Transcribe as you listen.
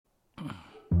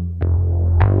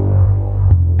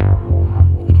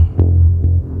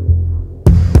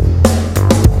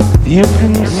You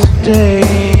can stay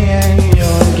in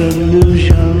your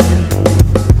delusion.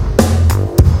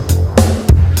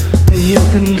 You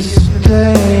can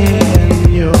stay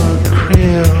in your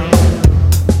crib.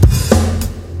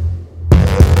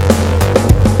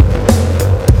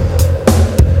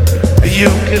 You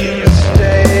can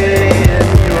stay in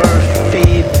your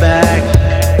feedback.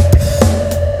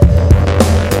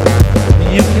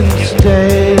 You can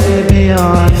stay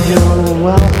beyond your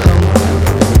welcome.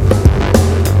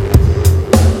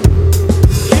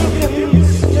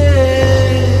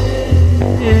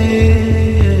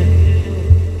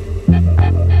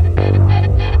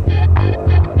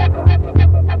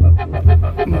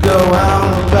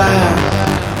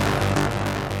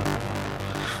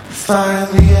 Find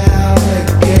the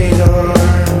alligator.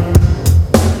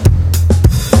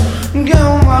 Go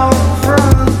out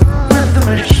front with the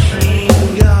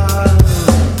machine gun.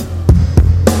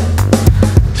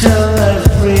 Tell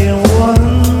everyone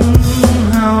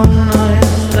how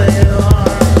nice they are.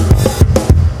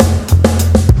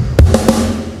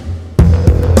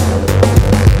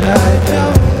 I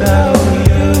don't know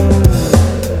you,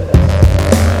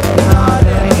 not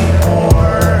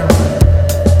anymore.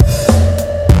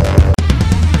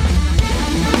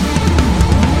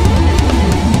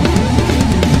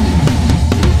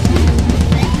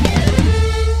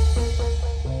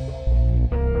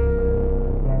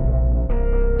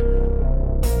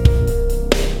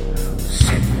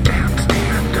 Sit down, stand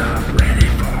up, ready for a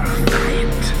fight.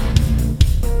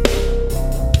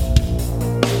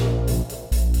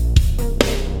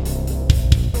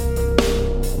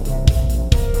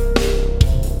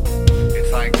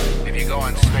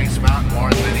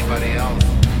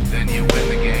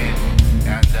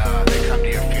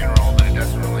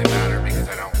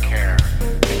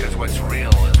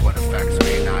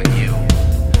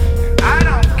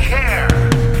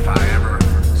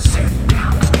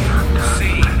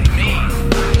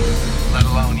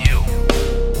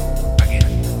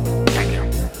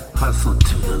 Hustle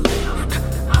to the left,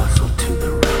 hustle to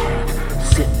the right.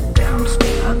 Sit down,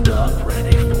 stand up,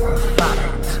 ready for a fight.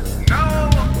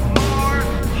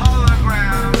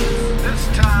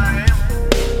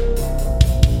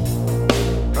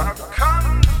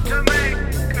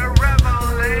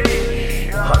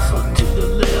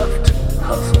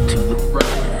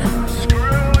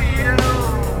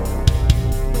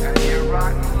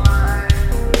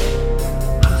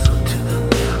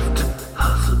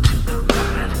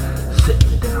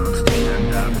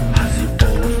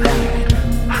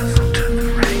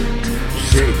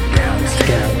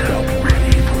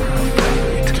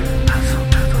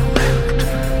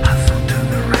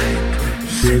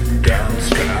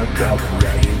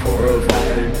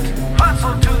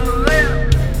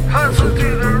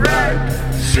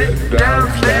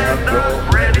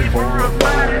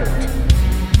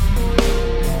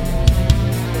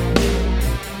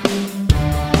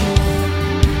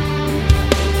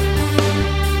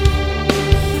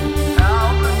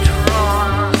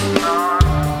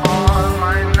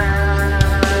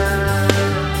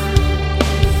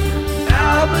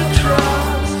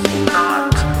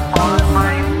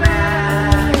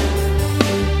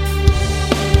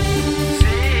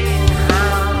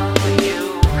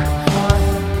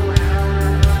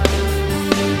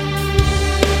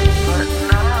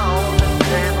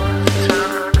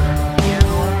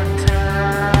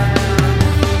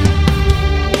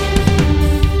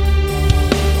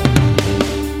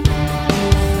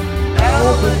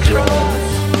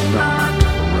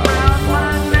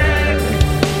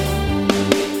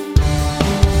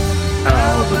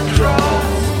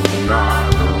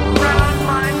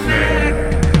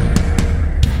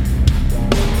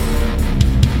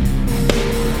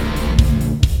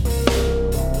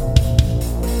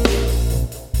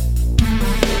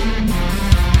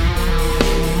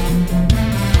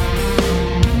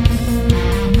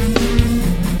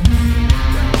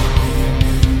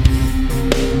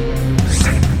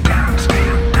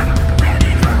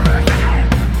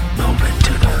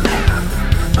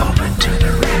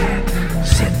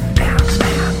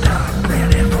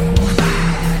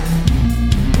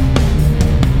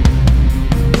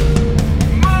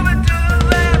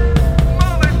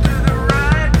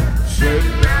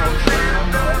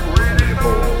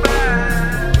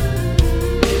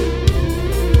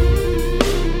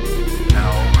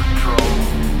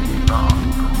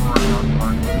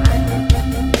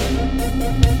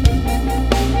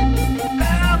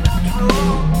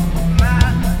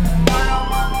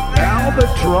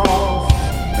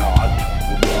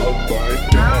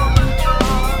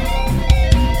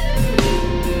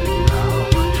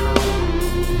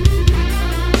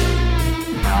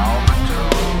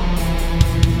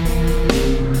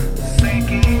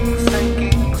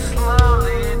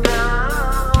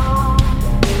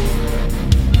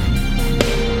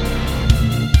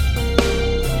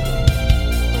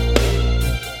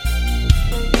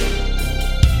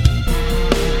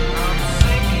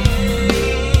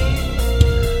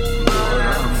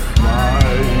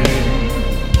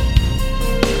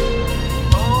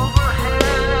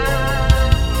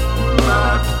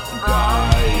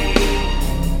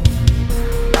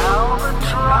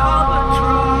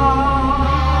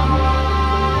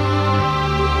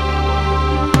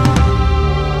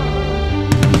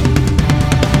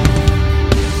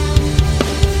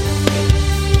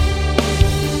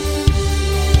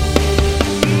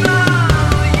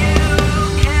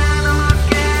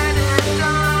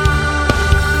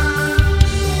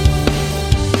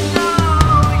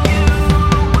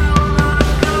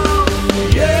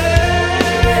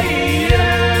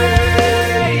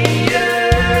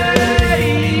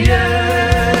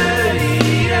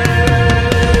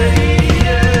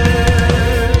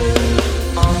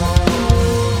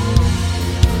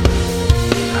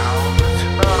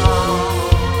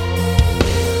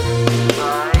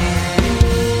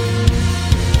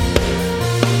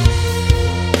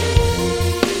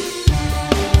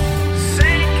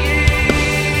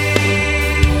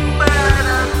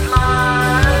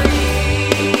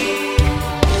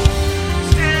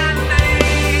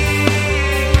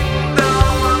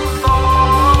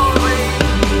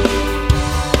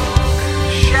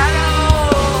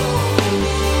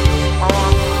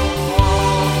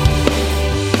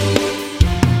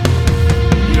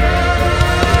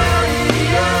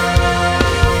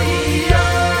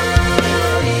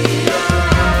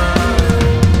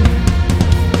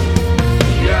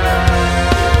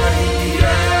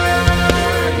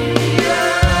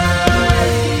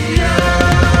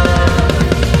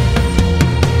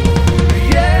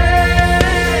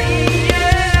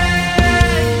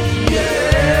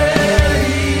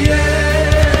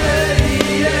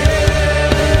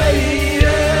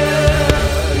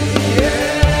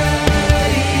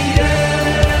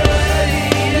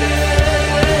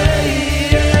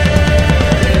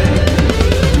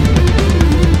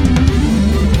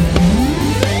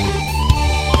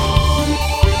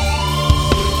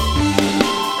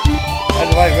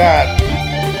 like that.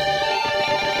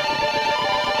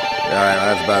 All right,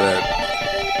 that's about it.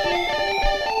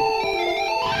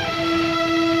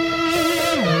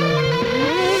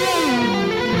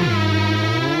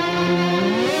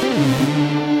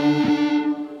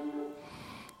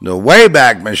 The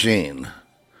Wayback Machine.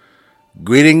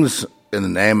 Greetings in the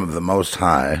name of the Most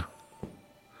High.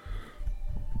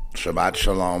 Shabbat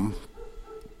Shalom.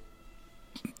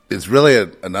 It's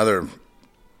really another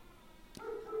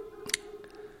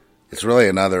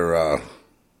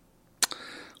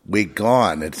week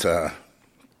gone. It's kind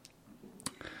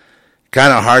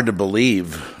of hard to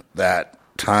believe that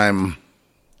time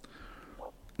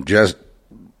just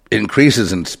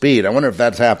increases in speed. I wonder if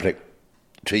that's happening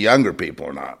to younger people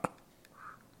or not.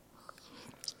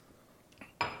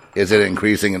 Is it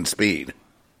increasing in speed?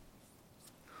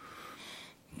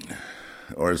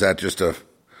 Or is that just a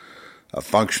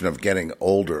function of getting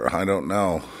older? I don't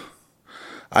know.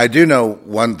 I do know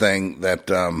one thing that,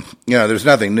 there's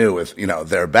nothing new with,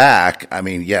 they're back. I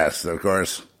mean, yes, of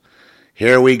course,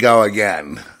 here we go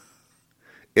again.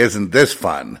 Isn't this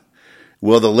fun?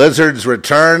 Will the lizards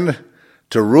return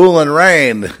to rule and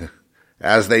reign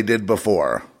as they did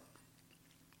before?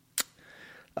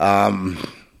 Well,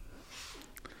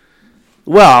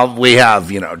 we have,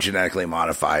 genetically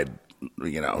modified,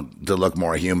 to look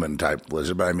more human type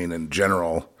lizard, but I mean, in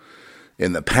general,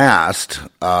 in the past,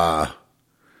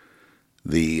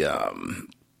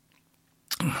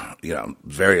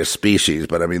 various species,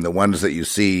 but I mean, the ones that you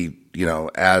see,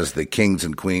 as the kings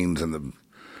and queens and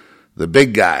the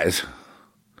big guys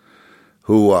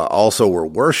who also were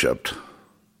worshipped,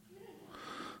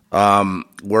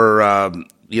 were,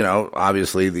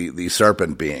 obviously the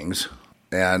serpent beings,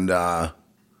 and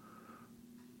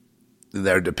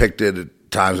they're depicted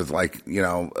at times with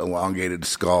elongated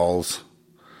skulls.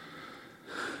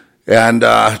 And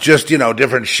just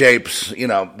different shapes,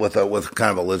 with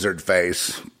kind of a lizard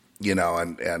face,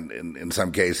 and in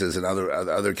some cases, in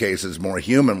other cases, more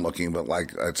human looking, but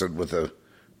like I said,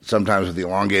 sometimes with the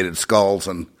elongated skulls.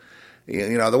 And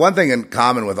the one thing in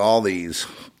common with all these,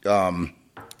 there's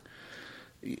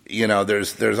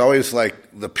always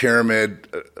like the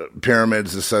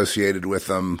pyramids associated with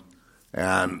them,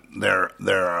 and they're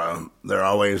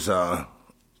always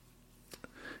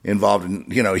involved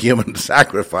in, human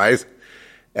sacrifice.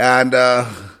 And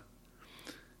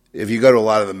if you go to a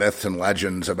lot of the myths and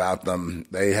legends about them,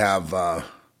 they have,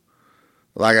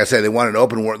 like I say, they wanted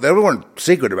open worship. They weren't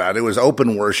secret about it. It was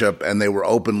open worship, and they were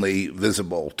openly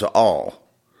visible to all.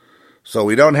 So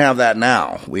we don't have that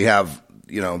now. We have,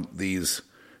 these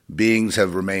beings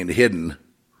have remained hidden.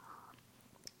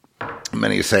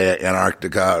 Many say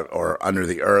Antarctica or under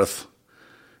the earth.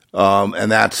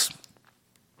 And that's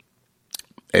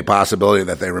a possibility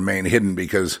that they remain hidden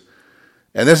because,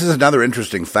 and this is another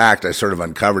interesting fact I sort of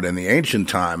uncovered in the ancient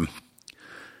time,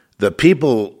 the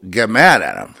people get mad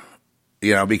at them,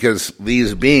 because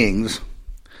these beings,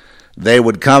 they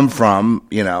would come from,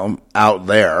 out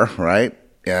there, right?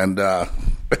 And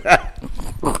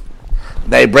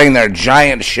they bring their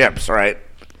giant ships, right?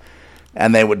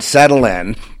 And they would settle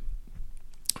in.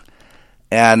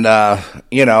 And,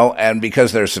 and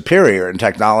because they're superior in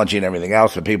technology and everything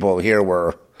else, the people here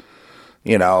were,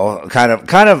 kind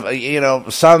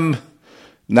of, some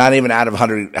not even out of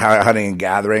hunting and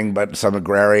gathering, but some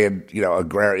agrarian,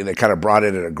 they kind of brought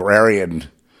in an agrarian,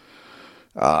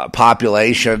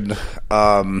 population.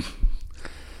 I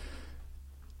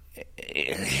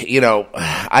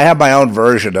have my own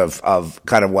version of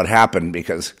kind of what happened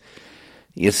because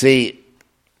you see,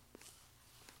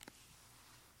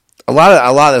 a lot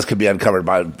of this could be uncovered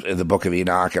in the Book of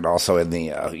Enoch and also in the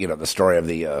the story of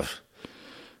the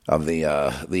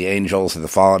angels and the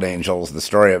fallen angels, the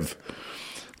story of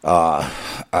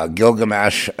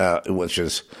Gilgamesh, which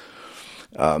is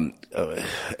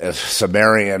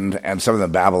Sumerian, and some of the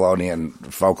Babylonian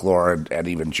folklore and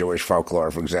even Jewish folklore.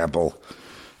 For example,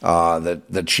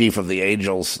 the chief of the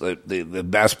angels, the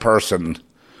best person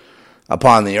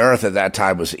upon the earth at that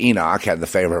time was Enoch, had the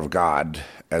favor of God,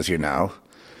 as you know.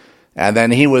 And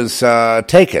then he was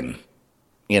taken,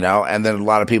 and then a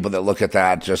lot of people that look at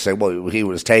that just say, well, he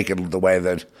was taken the way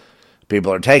that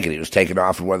people are taken. He was taken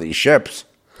off in one of these ships,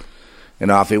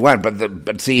 and off he went.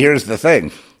 But see, here's the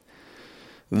thing.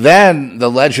 Then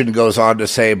the legend goes on to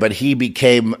say, but he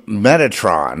became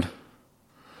Metatron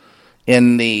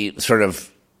in the sort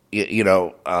of,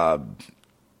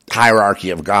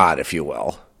 hierarchy of God, if you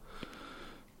will.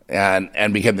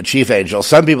 And became the chief angel.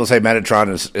 Some people say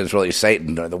Metatron is really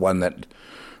Satan, or the one that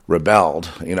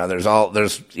rebelled. There's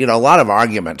a lot of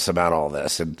arguments about all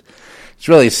this, and it's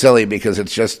really silly because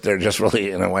they're just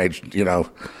really in a way,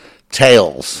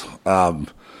 tales.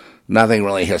 nothing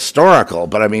really historical,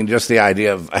 but I mean, just the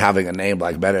idea of having a name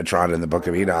like Metatron in the Book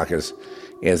of Enoch is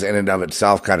in and of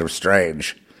itself kind of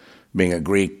strange, being a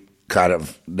Greek kind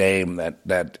of name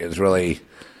that is really,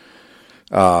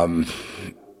 meta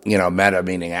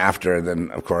meaning after.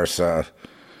 Then of course,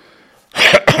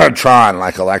 tron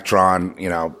like electron,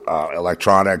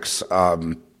 electronics,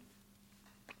 and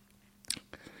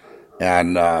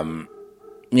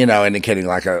indicating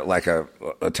like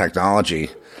a technology,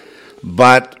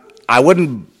 but I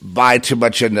wouldn't buy too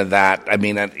much into that. I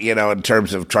mean, in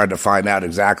terms of trying to find out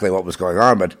exactly what was going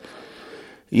on, but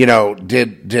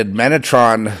did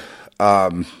Metatron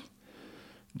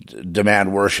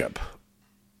demand worship?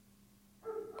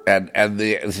 And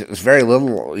it's very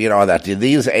little, that did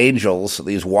these angels,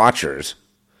 these watchers,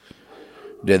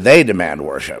 did they demand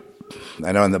worship?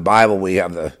 I know in the Bible we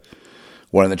have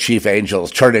one of the chief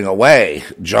angels turning away.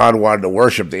 John wanted to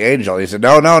worship the angel. He said,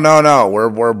 no,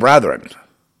 we're brethren.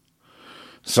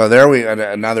 So there we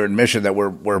another admission that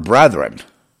we're brethren.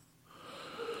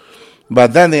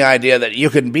 But then the idea that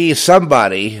you can be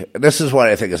somebody, this is what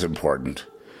I think is important.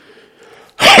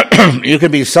 You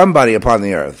can be somebody upon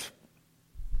the earth,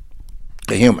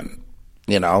 a human,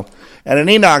 And in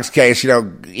Enoch's case,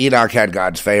 Enoch had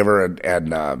God's favor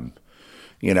and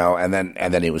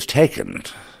then he was taken.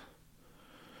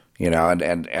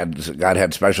 And God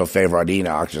had special favor on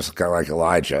Enoch, just kind of like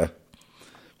Elijah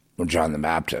or John the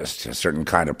Baptist, a certain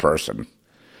kind of person.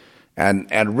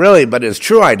 And really, but his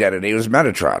true identity was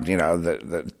Metatron,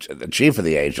 the chief of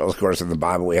the angels. Of course, in the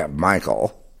Bible we have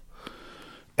Michael.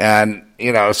 And,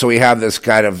 so we have this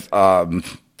kind of,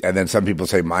 and then some people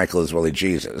say Michael is really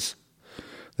Jesus.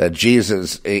 That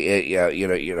Jesus,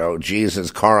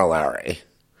 Jesus' corollary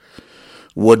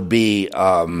would be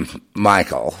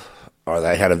Michael, or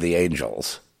the head of the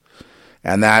angels.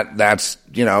 And that's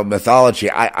mythology.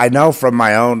 I know from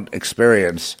my own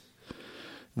experience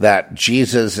that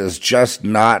Jesus is just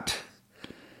not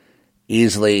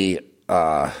easily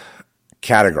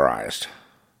categorized.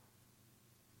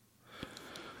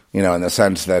 In the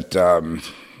sense that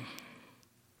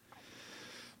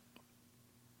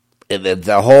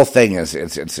the whole thing is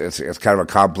it's kind of a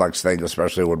complex thing,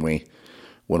 especially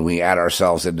when we add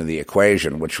ourselves into the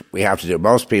equation, which we have to do.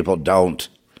 Most people don't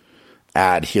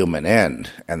add human in,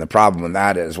 and the problem with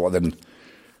that is, well, then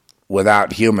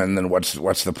without human, then what's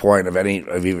the point of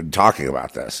even talking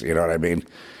about this? You know what I mean?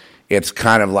 It's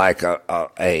kind of like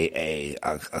a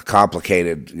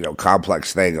complicated,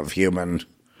 complex thing of human,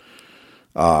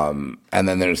 and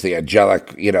then there's the angelic,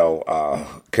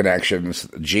 connections,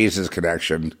 Jesus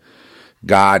connection,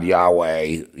 God,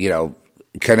 Yahweh,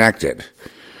 connected.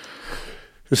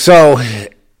 So,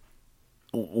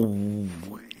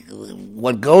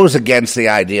 what goes against the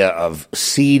idea of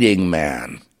seeding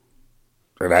man,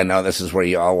 and I know this is where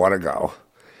you all want to go,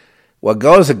 what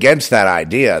goes against that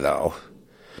idea, though,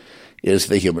 is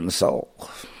the human soul.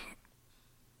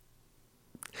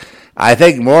 I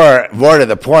think more to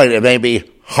the point, it may be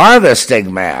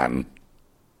harvesting man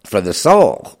for the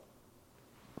soul.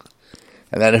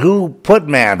 And then who put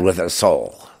man with a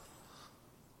soul?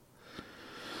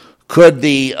 Could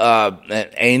the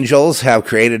angels have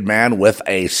created man with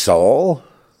a soul,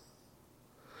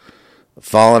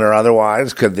 fallen or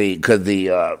otherwise? Could the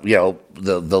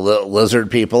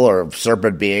lizard people or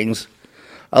serpent beings?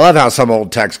 I love how some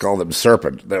old texts call them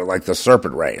serpent. They're like the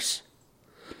serpent race.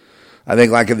 I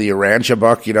think like in the Urantia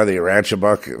book, the Urantia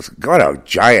book is a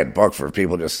giant book for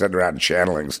people just sitting around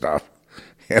channeling stuff.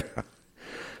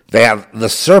 They have the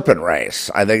serpent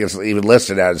race. I think it's even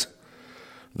listed as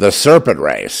the serpent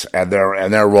race and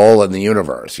their role in the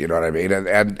universe. You know what I mean?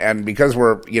 And because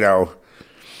we're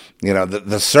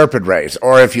the serpent race,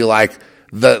 or if you like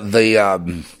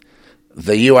the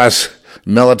U.S.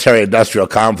 military industrial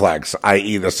complex,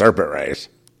 i.e. the serpent race,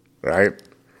 right?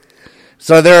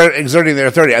 So they're exerting their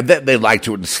authority. They like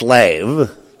to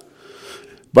enslave,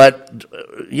 but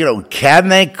can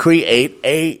they create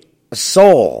a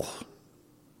soul?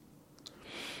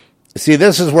 See,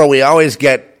 this is where we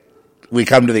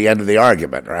come to the end of the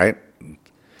argument, right?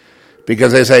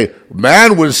 Because they say,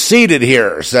 man was seated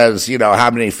here, says,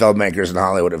 how many filmmakers in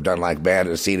Hollywood have done like man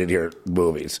is seated here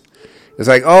movies? It's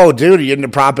like, oh, dude, are you into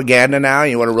propaganda now?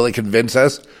 You want to really convince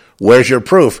us? Where's your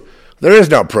proof? There is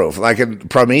no proof. Like in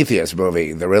Prometheus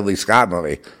movie, the Ridley Scott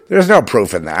movie, there's no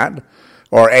proof in that.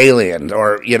 Or Alien,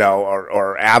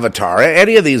 or Avatar.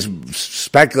 Any of these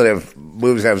speculative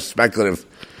movies have speculative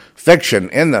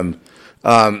fiction in them.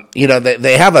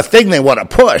 They have a thing they want to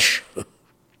push.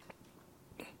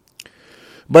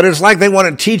 But it's like they want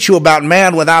to teach you about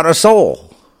man without a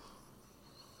soul.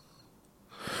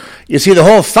 You see, the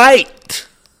whole fight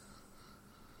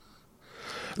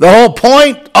The whole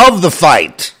point of the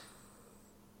fight,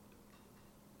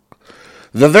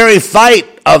 the very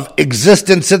fight of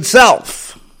existence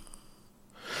itself,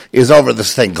 is over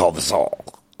this thing called the soul.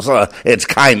 So it's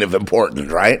kind of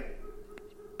important, right?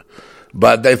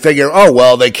 But they figure, oh,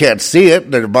 well, they can't see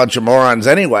it. They're a bunch of morons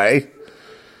anyway.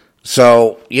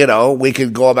 So, we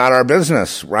could go about our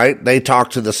business, right? They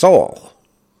talk to the soul.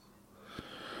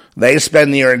 They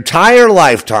spend their entire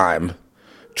lifetime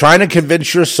trying to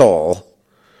convince your soul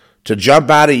to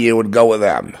jump out of you and go with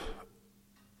them.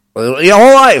 Your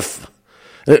whole life.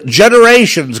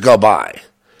 Generations go by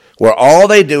where all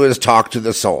they do is talk to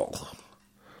the soul.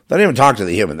 They don't even talk to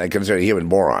the human. They consider the human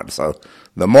morons. So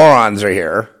the morons are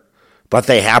here, but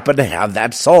they happen to have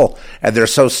that soul. And they're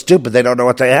so stupid they don't know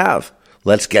what they have.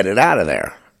 Let's get it out of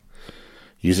there.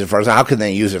 Use it for, how can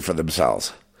they use it for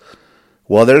themselves?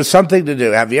 Well, there's something to do.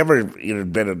 Have you ever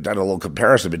done a little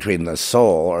comparison between the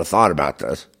soul, or thought about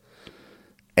this,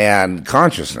 and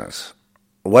consciousness?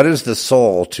 What is the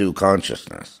soul to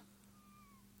consciousness?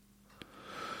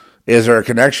 Is there a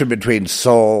connection between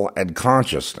soul and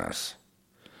consciousness,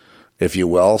 if you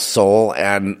will, soul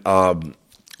and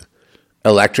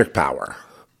electric power?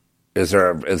 Is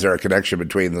there a connection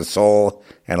between the soul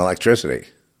and electricity?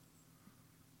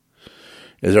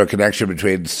 Is there a connection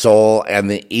between soul and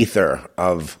the ether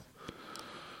of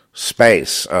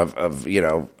space, of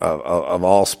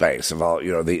all space, of all,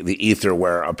 the ether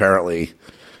where apparently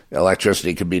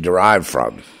electricity can be derived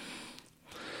from?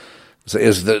 So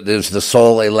is the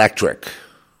soul electric?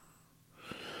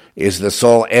 Is the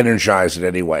soul energized in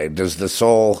any way? Here's the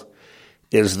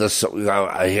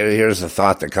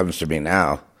thought that comes to me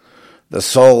now. The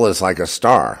soul is like a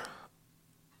star,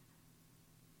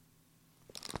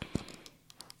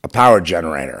 a power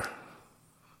generator.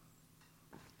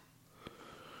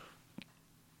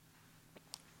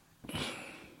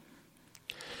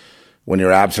 When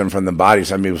you're absent from the body,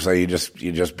 some people say you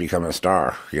just become a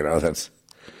star. It's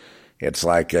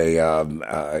like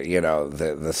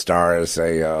the star is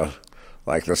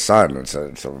like the sun.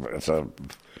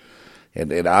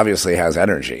 It obviously has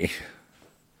energy.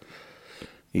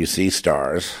 You see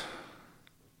stars.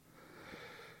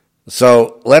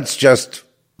 So let's just,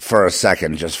 for a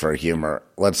second, just for humor,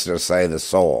 let's just say the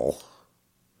soul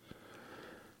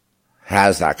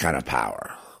has that kind of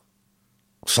power.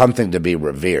 Something to be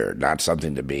revered, not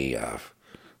something to be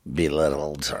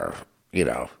belittled or,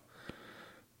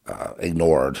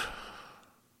 ignored.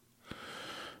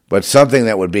 But something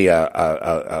that would be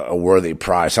a worthy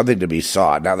prize, something to be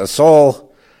sought. Now the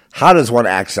soul, how does one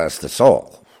access the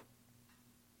soul?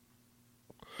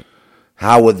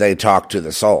 How would they talk to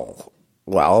the soul?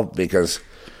 Well, because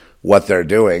what they're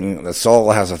doing, the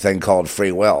soul has a thing called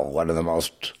free will. One of the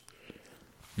most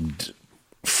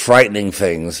frightening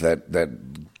things that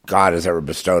God has ever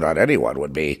bestowed on anyone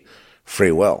would be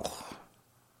free will.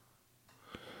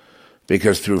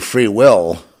 Because through free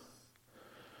will,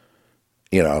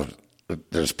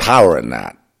 there's power in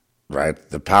that, right?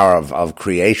 The power of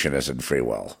creation is in free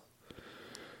will.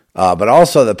 But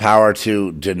also the power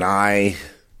to deny,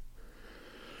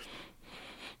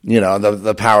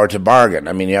 the power to bargain.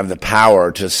 I mean, you have the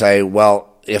power to say,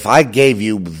 well, if I gave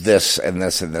you this and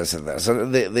this and this and this, and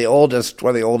one of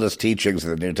the oldest teachings of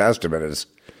the New Testament is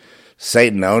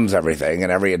Satan owns everything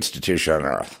and every institution on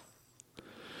earth.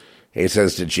 He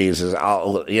says to Jesus,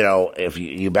 if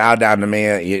you bow down to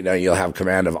me, you'll have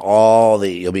command of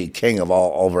you'll be king of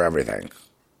all, over everything.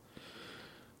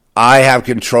 I have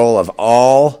control of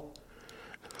all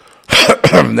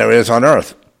there is on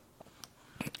earth.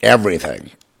 Everything.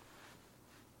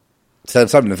 So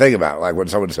it's something to think about. Like when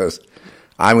someone says,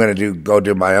 I'm going to go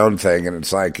do my own thing, and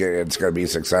it's like it's going to be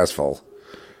successful.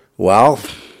 Well,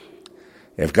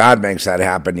 if God makes that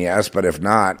happen, yes, but if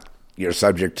not, you're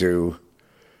subject to,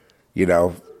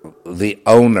 the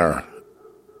owner.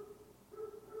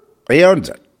 He owns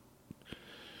it.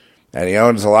 And he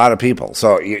owns a lot of people.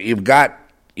 So you've got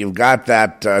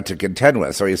that to contend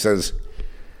with. So he says,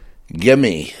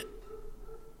 gimme.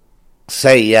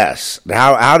 Say yes.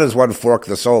 How does one fork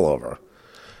the soul over?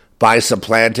 By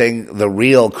supplanting the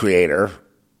real creator,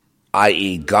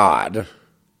 i.e. God,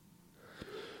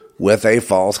 with a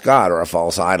false god or a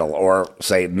false idol or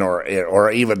Satan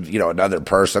or even, another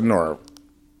person or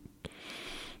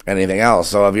anything else.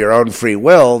 So of your own free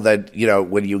will, that,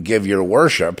 when you give your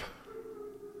worship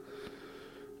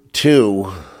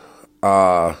to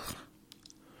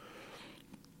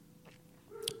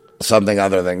something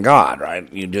other than God,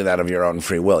 right? You do that of your own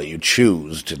free will. You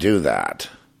choose to do that.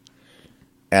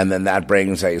 And then that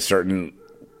brings a certain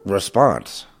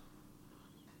response,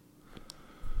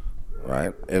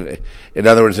 right? In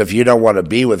other words, if you don't want to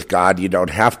be with God, you don't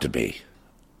have to be.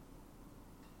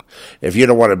 If you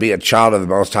don't want to be a child of the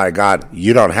Most High God,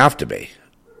 you don't have to be.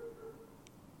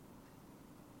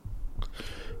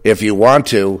 If you want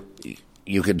to,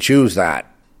 you can choose that.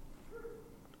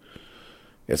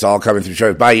 It's all coming through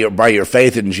choice. By your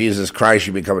faith in Jesus Christ,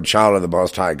 you become a child of the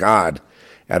Most High God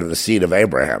out of the seed of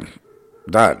Abraham.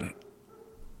 Done.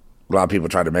 A lot of people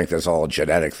try to make this all a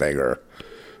genetic thing or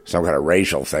some kind of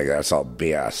racial thing. That's all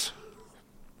BS.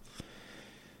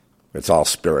 It's all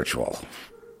spiritual.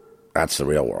 That's the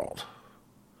real world.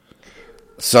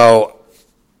 So,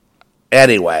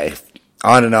 anyway,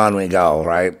 on and on we go,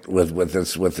 right? With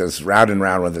this round and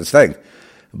round with this thing.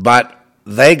 But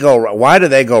why do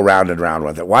they go round and round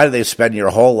with it? Why do they spend your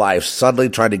whole life suddenly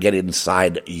trying to get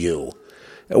inside you?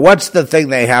 What's the thing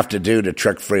they have to do to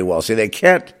trick free will? See, they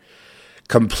can't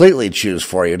completely choose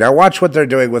for you. Now watch what they're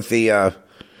doing with the,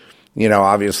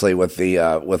 obviously with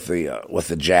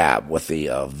the jab, with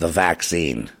the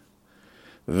vaccine.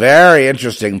 Very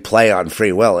interesting play on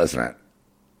free will, isn't it?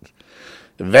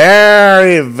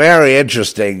 Very, very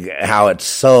interesting how it's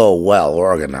so well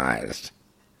organized.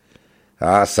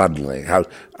 Suddenly, how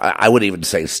I would even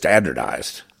say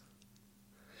standardized.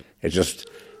 It's just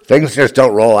things just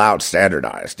don't roll out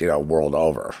standardized, world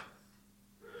over.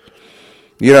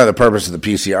 You know the purpose of the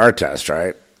PCR test,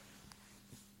 right?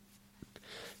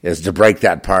 Is to break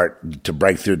that part, to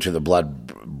break through to the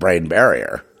blood-brain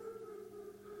barrier,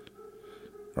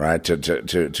 right?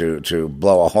 To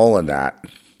blow a hole in that,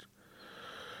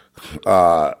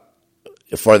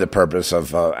 for the purpose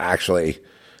of actually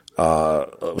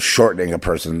shortening a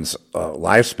person's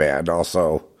lifespan.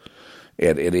 Also,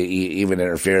 it even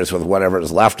interferes with whatever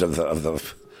is left of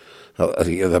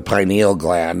the pineal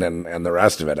gland and the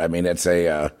rest of it. I mean, it's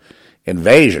a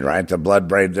invasion, right?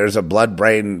 There's a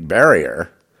blood-brain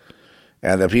barrier,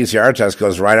 and the PCR test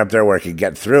goes right up there where it can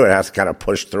get through. It has to kind of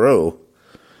push through,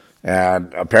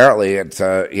 and apparently, it's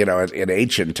in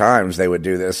ancient times they would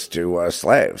do this to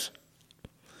slaves,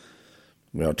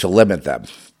 to limit them,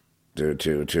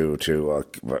 to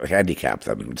handicap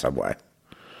them in some way.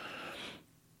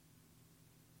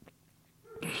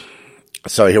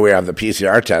 So here we have the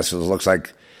PCR test. It looks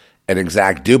like an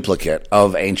exact duplicate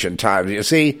of ancient times. You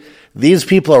see, these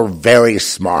people are very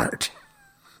smart.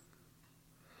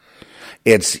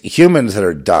 It's humans that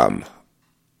are dumb.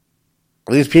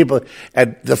 These people,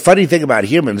 and the funny thing about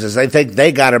humans is they think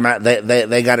they got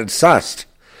they got it sussed.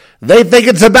 They think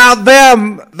it's about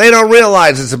them. They don't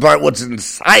realize it's about what's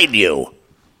inside you,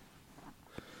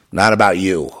 not about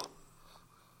you.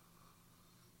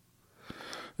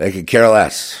 They could care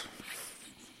less.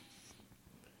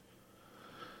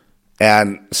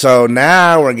 And so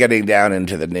now we're getting down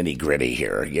into the nitty-gritty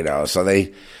here, So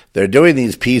they're doing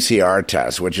these PCR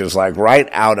tests, which is like right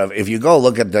out of, if you go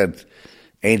look at the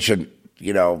ancient,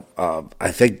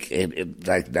 I think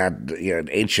like that, in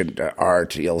ancient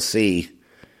art, you'll see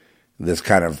this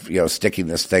kind of, sticking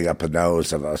this thing up the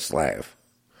nose of a slave.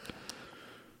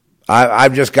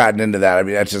 I've just gotten into that. I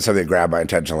mean, that's just something that grabbed my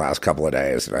attention the last couple of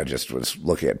days, and I just was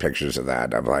looking at pictures of that,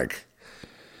 and I'm like,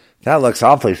 that looks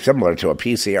awfully similar to a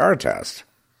PCR test.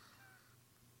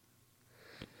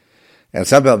 And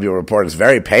some people report it's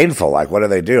very painful. Like, what do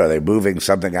they do? Are they moving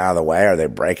something out of the way? Are they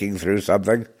breaking through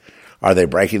something? Are they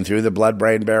breaking through the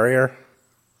blood-brain barrier?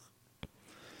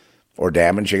 Or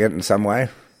damaging it in some way?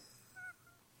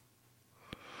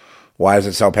 Why is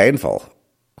it so painful?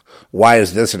 Why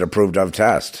is this an approved of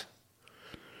test?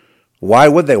 Why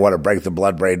would they want to break the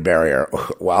blood-brain barrier?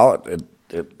 Well,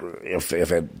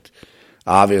 if it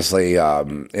obviously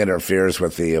interferes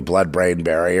with the blood-brain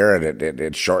barrier, and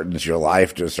it shortens your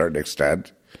life to a certain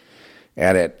extent,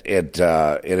 and it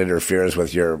interferes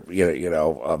with your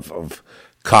of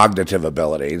cognitive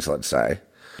abilities, let's say.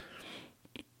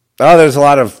 Oh, there's a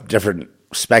lot of different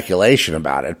speculation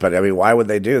about it, but I mean, why would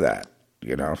they do that?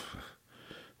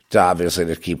 Obviously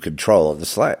to keep control of the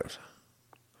slaves.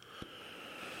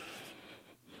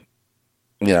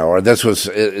 Or this was,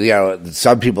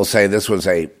 some people say this was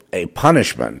a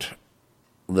punishment.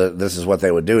 This is what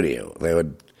they would do to you. They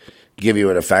would give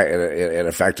you, in effect,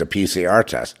 a PCR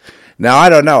test. Now, I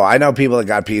don't know. I know people that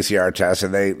got PCR tests,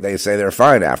 and they say they're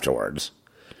fine afterwards.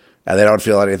 And they don't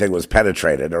feel anything was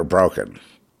penetrated or broken.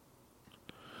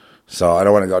 So I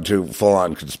don't want to go too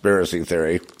full-on conspiracy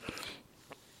theory.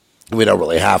 We don't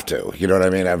really have to. You know what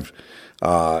I mean?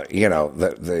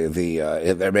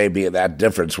 There may be that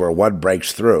difference where one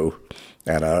breaks through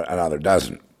and another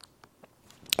doesn't.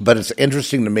 But it's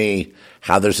interesting to me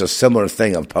how there's a similar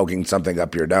thing of poking something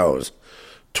up your nose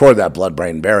toward that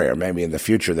blood-brain barrier. Maybe in the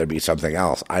future there'd be something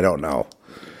else. I don't know.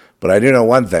 But I do know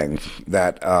one thing,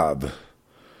 that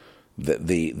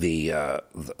the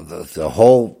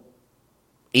whole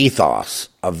ethos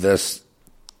of this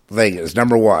thing is,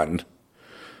 number one,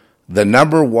 the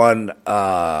number one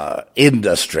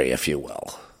industry, if you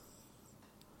will,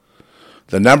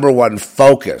 the number one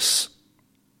focus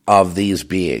of these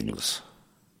beings,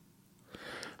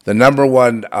 the number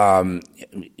one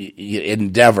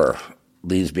endeavor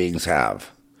these beings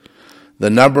have, the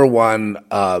number one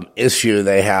issue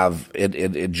they have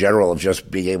in general of just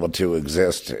being able to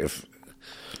exist, if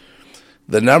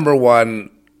the number one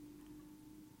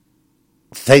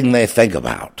thing they think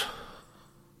about.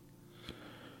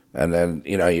 And then,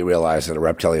 you realize that a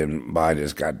reptilian mind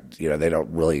has got, they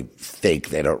don't really think,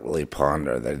 they don't really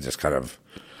ponder, they just kind of,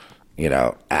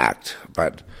 act.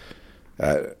 But,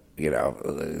 they're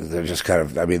just kind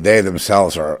of, they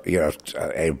themselves are,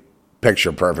 a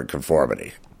picture-perfect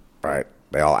conformity, right?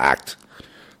 They all act.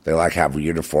 They have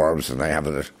uniforms, and they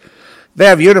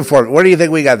have uniforms. Where do you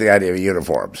think we got the idea of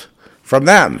uniforms? From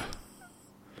them.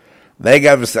 They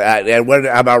give us that. And what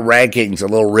about rankings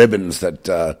and little ribbons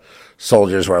that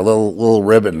soldiers wear? Little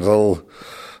ribbons, little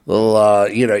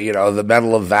the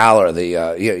Medal of Valor,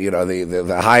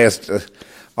 the highest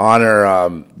honor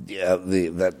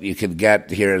that you could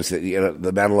get here is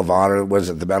the Medal of Honor. Was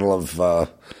it the Medal of?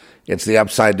 It's the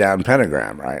upside down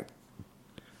pentagram, right?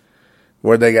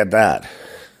 Where'd they get that?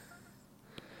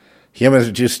 Humans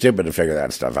are too stupid to figure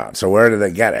that stuff out. So where did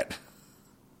they get it?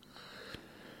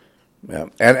 Yeah.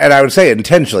 And I would say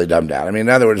intentionally dumbed down. In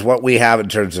other words, what we have in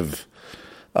terms of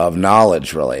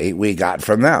knowledge, really, we got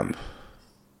from them.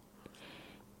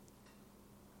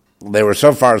 They were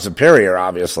so far superior,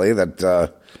 obviously,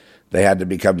 that they had to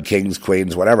become kings,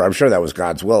 queens, whatever. I'm sure that was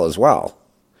God's will as well.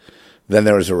 Then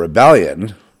there was a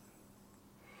rebellion.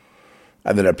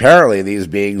 And then apparently these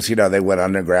beings, they went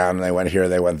underground, and they went here,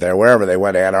 they went there, wherever they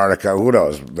went, Antarctica, who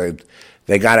knows?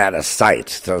 They got out of sight,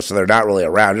 so they're not really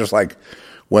around. Just like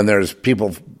when there's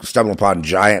people stumble upon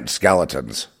giant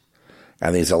skeletons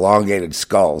and these elongated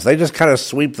skulls, they just kind of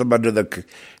sweep them under the,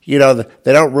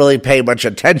 they don't really pay much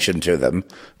attention to them,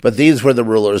 but these were the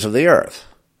rulers of the earth.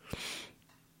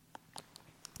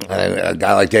 And a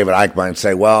guy like David Icke might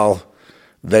say, well,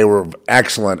 they were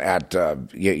excellent at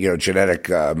genetic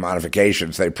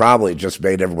modifications. They probably just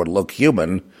made everyone look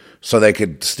human so they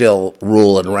could still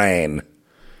rule and reign.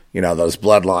 Those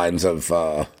bloodlines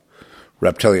of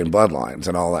reptilian bloodlines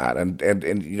and all that.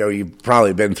 And you've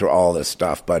probably been through all this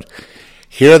stuff, but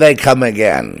here they come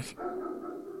again.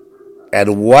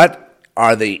 And what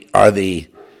are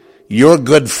your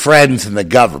good friends in the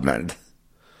government?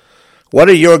 What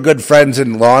are your good friends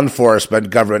in law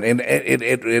enforcement, government,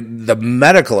 in the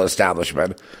medical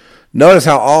establishment? Notice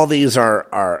how all these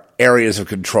are areas of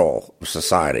control of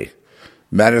society.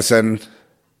 Medicine,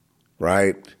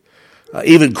 right?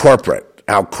 Even corporate,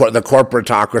 how the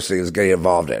corporatocracy is getting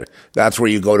involved in. That's where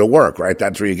you go to work, right?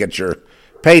 That's where you get your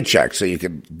paycheck so you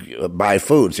can buy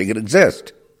food, so you can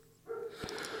exist.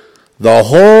 The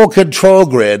whole control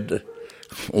grid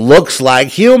looks like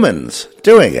humans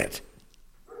doing it.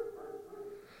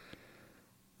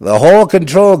 The whole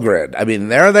control grid.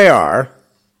 There they are.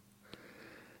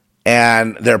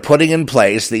 And they're putting in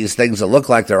place these things that look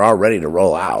like they're all ready to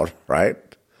roll out, right?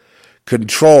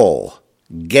 Control,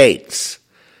 gates,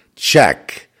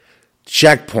 checkpoints,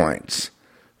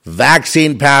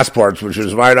 vaccine passports, which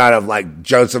is right out of like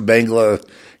Joseph Mengele,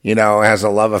 has a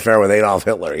love affair with Adolf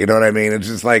Hitler. You know what I mean? It's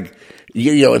just like,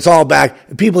 it's all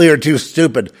back. People here are too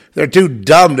stupid. They're too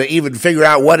dumb to even figure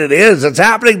out what it is that's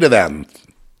happening to them.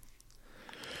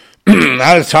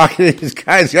 I was talking to these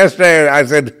guys yesterday, and I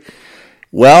said,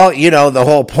 well, the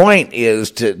whole point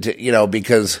is to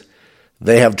because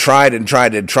they have tried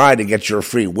to get your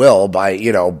free will by,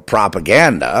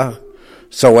 propaganda.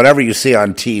 So whatever you see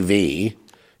on TV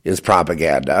is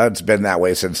propaganda. It's been that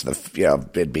way since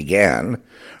it began.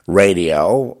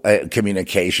 Radio,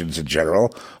 communications in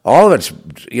general, all of it's,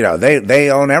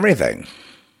 they own everything.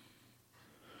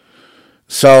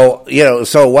 So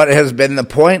what has been the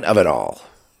point of it all?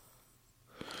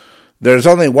 There's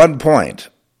only one point.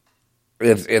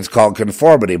 It's called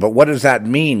conformity. But what does that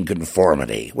mean,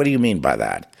 conformity? What do you mean by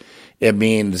that? It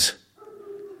means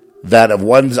that of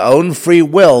one's own free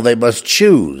will, they must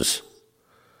choose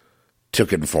to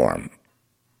conform.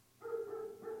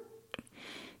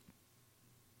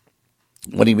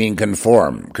 What do you mean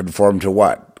conform? Conform to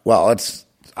what? Well, it's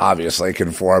obviously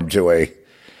conform to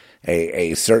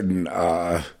a certain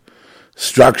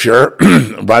structure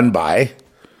run by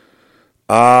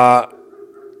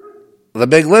the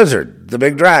big lizard, the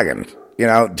big dragon,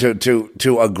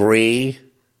 to agree,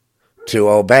 to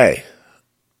obey,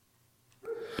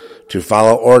 to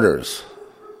follow orders,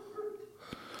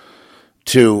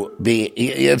 to be.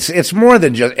 It's more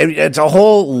than just. It's a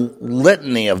whole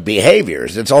litany of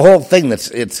behaviors. It's a whole thing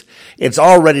it's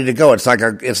all ready to go. It's like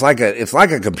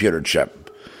a computer chip,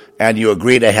 and you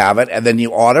agree to have it, and then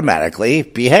you automatically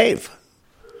behave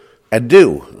and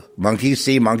do. Monkey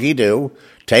see, monkey do.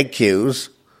 Take cues.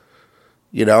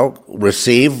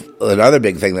 Receive. Another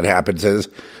big thing that happens is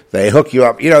they hook you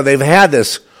up. They've had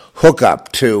this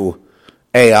hookup to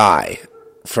AI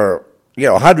for,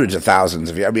 hundreds of thousands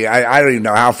of years. I mean, I don't even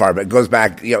know how far, but it goes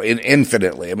back,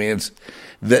 infinitely. I mean, it's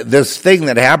this thing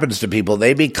that happens to people.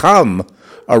 They become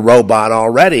a robot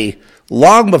already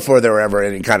long before there were ever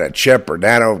any kind of chip or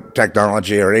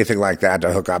nanotechnology or anything like that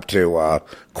to hook up to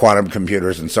quantum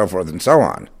computers and so forth and so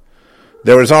on.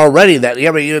 There was already that.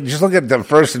 You just look at the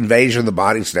first invasion of the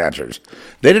body snatchers.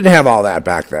 They didn't have all that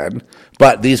back then,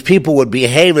 but these people would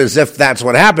behave as if that's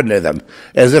what happened to them,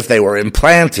 as if they were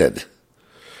implanted,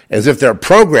 as if their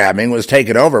programming was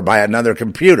taken over by another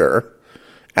computer,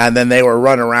 and then they were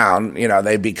run around.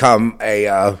 They become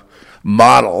a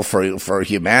model for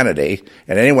humanity,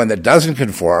 and anyone that doesn't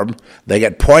conform, they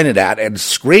get pointed at and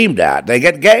screamed at. They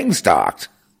get gang stalked.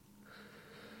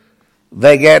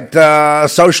 They get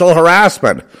social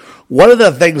harassment. One of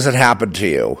the things that happen to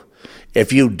you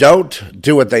if you don't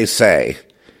do what they say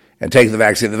and take the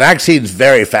vaccine's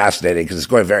very fascinating because it's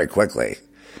going very quickly.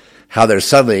 How they're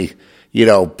suddenly,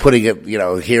 putting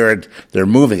it, here, they're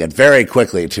moving it very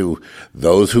quickly to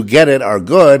those who get it are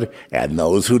good and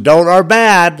those who don't are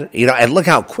bad. And look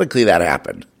how quickly that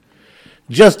happened.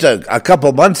 Just a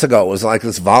couple months ago, it was like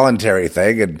this voluntary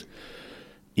thing, and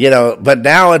but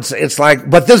now it's like,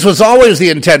 but this was always the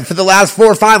intent for the last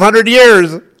 400 or 500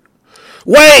 years.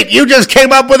 Wait, you just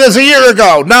came up with this a year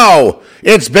ago. No,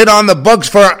 it's been on the books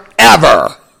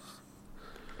forever.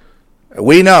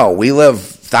 We know. We live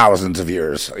thousands of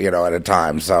years, at a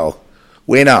time, so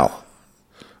we know.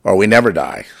 Or we never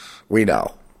die. We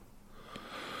know.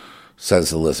 Says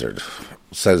the lizard.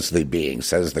 Says the being.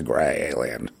 Says the gray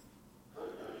alien.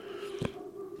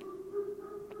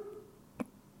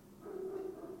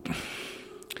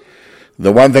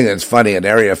 The one thing that's funny, in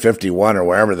Area 51 or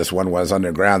wherever this one was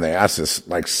underground, they asked this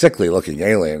sickly-looking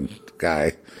alien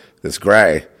guy, this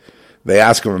gray, they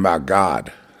ask him about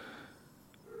God.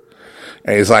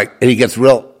 And he's like, and he gets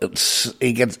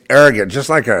arrogant, just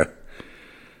like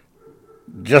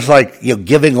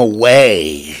giving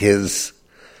away his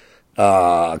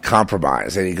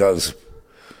compromise. And he goes,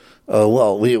 oh,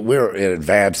 well, we're in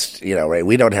advanced, right?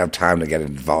 We don't have time to get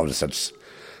involved in such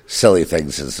silly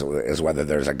things as whether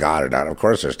there's a God or not. Of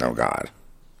course there's no God.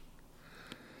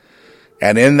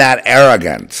 And in that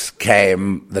arrogance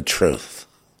came the truth.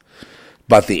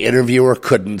 But the interviewer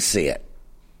couldn't see it.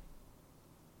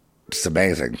 It's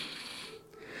amazing.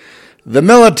 The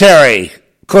military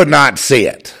could not see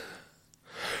it.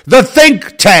 The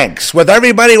think tanks, with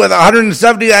everybody with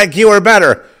 170 IQ or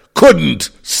better, couldn't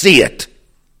see it.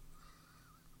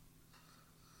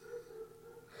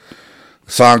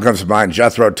 Song comes to mind,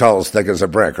 Jethro Tull's Thick as a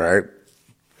Brick, right?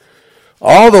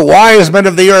 All the wise men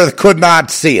of the earth could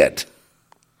not see it.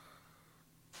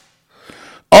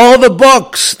 All the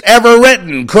books ever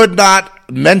written could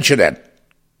not mention it.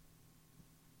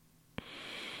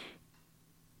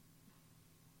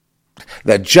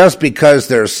 That just because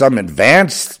there's some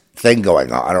advanced thing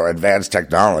going on or advanced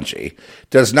technology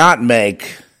does not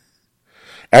make,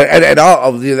 and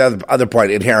all of the other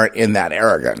point inherent in that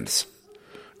arrogance.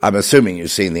 I'm assuming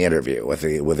you've seen the interview with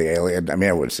the alien. I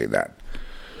mean, I would have seen that.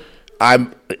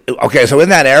 Okay, so in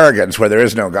that arrogance where there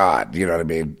is no God, you know what I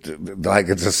mean? Like,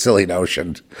 it's a silly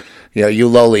notion. You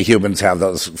lowly humans have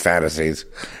those fantasies.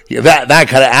 That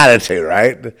kind of attitude,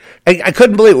 right? I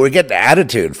couldn't believe we're getting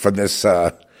attitude from this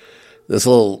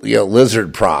little,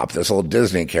 lizard prop, this little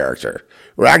Disney character.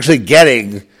 We're actually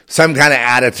getting some kind of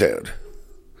attitude.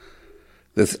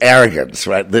 This arrogance,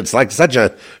 right? It's like such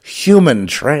a human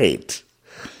trait.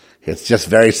 It's just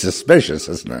very suspicious,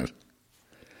 isn't it?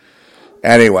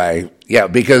 Anyway, yeah,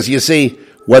 because you see,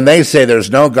 when they say there's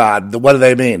no God, what do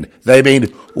they mean? They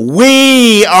mean,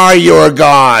 we are your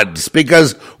gods,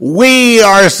 because we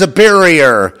are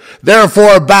superior,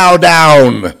 therefore bow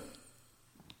down.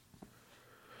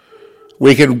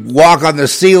 We can walk on the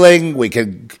ceiling, we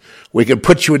can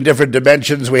put you in different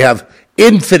dimensions, we have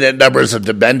infinite numbers of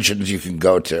dimensions you can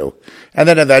go to. And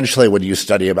then eventually when you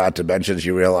study about dimensions,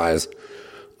 you realize,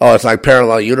 oh, it's like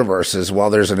parallel universes. Well,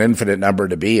 there's an infinite number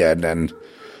to be in, and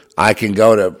I can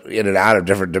go in and out of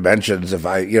different dimensions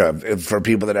if for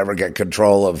people that ever get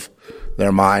control of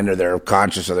their mind or their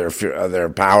conscious or their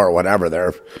power or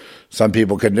whatever. Some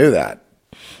people can do that.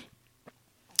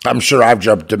 I'm sure I've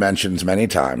jumped dimensions many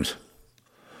times.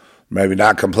 Maybe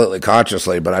not completely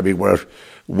consciously, but I mean, where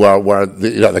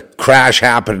the crash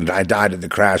happened, I died in the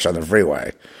crash on the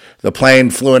freeway. The plane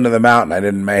flew into the mountain, I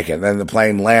didn't make it. Then the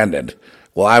plane landed.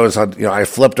 Well, I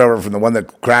flipped over from the one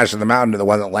that crashed in the mountain to the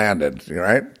one that landed,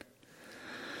 right?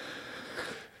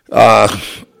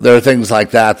 There are things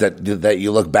like that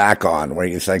you look back on where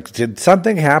you think, did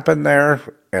something happen there?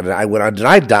 And did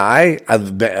I die?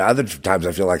 Other times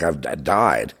I feel like I've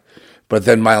died, but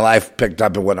then my life picked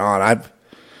up and went on.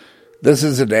 This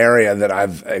is an area that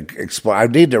I've explored. I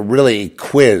need to really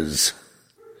quiz.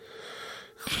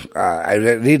 I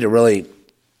need to really.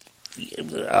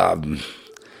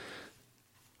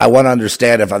 I want to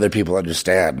understand if other people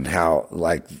understand how,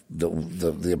 like,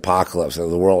 the apocalypse of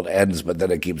the world ends, but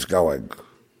then it keeps going.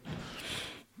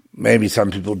 Maybe some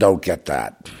people don't get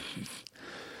that.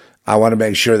 I want to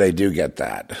make sure they do get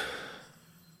that.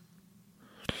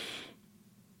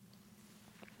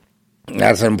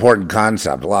 That's an important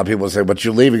concept. A lot of people say, but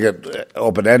you're leaving it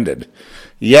open-ended.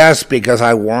 Yes, because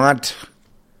I want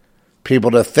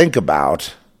people to think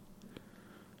about,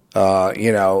 that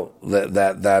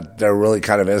there really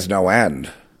kind of is no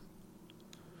end.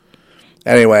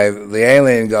 Anyway, the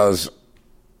alien goes,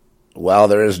 well,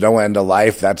 there is no end to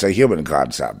life. That's a human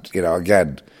concept.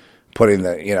 Again, putting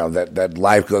that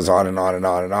life goes on and on and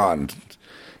on and on.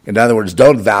 In other words,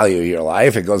 don't value your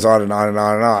life. It goes on and on and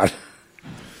on and on.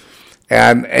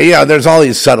 And, there's all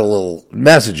these subtle little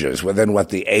messages within what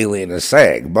the alien is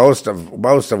saying, most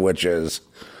of which is,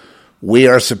 we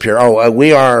are superior.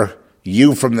 We are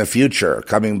you from the future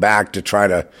coming back to try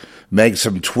to make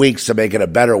some tweaks to make it a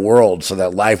better world so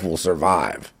that life will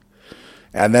survive.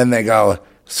 And then they go,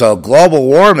 so global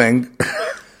warming.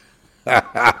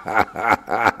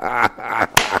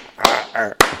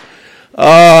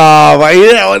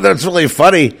 Oh, that's really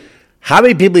funny. How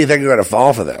many people do you think are going to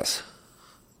fall for this?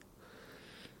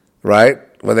 Right?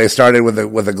 When they started with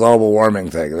the global warming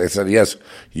thing, they said, yes,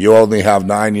 you only have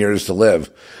 9 years to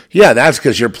live. Yeah, that's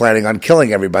because you're planning on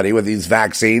killing everybody with these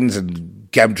vaccines and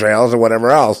chemtrails or whatever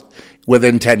else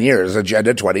within 10 years,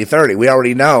 Agenda 2030. We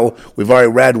already know. We've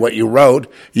already read what you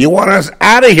wrote. You want us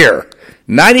out of here.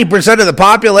 90% of the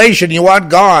population you want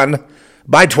gone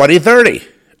by 2030.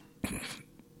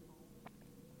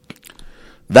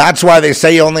 That's why they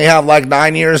say you only have like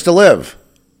 9 years to live.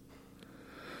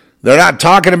 They're not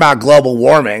talking about global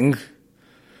warming.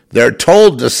 They're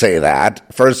told to say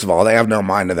that. First of all, they have no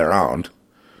mind of their own,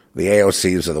 the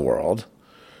AOCs of the world.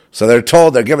 So they're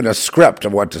told, they're given a script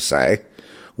of what to say.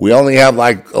 We only have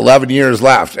like 11 years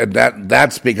left, and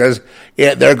that's because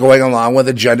they're going along with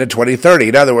Agenda 2030.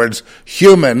 In other words,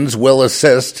 humans will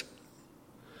assist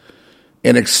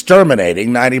in exterminating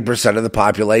 90% of the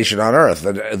population on Earth.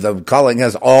 The culling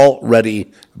has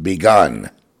already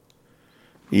begun.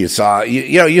 You saw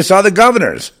the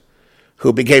governors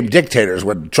who became dictators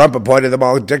when Trump appointed them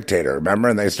all dictator, remember?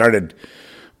 And they started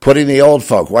putting the old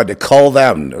folk, wanted to cull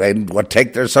them. They would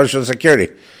take their Social Security,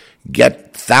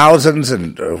 get thousands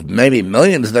and maybe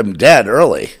millions of them dead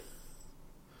early.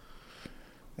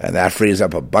 And that frees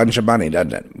up a bunch of money,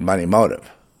 doesn't it? Money motive.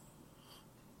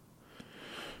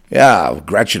 Yeah,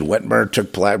 Gretchen Whitmer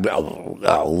took Lujan,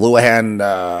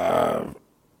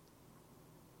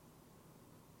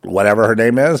 whatever her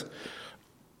name is,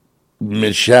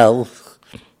 Michelle,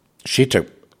 she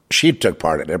took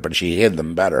part in it, but she hid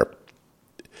them better.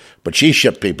 But she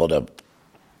shipped people to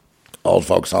old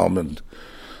folks' home, and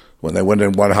when they went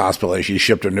in one hospital, she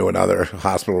shipped them to another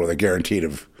hospital with a guaranteed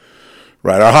of,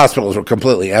 right, our hospitals were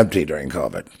completely empty during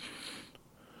COVID.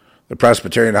 The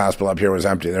Presbyterian hospital up here was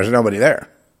empty. There's nobody there.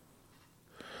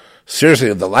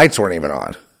 Seriously, the lights weren't even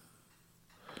on.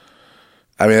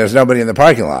 I mean, there's nobody in the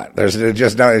parking lot. There was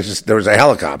a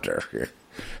helicopter.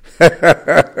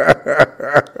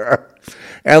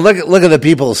 And look at the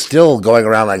people still going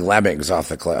around like lemmings off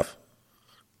the cliff.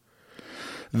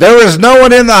 There was no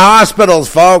one in the hospitals,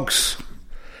 folks.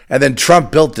 And then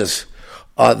Trump built this,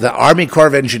 the Army Corps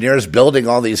of Engineers building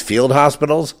all these field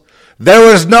hospitals.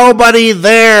 There was nobody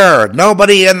there.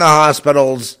 Nobody in the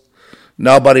hospitals.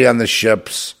 Nobody on the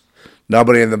ships.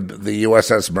 Nobody in the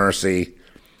USS Mercy.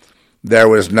 There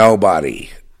was nobody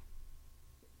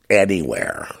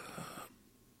anywhere.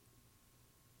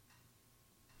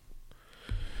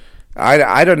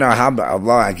 I don't know how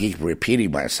long I keep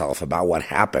repeating myself about what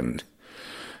happened.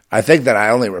 I think that I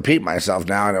only repeat myself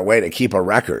now in a way to keep a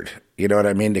record. You know what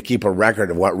I mean? To keep a record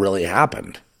of what really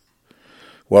happened.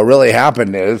 What really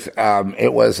happened is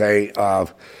it was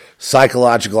a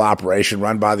psychological operation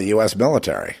run by the U.S.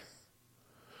 military.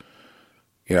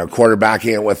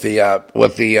 Quarterbacking it with the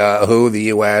WHO, the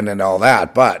UN, and all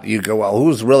that. But you go, well,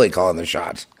 who's really calling the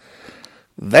shots?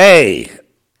 They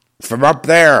from up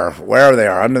there, wherever they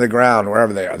are, under the ground,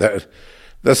 wherever they are.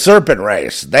 The serpent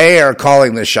race, they are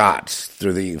calling the shots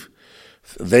through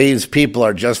these people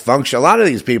are just function. A lot of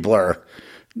these people are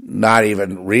not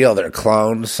even real. They're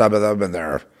clones, some of them, and they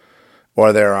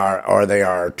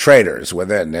are traitors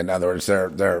within. In other words, they're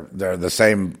the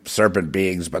same serpent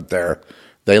beings, but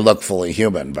they look fully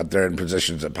human, but they're in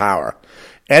positions of power.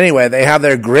 Anyway, they have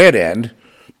their grid in.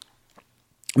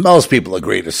 Most people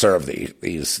agree to serve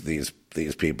these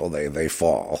people. They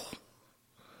fall.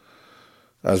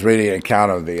 I was reading an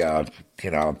account of the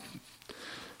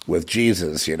with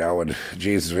Jesus, and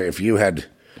Jesus, if you had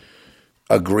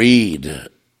agreed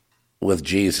with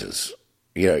Jesus,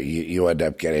 you end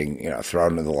up getting,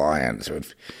 thrown to the lions.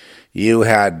 If you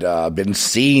had been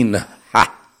seen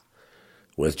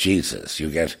with Jesus,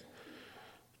 you get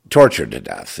tortured to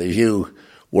death. If you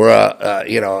were one of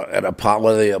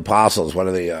the apostles, one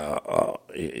of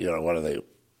the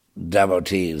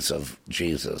devotees of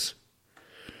Jesus,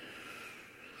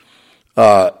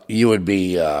 you would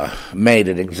be made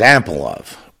an example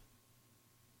of.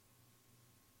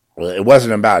 Well, it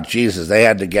wasn't about Jesus. They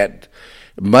had to get,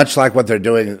 much like what they're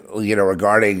doing,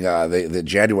 regarding the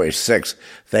January 6th,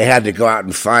 they had to go out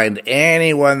and find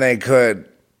anyone they could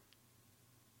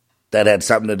that had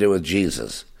something to do with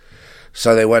Jesus.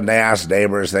 So they went and they asked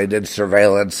neighbors, they did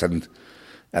surveillance, and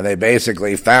they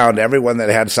basically found everyone that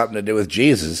had something to do with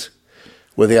Jesus,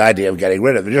 with the idea of getting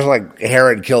rid of them. Just like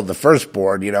Herod killed the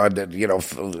firstborn,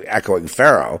 echoing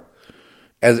Pharaoh,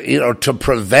 as to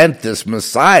prevent this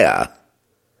Messiah.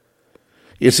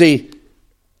 You see,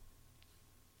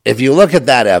 if you look at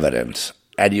that evidence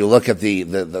and you look at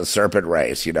the serpent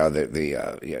race,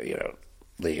 the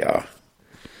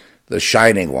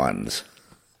shining ones,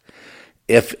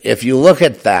 if you look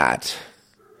at that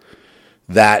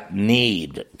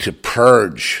need to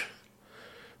purge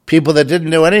people that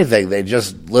didn't do anything, they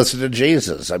just listened to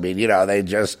Jesus. I mean, they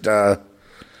just, had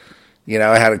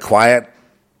a quiet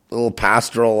little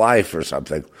pastoral life or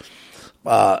something.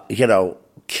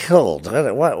 Killed.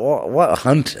 What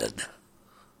hunted?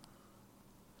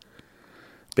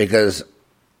 Because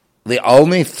the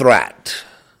only threat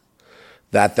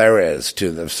that there is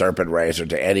to the serpent race or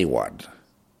to anyone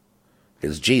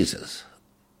is Jesus.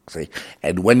 See?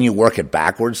 And when you work it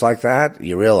backwards like that,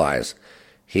 you realize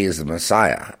he is the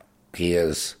Messiah. He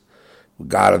is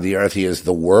God of the earth. He is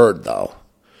the Word, though.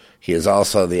 He is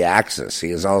also the axis.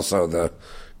 He is also the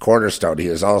cornerstone. He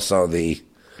is also the,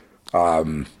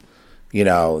 the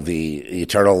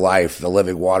eternal life, the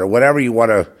living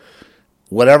water.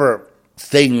 Whatever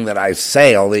thing that I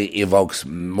say only evokes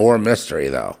more mystery,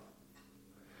 though,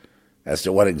 as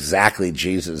to what exactly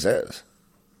Jesus is.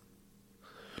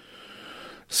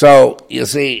 So, you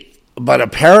see, but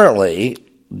apparently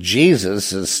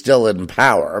Jesus is still in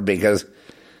power because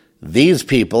these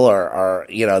people are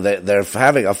they're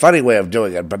having a funny way of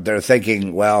doing it, but they're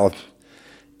thinking, well,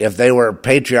 if they were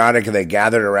patriotic and they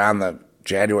gathered around the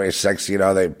January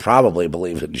 6th, they probably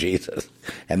believed in Jesus.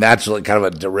 And that's really kind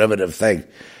of a derivative thing.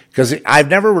 Because I've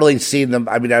never really seen them.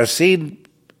 I mean, I've seen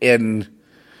in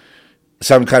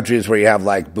some countries where you have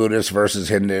like Buddhists versus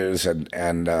Hindus and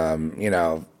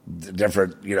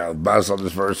different,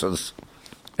 Muslims versus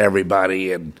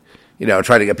everybody, and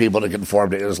trying to get people to conform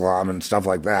to Islam and stuff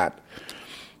like that.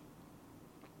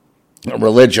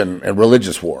 Religion and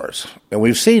religious wars, and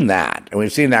we've seen that,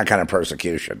 kind of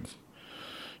persecution.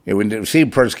 We've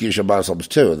seen persecution of Muslims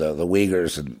too. The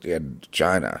Uyghurs in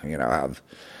China,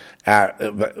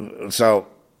 have. So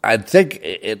I think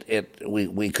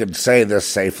we could say this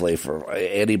safely for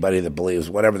anybody that believes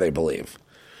whatever they believe.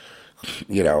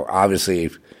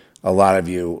 Obviously, a lot of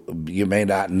you may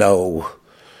not know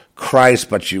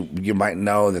Christ, but you might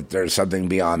know that there's something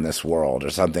beyond this world, or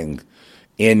something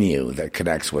in you that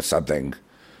connects with something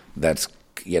that's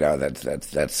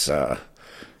that's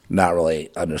not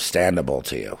really understandable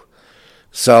to you.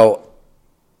 So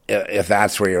if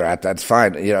that's where you're at, that's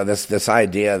fine. This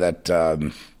idea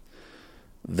that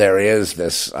there is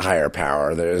this higher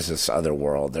power, there is this other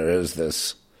world, there is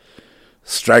this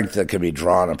strength that can be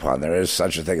drawn upon, there is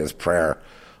such a thing as prayer.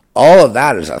 All of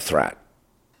that is a threat.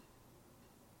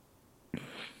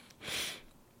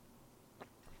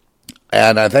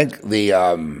 And I think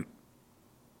the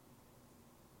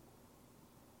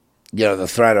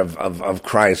threat of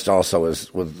Christ also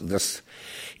is with this.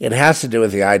 It has to do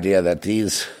with the idea that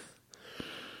these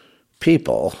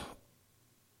people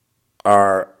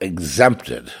are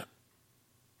exempted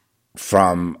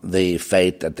from the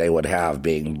fate that they would have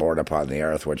being born upon the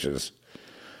earth, which is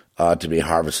to be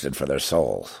harvested for their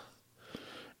souls,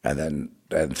 and then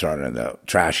thrown in the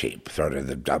trash heap, thrown in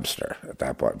the dumpster at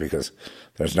that point, because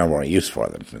there's no more use for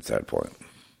them at that point.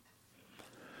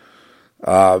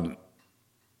 And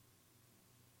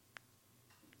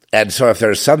so if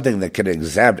there's something that can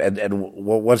exempt, and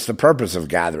what's the purpose of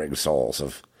gathering souls?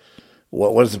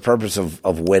 What is the purpose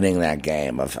of winning that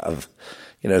game? Of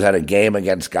is that a game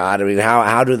against God? I mean,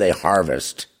 how do they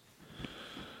harvest?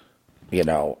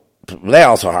 They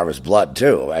also harvest blood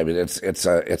too. I mean, it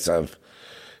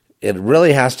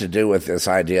really has to do with this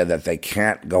idea that they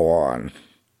can't go on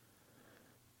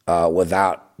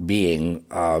without being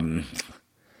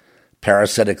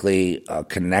parasitically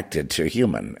connected to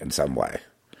human in some way.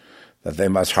 That they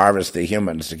must harvest the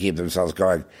humans to keep themselves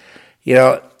going.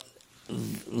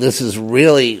 This is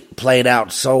really played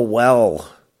out so well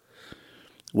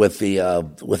with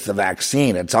the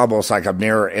vaccine. It's almost like a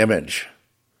mirror image.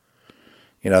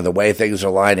 The way things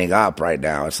are lining up right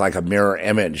now, it's like a mirror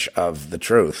image of the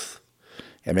truth.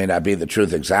 It may not be the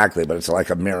truth exactly, but it's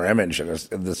like a mirror image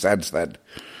in the sense that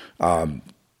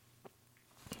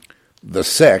the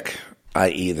sick,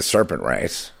 i.e. the serpent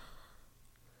race,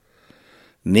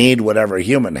 need whatever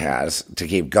human has to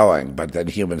keep going, but then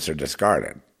humans are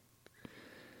discarded.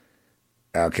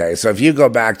 Okay, so if you go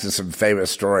back to some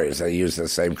famous stories that use the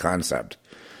same concept,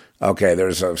 okay,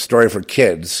 there's a story for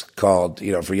kids called,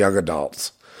 for young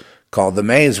adults, called The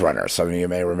Maze Runner. Some of you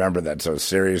may remember that. So a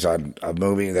series on a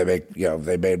movie they made,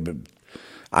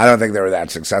 I don't think they were that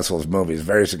successful as movies,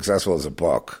 very successful as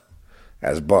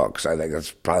books. I think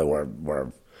that's probably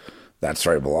where that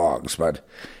story belongs. But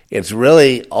it's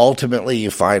really, ultimately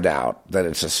you find out that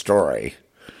it's a story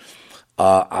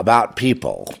about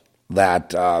people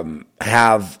that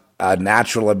have a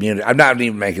natural immunity. I'm not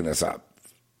even making this up.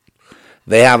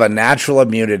 They have a natural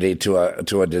immunity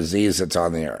to a disease that's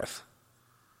on the earth.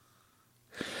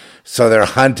 So they're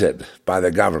hunted by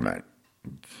the government.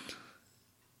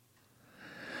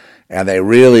 And they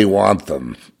really want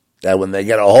them. That when they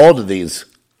get a hold of these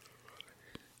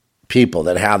people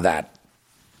that have that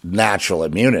natural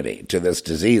immunity to this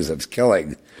disease that's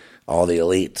killing all the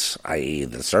elites, i.e.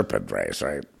 the serpent race,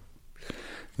 right?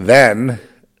 Then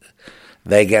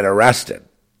they get arrested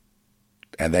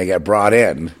and they get brought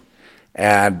in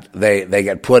and they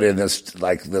get put in this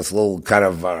little kind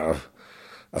of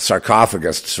a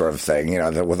sarcophagus sort of thing,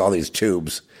 with all these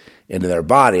tubes into their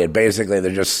body, and basically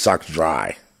they're just sucked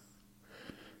dry,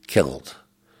 killed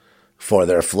for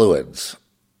their fluids,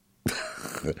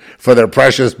 for their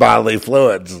precious bodily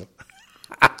fluids.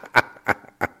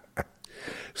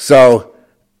 So,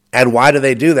 and why do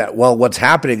they do that? Well, what's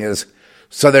happening is,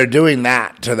 so they're doing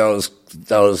that to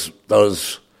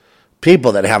those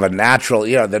people that have a natural,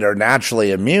 that are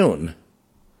naturally immune,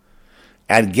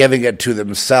 and giving it to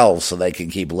themselves so they can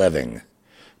keep living.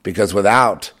 Because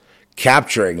without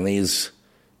capturing these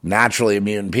naturally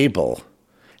immune people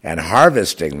and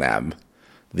harvesting them,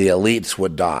 the elites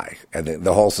would die and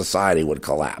the whole society would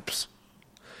collapse.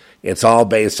 It's all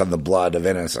based on the blood of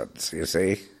innocents, you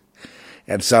see?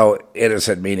 And so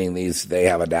innocent meaning they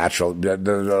have a natural,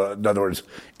 in other words,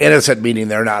 innocent meaning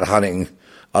they're not hunting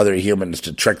other humans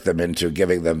to trick them into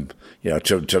giving them,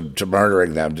 to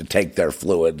murdering them, to take their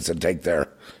fluids and take their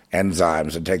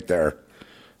enzymes and take the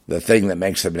thing that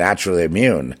makes them naturally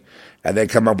immune. And they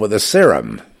come up with a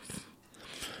serum.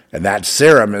 And that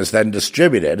serum is then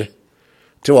distributed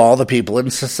to all the people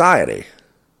in society.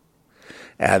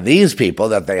 And these people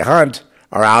that they hunt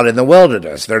are out in the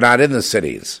wilderness. They're not in the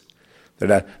cities.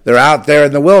 They're out there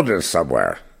in the wilderness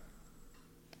somewhere.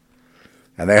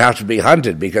 And they have to be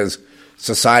hunted because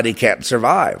society can't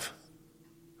survive.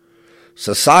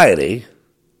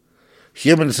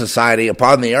 Human society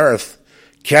upon the earth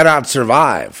cannot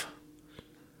survive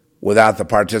without the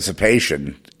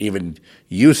participation, even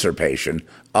usurpation,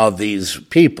 of these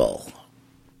people.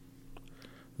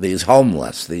 These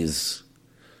homeless, these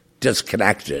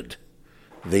disconnected,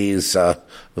 these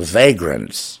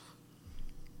vagrants.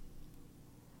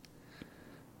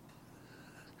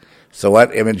 So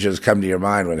what images come to your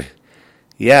mind when...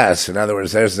 Yes, in other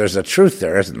words, there's a truth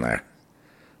there, isn't there?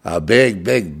 A big,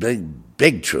 big, big,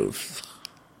 big truth.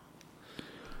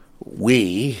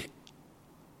 We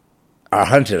are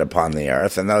hunted upon the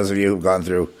earth, and those of you who've gone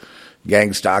through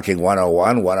Gang Stalking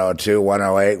 101, 102,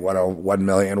 108, 101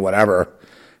 million, whatever,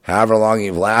 however long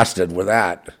you've lasted with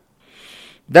that,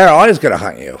 they're always going to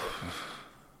hunt you.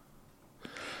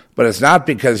 But it's not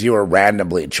because you were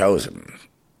randomly chosen.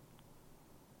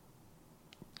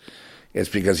 It's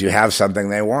because you have something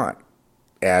they want.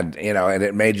 And, and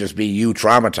it may just be you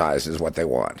traumatized is what they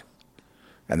want.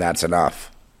 And that's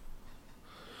enough.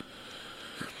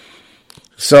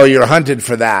 So you're hunted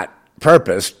for that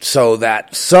purpose so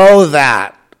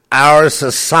that our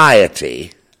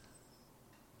society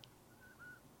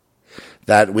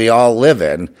that we all live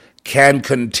in can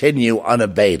continue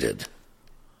unabated.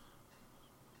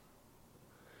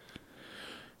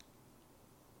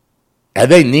 And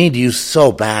they need you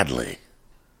so badly.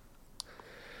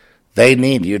 They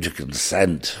need you to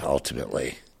consent,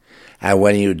 ultimately. And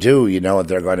when you do, you know what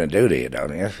they're going to do to you,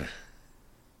 don't you?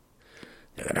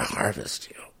 They're going to harvest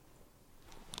you.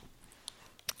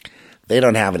 They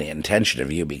don't have any intention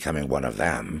of you becoming one of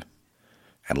them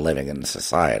and living in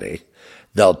society.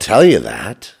 They'll tell you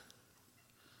that.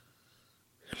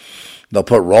 They'll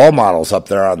put role models up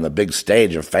there on the big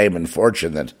stage of fame and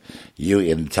fortune and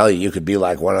tell you could be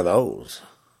like one of those.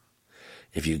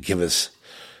 If you give us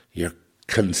your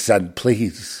consent,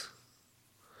 please.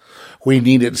 We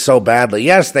need it so badly.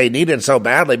 Yes, they need it so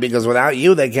badly because without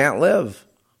you, they can't live.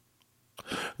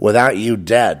 Without you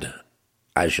dead,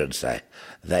 I should say,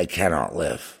 they cannot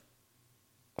live.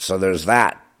 So there's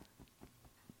that.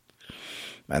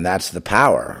 And that's the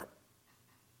power,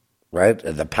 right?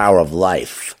 The power of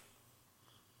life.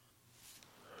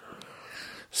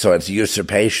 So it's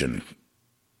usurpation.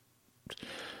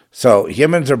 So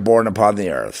humans are born upon the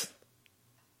earth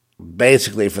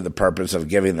basically for the purpose of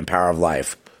giving the power of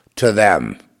life to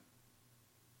them,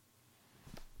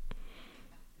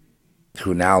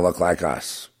 who now look like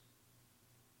us,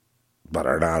 but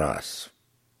are not us.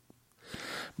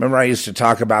 Remember I used to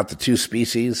talk about the two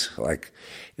species?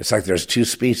 It's like there's two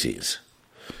species.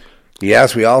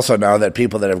 Yes, we also know that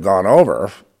people that have gone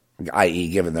over, i.e.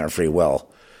 given their free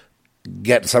will,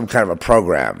 get some kind of a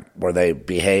program where they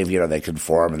behave, they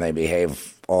conform and they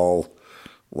behave all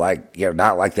like,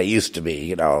 not like they used to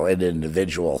be, an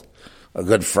individual, a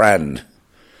good friend,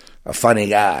 a funny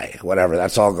guy, whatever.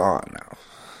 That's all gone now.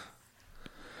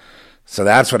 So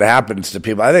that's what happens to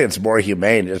people. I think it's more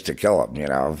humane just to kill them,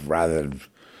 rather than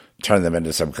turn them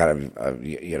into some kind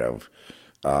of,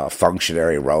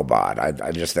 functionary robot.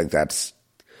 I just think that's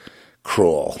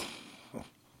cruel.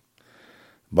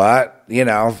 But,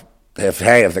 if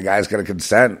the guy's going to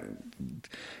consent,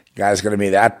 guy's going to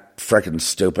be that frickin'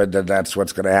 stupid, then that's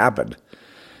what's going to happen.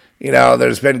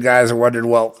 There's been guys who wondered,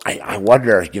 well, I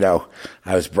wonder,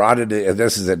 I was brought into,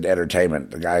 this is in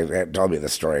entertainment. The guy told me the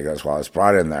story. He goes, well, I was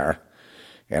brought in there,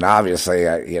 and obviously,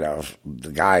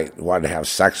 the guy wanted to have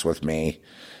sex with me.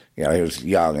 He was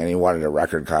young, and he wanted a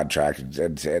record contract,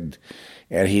 and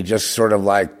he just sort of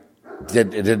it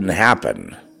didn't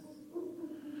happen.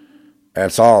 And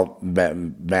it's all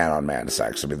man-on-man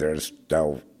sex. I mean, there's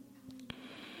no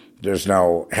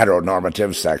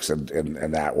heteronormative sex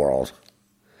in that world,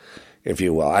 if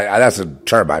you will. That's a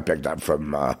term I picked up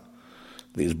from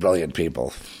these brilliant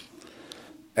people.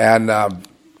 And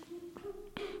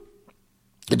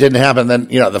it didn't happen. Then,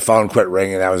 the phone quit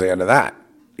ringing. That was the end of that.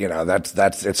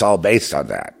 It's all based on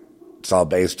that. It's all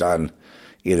based on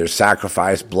either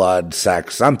sacrifice, blood,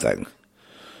 sex, something.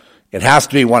 It has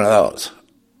to be one of those.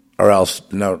 Or else,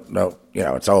 no,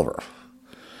 it's over.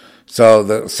 So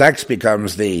the sex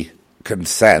becomes the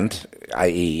consent,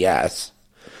 i.e., yes.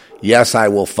 Yes, I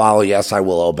will follow. Yes, I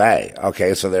will obey.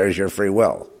 Okay, so there's your free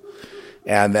will.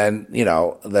 And then,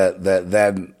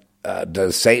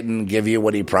 does Satan give you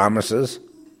what he promises?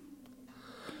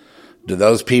 Do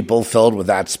those people filled with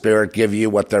that spirit give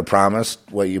you what they're promised,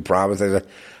 what you promised? They say,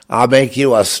 I'll make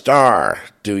you a star.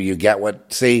 Do you get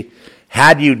what? See,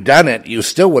 had you done it, you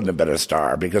still wouldn't have been a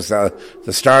star because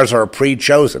the stars are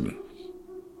pre-chosen.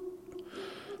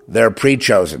 They're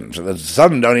pre-chosen. So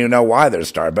some don't even know why they're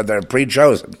stars, but they're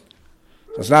pre-chosen.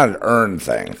 So it's not an earned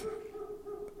thing.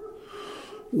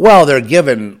 Well, they're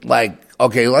given,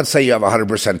 okay, let's say you have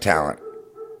 100% talent.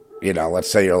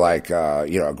 Let's say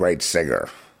you're a great singer.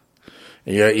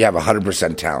 You have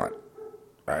 100% talent,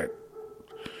 right?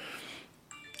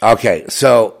 Okay,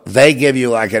 so they give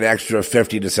you an extra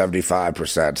 50 to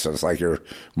 75%, so it's you're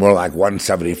more like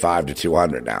 175 to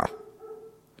 200 now,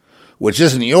 which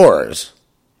isn't yours.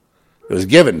 It was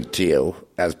given to you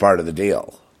as part of the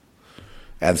deal.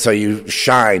 And so you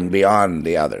shine beyond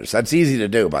the others. That's easy to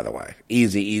do, by the way.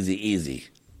 Easy, easy, easy.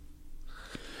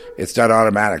 It's done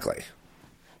automatically.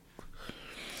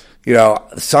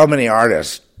 So many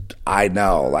artists I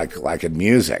know, like in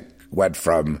music, went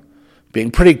from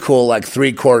being pretty cool,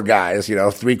 3-chord guys,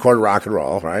 3-chord rock and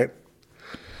roll, right?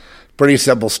 Pretty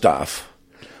simple stuff.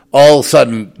 All of a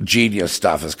sudden, genius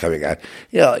stuff is coming out.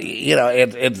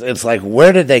 It's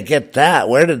where did they get that?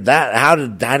 Where did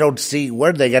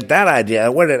they get that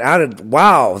idea?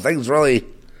 Wow, things really,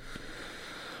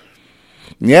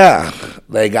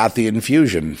 they got the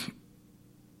infusion.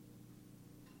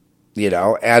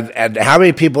 And how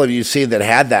many people have you seen that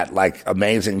had that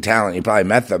amazing talent? You probably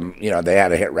met them, they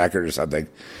had a hit record or something.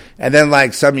 And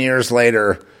then some years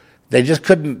later, they just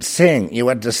couldn't sing. You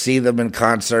went to see them in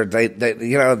concert. They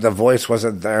the voice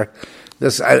wasn't there.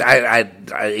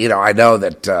 I know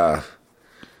that,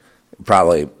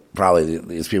 probably probably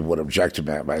these people would object to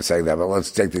me by saying that, but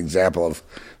let's take the example of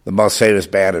the most famous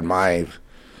band in my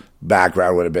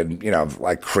background would have been,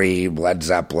 like Cream, Led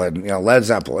Zeppelin. Led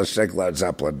Zeppelin. Let's take Led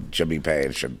Zeppelin, Jimmy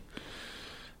Page, and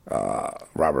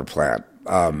Robert Plant.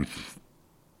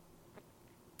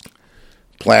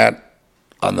 Plant,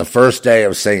 on the first day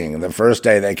of singing, the first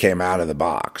day they came out of the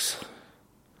box,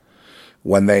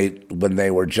 when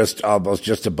they were just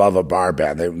above a bar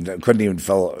band, they couldn't even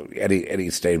fill any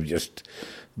stage. Just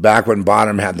back when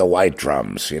Bonham had the white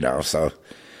drums, so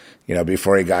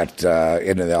before he got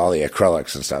into all the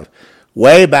acrylics and stuff.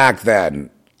 Way back then,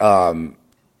 I'd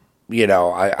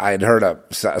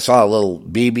saw a little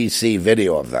BBC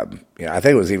video of them. I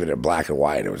think it was even in black and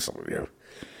white. It was,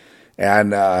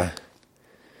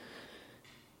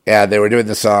 and they were doing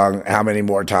the song "How Many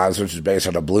More Times," which is based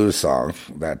on a blues song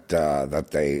that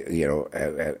they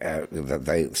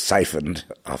siphoned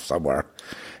off somewhere,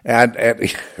 and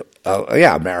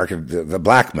American, the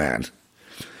black man,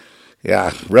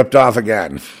 ripped off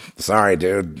again. Sorry,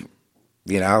 dude.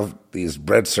 These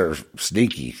Brits are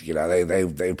sneaky.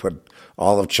 They put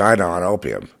all of China on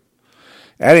opium.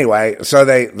 Anyway, so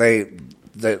they're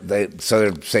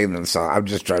saying the song. I'm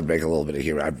just trying to make a little bit of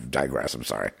humor. I digress. I'm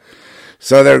sorry.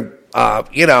 So they're,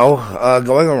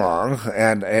 going along,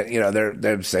 and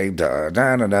they're saying da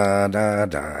da da da da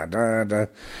da da da,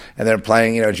 and they're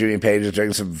playing. Jimmy Page is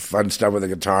doing some fun stuff with the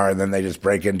guitar, and then they just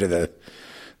break into the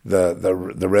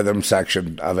rhythm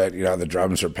section of it. The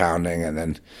drums are pounding, and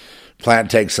then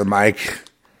Plant takes the mic,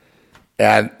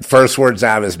 and first words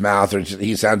out of his mouth,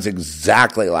 he sounds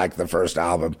exactly like the first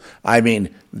album. I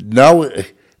mean,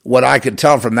 what I could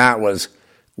tell from that was,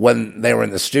 when they were in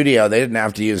the studio, they didn't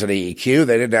have to use any EQ.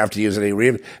 They didn't have to use any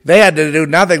reverb. They had to do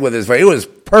nothing with his voice. It was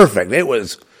perfect. It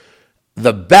was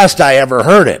the best I ever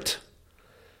heard it,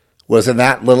 was in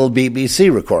that little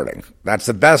BBC recording. That's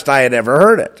the best I had ever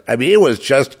heard it. I mean, it was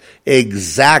just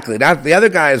exactly. Now, the other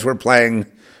guys were playing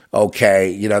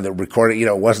okay. The recording,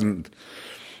 it wasn't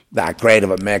that great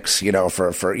of a mix, for it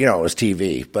was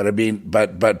TV. But I mean,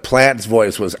 but Plant's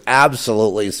voice was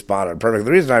absolutely spot on, perfect.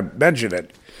 The reason I mention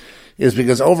it is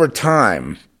because over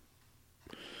time,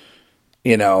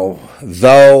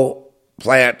 though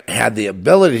Plant had the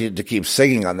ability to keep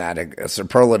singing on that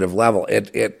superlative level,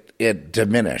 it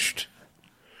diminished.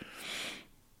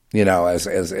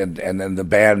 And then the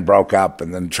band broke up,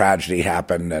 and then tragedy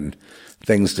happened, and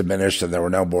things diminished, and there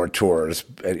were no more tours.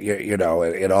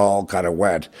 It all kind of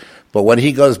went. But when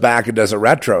he goes back and does a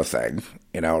retro thing,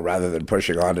 rather than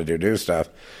pushing on to do new stuff,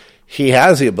 he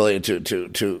has the ability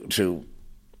to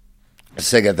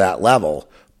sing at that level,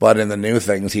 but in the new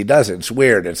things he does. It's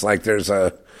weird. It's like there's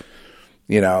I'm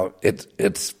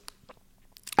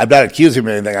not accusing him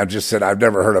of anything. I've just said I've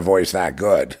never heard a voice that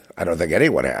good. I don't think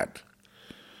anyone had.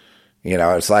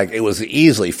 It's like it was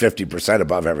easily 50%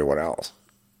 above everyone else.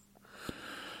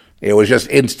 It was just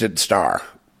instant star.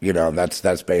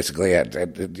 That's basically it.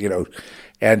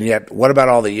 And yet, what about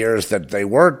all the years that they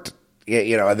weren't?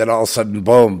 And then all of a sudden,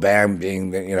 boom, bam,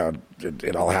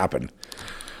 it all happened.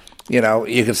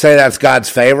 You could say that's God's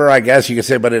favor, I guess you could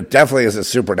say, but it definitely is a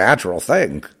supernatural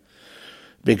thing,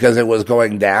 because it was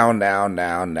going down,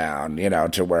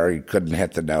 to where he couldn't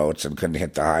hit the notes and couldn't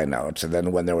hit the high notes. And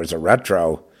then when there was a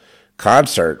retro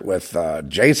concert with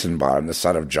Jason Bonham, the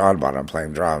son of John Bonham,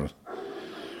 playing drums,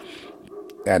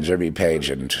 and Jimmy Page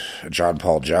and John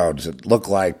Paul Jones, it looked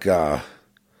like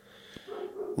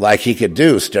he could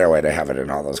do Stairway to Heaven and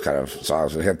all those kind of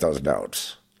songs and hit those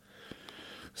notes.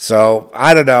 So,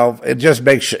 I don't know, it just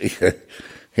makes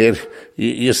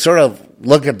you sort of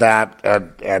look at that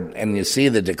and you see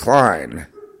the decline,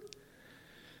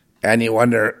 and you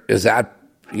wonder, is that,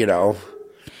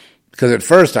 because at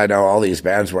first I know all these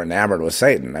bands were enamored with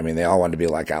Satan. I mean, they all wanted to be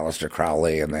like Aleister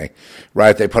Crowley, and they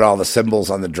put all the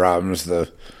symbols on the drums,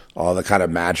 all the kind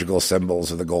of magical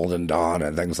symbols of the Golden Dawn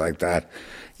and things like that,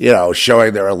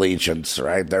 showing their allegiance,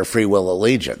 right, their free will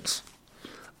allegiance.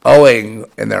 Owing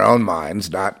in their own minds,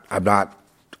 I'm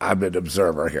an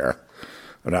observer here.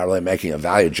 I'm not really making a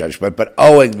value judgment, but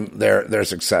owing their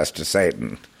success to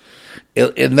Satan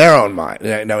in their own mind,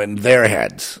 in their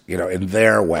heads, in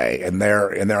their way, in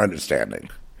their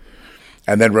understanding,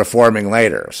 and then reforming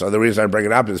later. So the reason I bring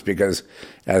it up is because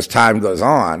as time goes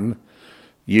on,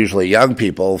 usually young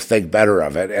people think better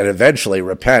of it and eventually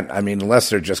repent. I mean,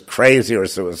 unless they're just crazy or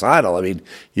suicidal, I mean,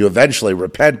 you eventually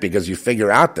repent because you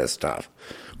figure out this stuff.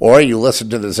 Or you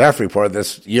listen to the Zeph Report,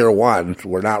 this year one,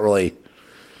 we're not really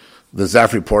the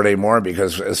Zeph Report anymore,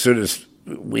 because as soon as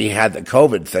we had the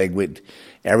COVID thing,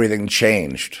 everything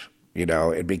changed.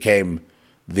 It became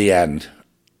the end.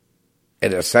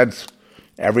 In a sense,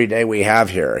 every day we have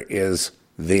here is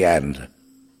the end.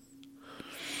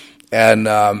 And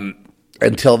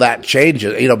until that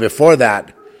changes, before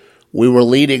that, we were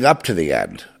leading up to the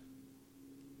end.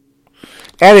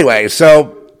 Anyway,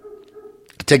 so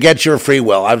to get your free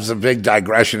will, I was a big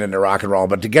digression into rock and roll,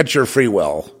 but to get your free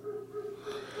will,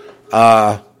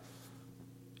 they'll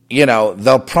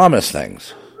promise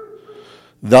things.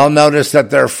 They'll notice that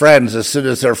their friends, as soon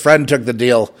as their friend took the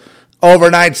deal,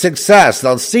 overnight success,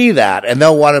 they'll see that, and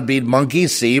they'll want to be monkey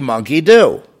see, monkey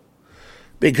do.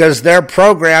 Because they're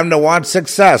programmed to want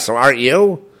success, aren't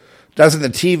you? Doesn't the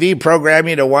TV program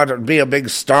you to want to be a big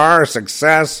star,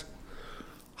 success,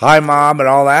 hi mom, and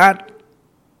all that?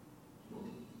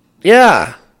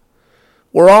 Yeah.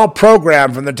 We're all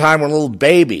programmed from the time we're little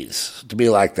babies to be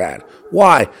like that.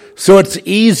 Why? So it's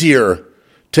easier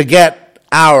to get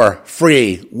our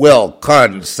free will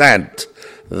consent.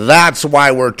 That's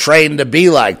why we're trained to be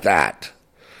like that,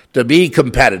 to be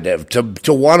competitive,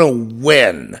 to want to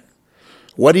win.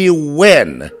 What do you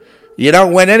win? You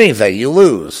don't win anything. You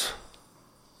lose.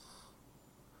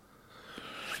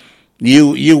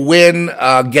 You win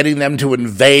getting them to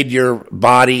invade your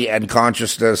body and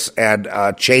consciousness and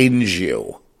change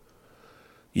you.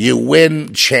 You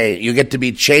win change. You get to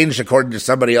be changed according to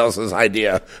somebody else's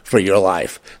idea for your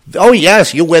life. Oh,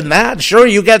 yes, you win that. Sure,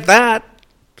 you get that.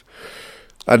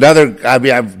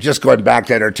 I'm just going back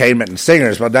to entertainment and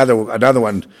singers, but another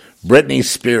one, Britney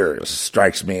Spears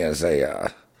strikes me as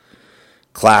a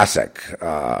classic,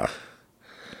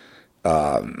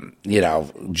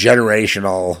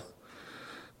 generational,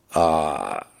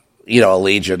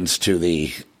 allegiance to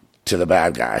the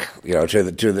bad guy, to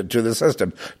the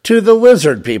system, to the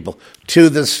lizard people, to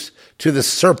the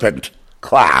serpent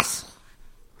class,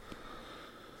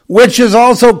 which is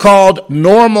also called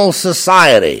normal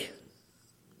society,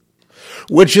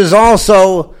 which is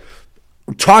also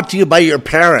taught to you by your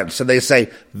parents, and they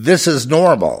say, this is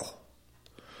normal.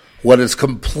 What is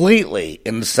completely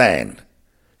insane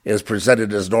is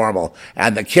presented as normal.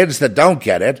 And the kids that don't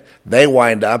get it, they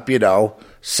wind up,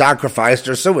 sacrificed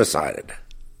or suicided.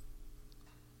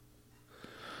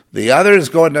 The others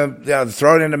thrown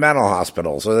into mental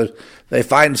hospitals. So they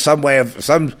find some way of,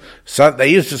 they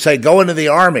used to say, go into the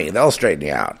army, they'll straighten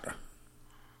you out.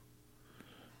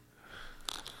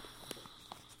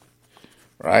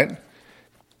 Right?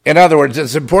 In other words,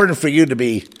 it's important for you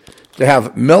to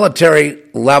have military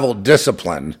level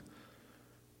discipline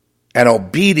and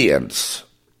obedience.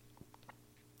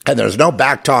 And there's no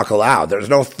back talk allowed. There's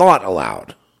no thought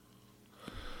allowed.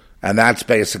 And that's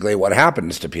basically what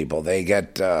happens to people. They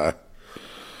get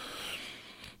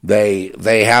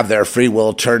they have their free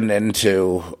will turned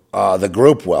into the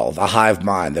group will, the hive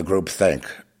mind, the group think.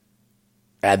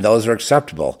 And those are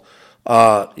acceptable.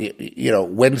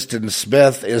 Winston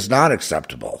Smith is not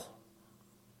acceptable.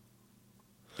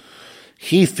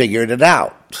 He figured it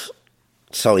out.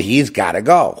 So he's got to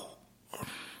go.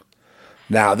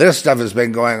 Now, this stuff has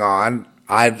been going on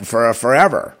for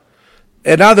forever.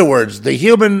 In other words, the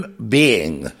human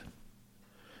being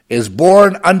is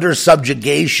born under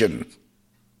subjugation,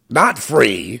 not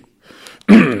free,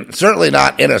 certainly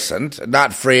not innocent,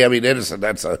 not free. I mean, innocent,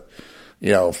 that's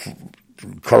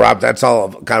corrupt, that's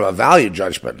all kind of a value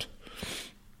judgment.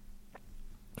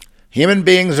 Human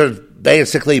beings are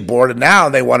basically born, and now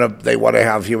they want to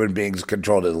have human beings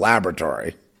controlled in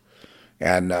laboratory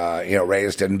and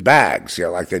raised in bags,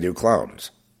 like they do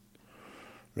clones.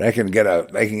 They can get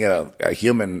a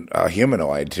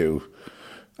humanoid to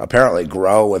apparently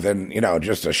grow within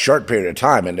just a short period of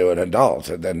time into an adult,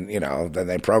 and then then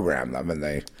they program them,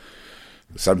 and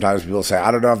sometimes people say,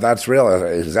 I don't know if that's real.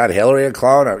 Is that Hillary a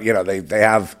clone? They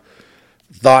have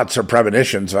thoughts or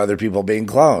premonitions of other people being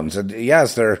clones, and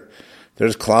yes,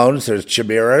 there's clones, there's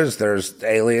chimeras, there's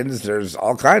aliens, there's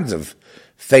all kinds of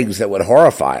things that would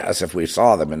horrify us if we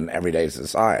saw them in everyday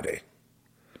society.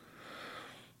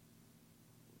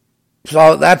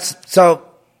 The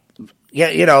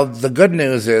good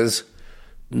news is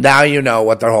now you know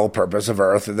what the whole purpose of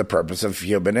Earth and the purpose of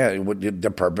human is, what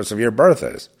the purpose of your birth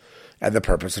is, and the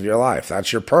purpose of your life.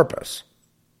 That's your purpose.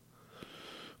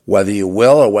 Whether you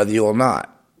will or whether you will not.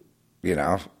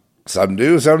 Some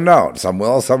do, some don't. Some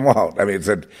will, some won't. I mean,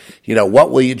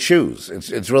 what will you choose?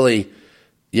 It's really,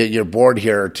 you're born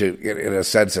here to, in a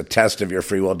sense, a test of your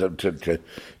free will to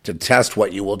test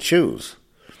what you will choose.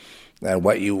 And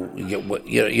when you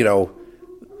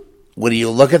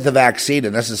look at the vaccine,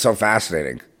 and this is so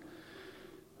fascinating,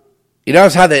 you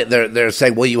notice how they're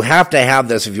saying, well, you have to have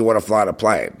this if you want to fly on a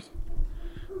plane.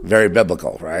 Very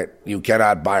biblical, right? You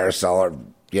cannot buy or sell or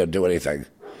do anything.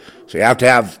 So you have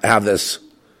to have this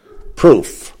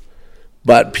proof.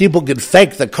 But people can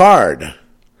fake the card.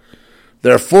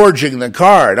 they're forging the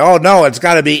card. Oh, no, it's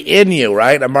got to be in you,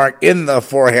 right? A mark in the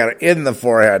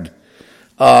forehead.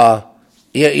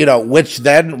 Which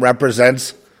then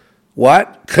represents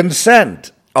what?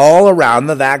 Consent all around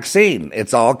the vaccine.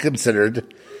 It's all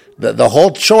considered the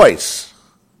whole choice.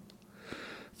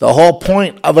 The whole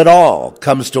point of it all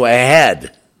comes to a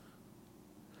head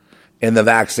in the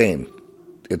vaccine.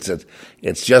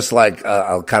 It's just like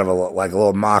a kind of like a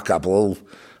little mock-up, a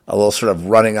little sort of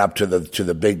running up to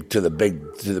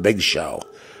the big show,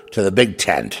 to the big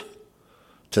tent,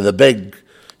 to the big,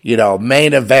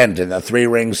 main event in the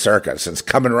three-ring circus. It's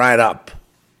coming right up.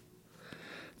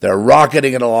 They're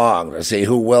rocketing it along to see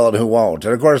who will and who won't.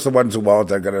 And of course, the ones who won't,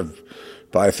 they're going to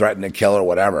probably threaten to kill or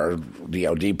whatever,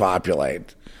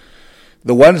 depopulate.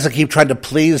 The ones that keep trying to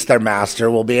please their master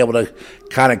will be able to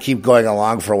kind of keep going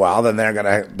along for a while. Then they're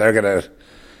gonna,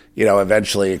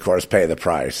 eventually, of course, pay the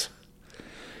price.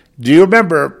 Do you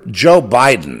remember Joe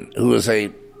Biden, who is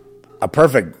a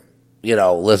perfect,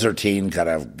 lizardine kind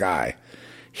of guy?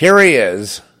 Here he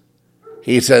is.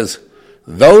 He says,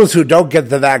 those who don't get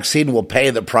the vaccine will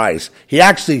pay the price. He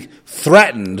actually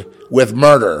threatened with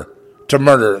murder to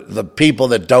murder the people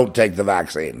that don't take the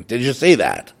vaccine. Did you see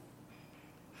that?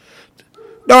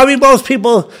 No, I mean, most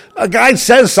people, a guy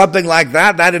says something like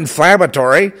that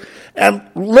inflammatory, and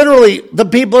literally the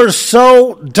people are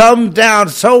so dumbed down,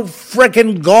 so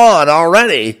frickin' gone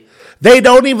already, they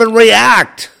don't even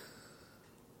react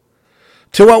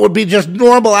to what would be just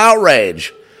normal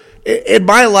outrage. In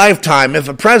my lifetime, if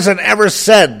a president ever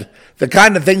said the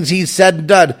kind of things he said and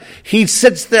done, he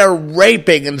sits there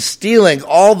raping and stealing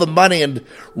all the money and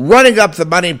running up the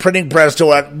money printing press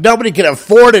to it. Nobody can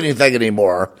afford anything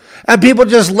anymore. And people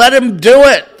just let him do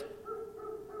it.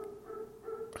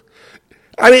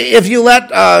 I mean, if you let,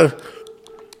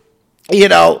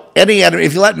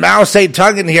 if you let Mao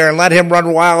Zedong in here and let him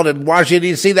run wild in Washington,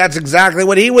 D.C., that's exactly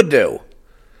what he would do.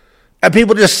 And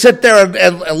people just sit there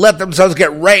and let themselves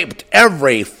get raped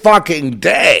every fucking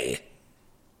day.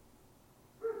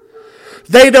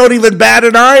 They don't even bat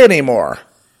an eye anymore.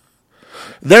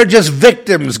 They're just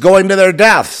victims going to their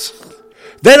deaths.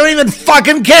 They don't even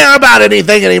fucking care about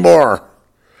anything anymore.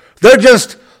 They're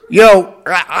just,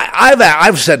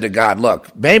 I've said to God,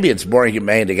 look, maybe it's more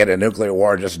humane to get a nuclear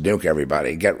war, just nuke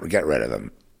everybody, get rid of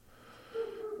them.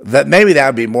 That maybe that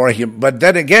would be more humane. But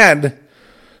then again,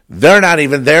 they're not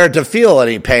even there to feel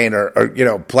any pain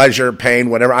or pleasure, pain,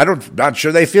 whatever. Not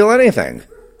sure they feel anything.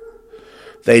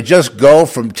 They just go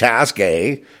from task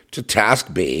A to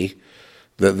task B.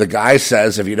 The guy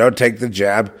says, if you don't take the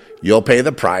jab, you'll pay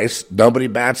the price. Nobody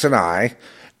bats an eye.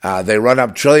 They run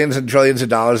up trillions and trillions of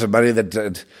dollars of money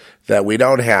that we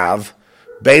don't have,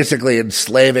 basically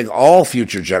enslaving all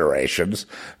future generations.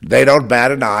 They don't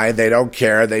bat an eye. They don't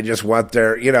care. They just want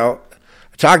their, I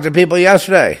talked to people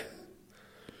yesterday.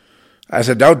 I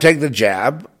said, don't take the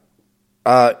jab.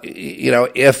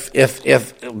 If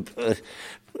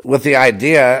with the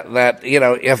idea that,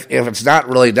 if it's not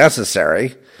really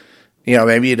necessary,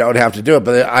 maybe you don't have to do it.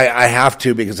 But I have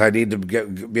to because I need to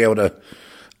be able to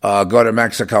go to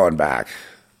Mexico and back.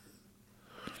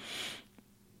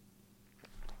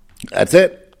 That's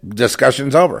it.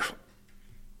 Discussion's over.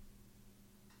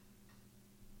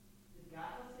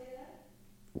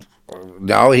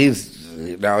 No, he's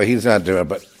not doing it,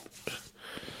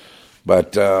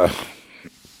 but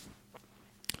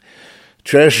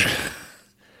Trish,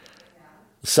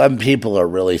 some people are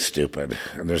really stupid,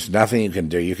 and there's nothing you can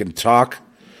do. You can talk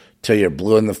till you're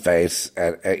blue in the face,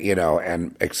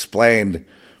 and explain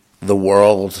the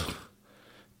world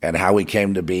and how we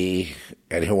came to be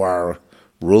and who our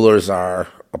rulers are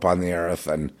upon the earth,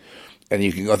 and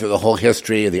you can go through the whole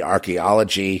history of the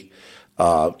archaeology,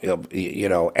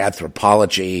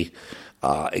 anthropology,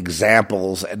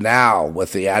 examples, and now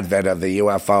with the advent of the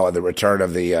UFO and the return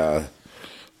of the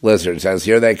lizards, as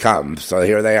here they come. So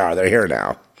here they are. They're here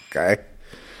now. Okay.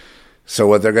 So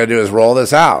what they're going to do is roll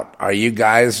this out. Are you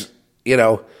guys,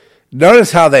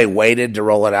 notice how they waited to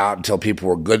roll it out until people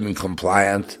were good and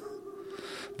compliant.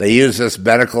 They use this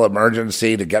medical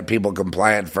emergency to get people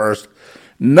compliant first.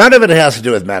 None of it has to do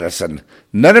with medicine.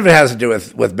 None of it has to do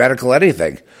with medical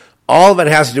anything. All of it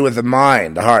has to do with the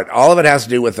mind, the heart. All of it has to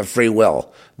do with the free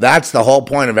will. That's the whole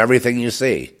point of everything you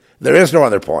see. There is no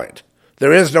other point.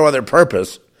 There is no other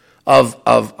purpose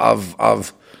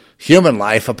of human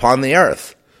life upon the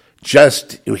earth.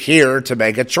 Just here to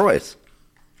make a choice.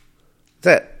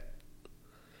 That's it.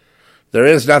 There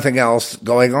is nothing else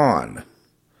going on.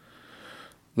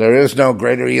 There is no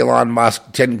greater Elon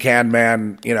Musk, tin can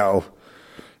man,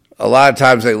 a lot of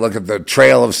times they look at the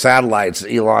trail of satellites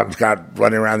Elon's got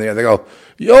running around the air. They go,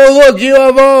 yo, look,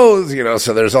 UFOs,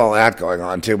 so there's all that going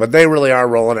on too. But they really are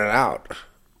rolling it out.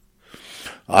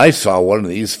 I saw one of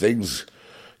these things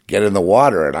get in the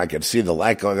water, and I could see the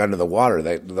light going under the water.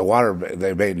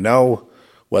 They made no,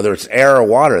 whether it's air or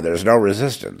water, there's no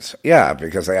resistance. Yeah,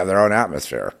 because they have their own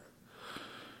atmosphere.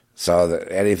 So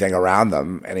that anything around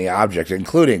them, any object,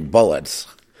 including bullets,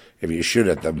 if you shoot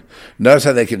at them, notice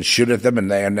how they can shoot at them and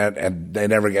they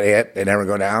never get hit, they never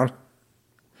go down.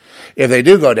 If they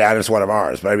do go down, it's one of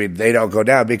ours. But I mean, they don't go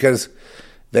down because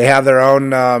they have their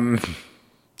own.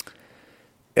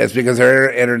 It's because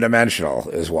they're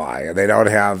interdimensional, is why. And they don't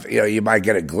have. You might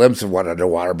get a glimpse of one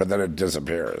underwater, but then it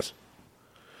disappears.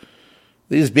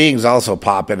 These beings also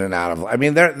pop in and out of. I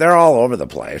mean, they're all over the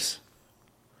place.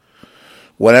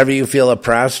 Whenever you feel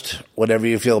oppressed, whenever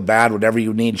you feel bad, whenever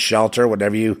you need shelter,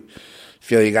 whenever you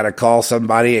feel you got to call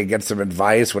somebody and get some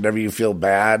advice, whenever you feel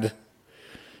bad,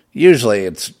 usually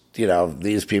it's,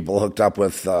 these people hooked up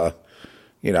with,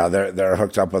 they're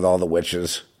hooked up with all the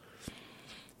witches.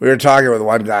 We were talking with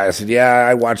one guy. I said, yeah,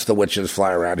 I watch the witches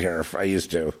fly around here. I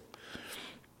used to.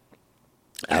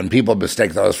 And people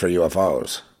mistake those for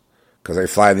UFOs because they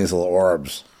fly in these little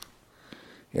orbs.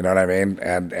 You know what I mean?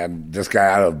 And this guy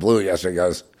out of the blue yesterday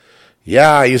goes,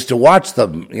 yeah, I used to watch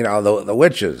them, the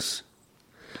witches.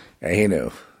 And he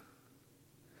knew.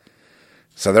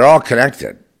 So they're all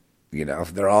connected.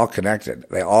 They're all connected.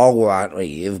 They all want what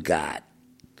you've got.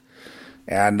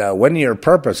 And when your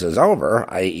purpose is over,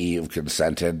 i.e. you've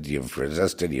consented, you've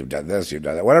resisted, you've done this, you've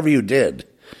done that, whatever you did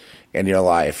in your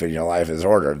life, and your life is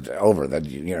ordered over, then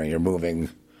you're moving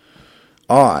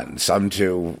on. Some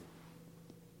to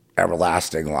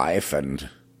everlasting life and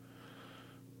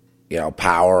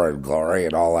power and glory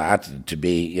and all that, to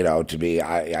be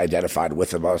identified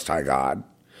with the Most High God,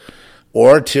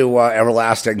 or to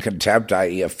everlasting contempt,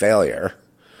 i.e. a failure,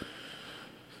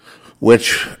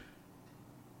 which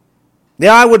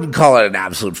I wouldn't call it an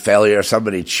absolute failure.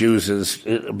 Somebody chooses,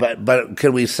 but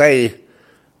can we say,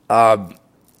 I'll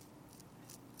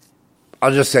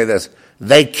just say this,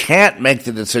 they can't make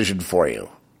the decision for you.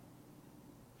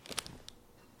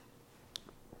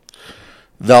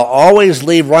 They'll always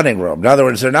leave running room. In other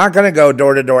words, they're not going to go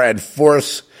door to door and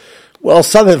force,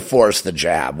 some enforce the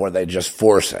jab where they just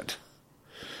force it.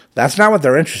 That's not what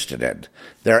they're interested in.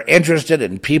 They're interested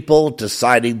in people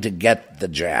deciding to get the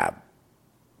jab.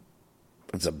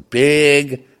 It's a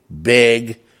big,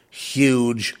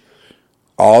 huge,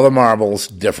 all the marbles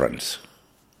difference.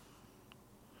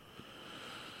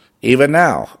 Even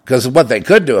now. Because what they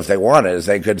could do if they wanted is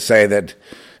they could say that,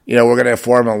 we're going to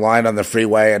form a line on the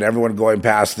freeway, and everyone going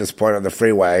past this point on the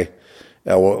freeway,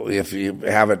 if you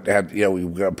haven't had, we're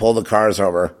going to pull the cars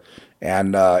over,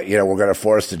 and, we're going to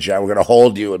force the jab. We're going to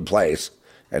hold you in place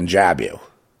and jab you.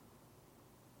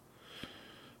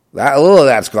 A little of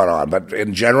that's gone on, but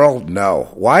in general, no.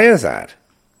 Why is that?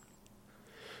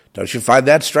 Don't you find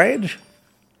that strange?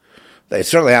 They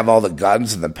certainly have all the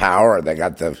guns and the power, and they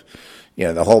got the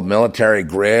whole military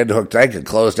grid hooked. They could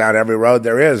close down every road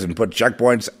there is and put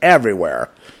checkpoints everywhere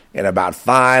in about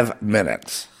 5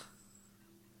 minutes.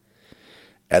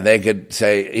 And they could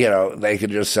say, they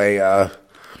could just say, I'm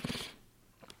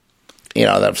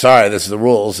sorry, this is the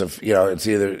rules. If, it's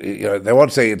either, they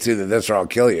won't say it's either this or I'll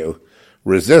kill you.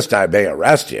 Resist, I may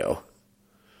arrest you,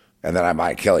 and then I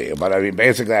might kill you. But I mean,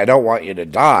 basically, I don't want you to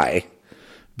die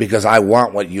because I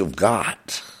want what you've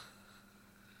got.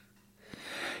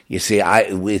 You see,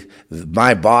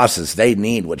 my bosses, they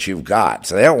need what you've got.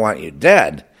 So they don't want you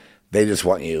dead. They just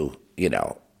want you, and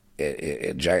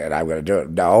I'm going to do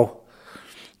it. No,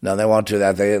 they won't do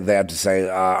that. They have to say,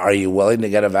 are you willing to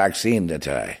get a vaccine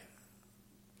today?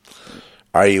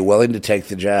 Are you willing to take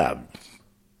the jab?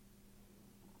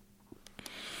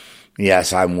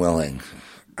 Yes, I'm willing.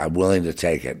 I'm willing to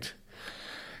take it.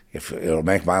 If it'll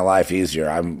make my life easier,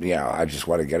 I just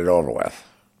want to get it over with.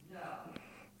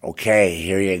 Okay,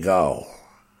 here you go.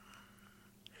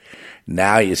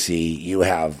 Now you see you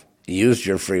have used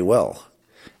your free will,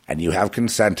 and you have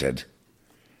consented,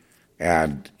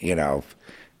 and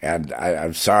and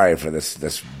I'm sorry for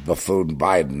this buffoon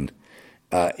Biden.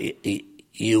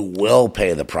 You will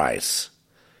pay the price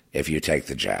if you take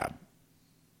the jab,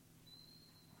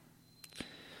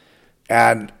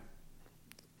 and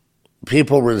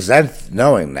people resent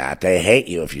knowing that. They hate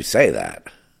you if you say that.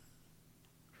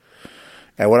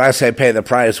 And when I say pay the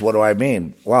price, what do I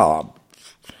mean? Well,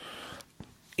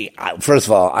 first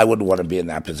of all, I wouldn't want to be in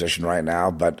that position right now,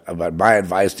 but my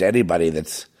advice to anybody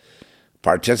that's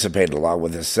participated along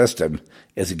with this system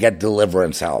is to get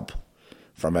deliverance help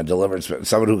from a deliverance,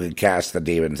 someone who can cast the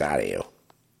demons out of you.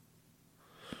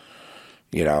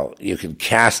 You can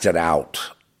cast it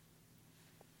out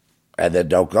and then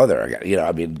don't go there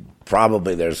again.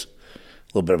 Probably there's a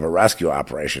little bit of a rescue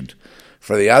operation.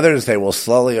 For the others, they will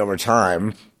slowly over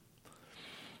time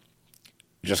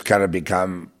just kind of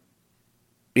become,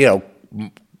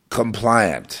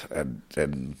 compliant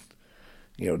and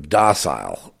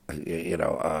docile.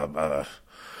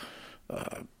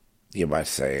 You might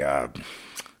say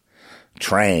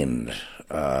trained,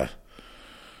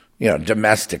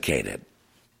 domesticated.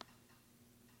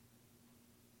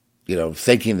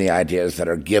 Thinking the ideas that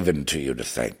are given to you to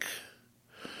think.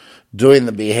 Doing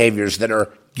the behaviors that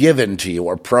are given to you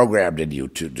or programmed in you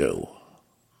to do.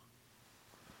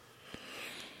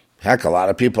 Heck, a lot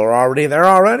of people are already there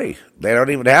already. They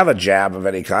don't even have a jab of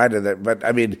any kind. But,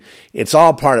 it's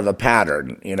all part of a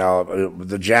pattern.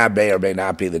 The jab may or may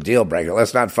not be the deal breaker.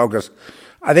 Let's not focus.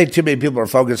 I think too many people are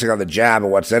focusing on the jab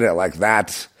and what's in it like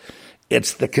that.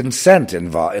 It's the consent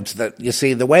involved.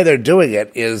 The way they're doing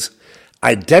it is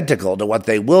identical to what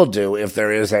they will do if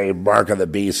there is a mark of the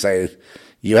beast, say,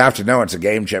 you have to know it's a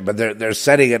game changer, but they're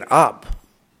setting it up,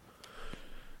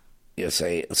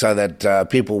 so that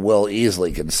people will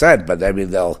easily consent, but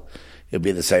it'll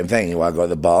be the same thing. You want to go to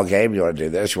the ball game, you want to do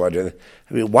this, you want to do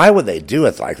that. Why would they do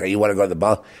it like that? You want to go to the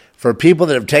ball? For people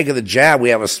that have taken the jab, we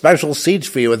have a special seats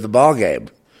for you at the ball game.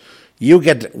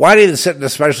 Why do you sit in a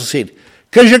special seat?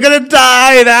 Because you're going to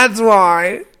die, that's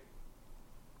why.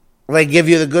 They give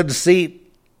you the good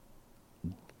seat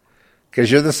because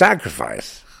you're the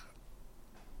sacrifice.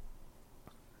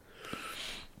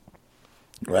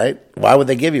 Right? Why would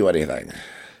they give you anything?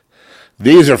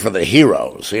 These are for the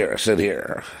heroes. Here, sit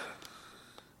here.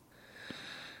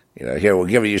 Here, we're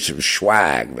giving you some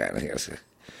swag, man. Here's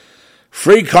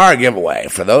free car giveaway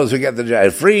for those who get the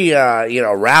job. Free,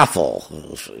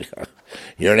 raffle.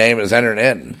 Your name is entered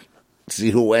in. See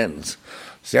who wins.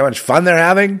 See how much fun they're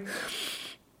having?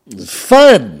 It's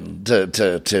fun to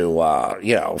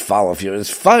follow a few. It's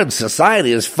fun.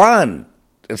 Society is fun.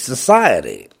 It's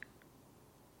society.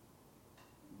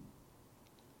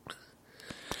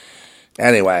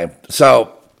 Anyway,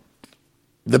 so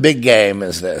the big game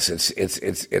is this.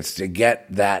 It's to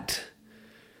get that,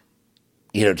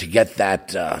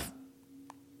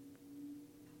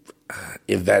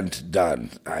 event done,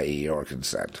 i.e. your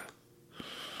consent.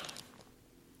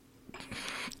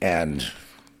 And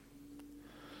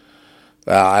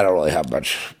I don't really have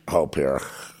much hope here.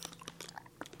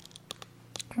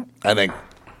 I think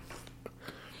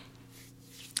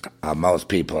most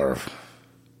people are,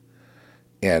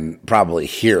 probably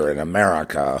here in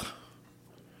America,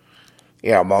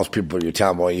 most people, you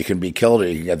tell them, well, you can be killed or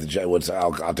you can get the job.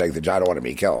 I'll take the job. I don't want to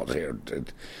be killed.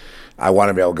 I want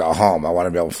to be able to go home. I want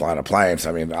to be able to fly on a plane.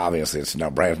 So, obviously it's no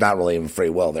brainer. It's not really even free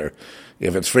will.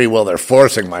 If it's free will, they're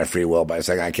forcing my free will by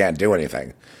saying I can't do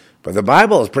anything. But the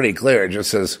Bible is pretty clear. It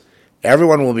just says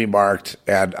everyone will be marked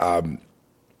and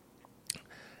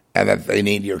that they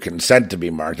need your consent to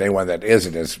be marked. Anyone that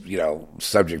isn't is,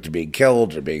 subject to being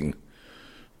killed or being,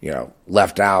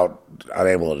 left out,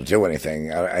 unable to do anything,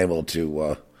 unable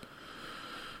to,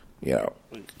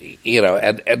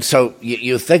 and so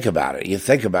you think about it. You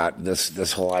think about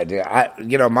this whole idea.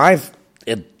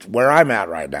 Where I'm at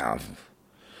right now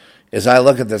is I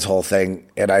look at this whole thing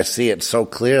and I see it so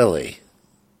clearly.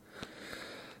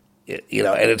 And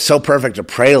it's so perfect a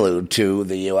prelude to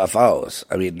the UFOs.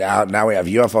 Now we have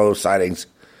UFO sightings.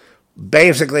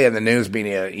 Basically, in the news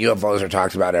media, UFOs are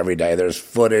talked about every day. There's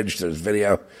footage, there's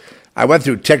video. I went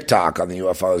through TikTok on the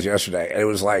UFOs yesterday, and it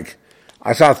was like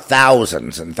I saw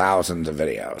thousands and thousands of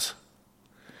videos.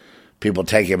 People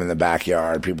take him in the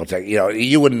backyard. People take,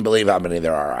 you wouldn't believe how many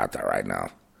there are out there right now.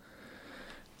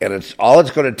 And it's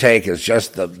going to take is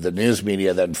just the news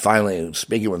media then finally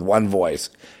speaking with one voice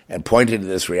and pointing to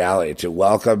this reality to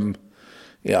welcome,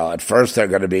 at first they're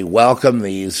going to be welcome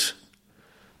these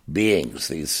beings,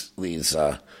 these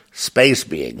space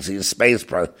beings,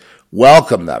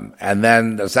 welcome them. And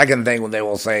then the second thing they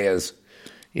will say is,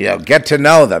 get to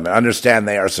know them and understand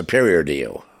they are superior to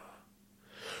you.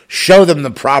 Show them the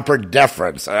proper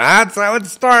deference. That's how it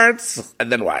starts.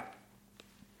 And then what?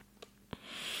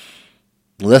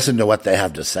 Listen to what they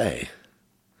have to say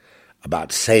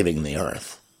about saving the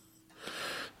earth.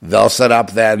 They'll set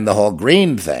up then the whole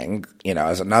green thing,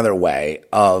 as another way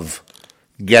of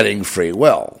getting free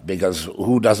will, because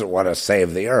who doesn't want to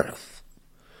save the earth?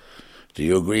 Do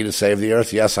you agree to save the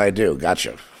earth? Yes, I do.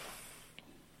 Gotcha.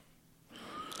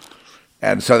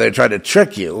 And so they try to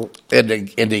trick you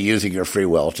into using your free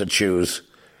will to choose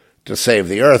to save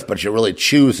the earth, but you're really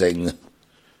choosing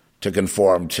to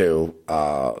conform to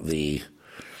the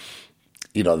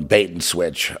bait and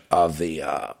switch of the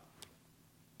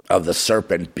of the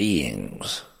serpent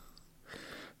beings.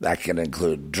 That can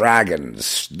include dragons,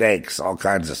 snakes, all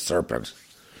kinds of serpents,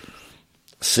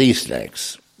 sea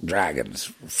snakes, dragons,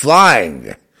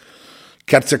 flying,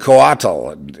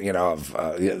 Quetzalcoatl,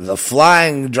 the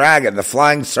flying dragon, the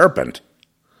flying serpent,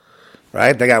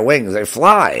 right? They got wings, they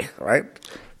fly, right?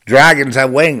 Dragons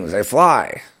have wings, they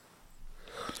fly.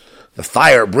 The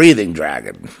fire-breathing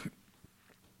dragon.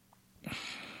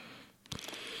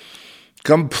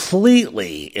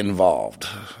 Completely involved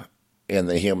in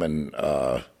the human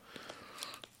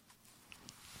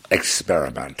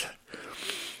experiment.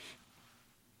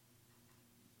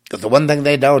 But the one thing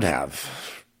they don't have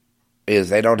is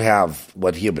they don't have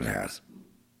what human has.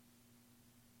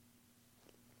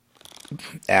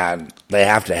 And they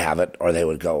have to have it or they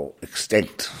would go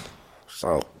extinct.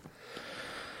 So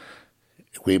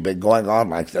we've been going on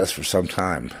like this for some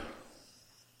time.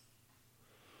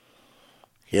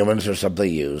 Humans are simply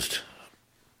used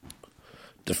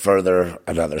to further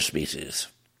another species.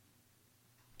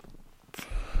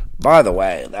 By the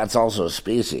way, that's also a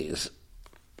species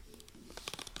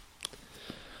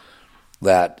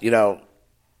that,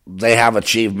 they have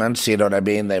achievements, you know what I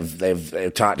mean?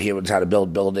 They've taught humans how to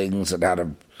build buildings and how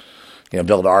to,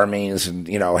 build armies and,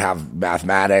 have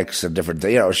mathematics and different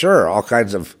things. Sure, all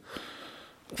kinds of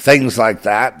things like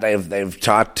that they've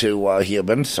taught to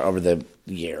humans over the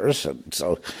years. And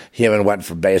so human went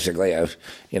from basically a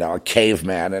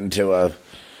caveman into a,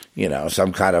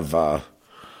 some kind of,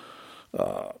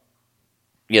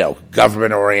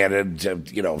 government-oriented,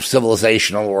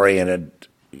 civilizational-oriented,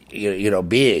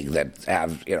 being that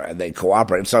have, and they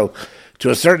cooperate. So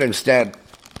to a certain extent,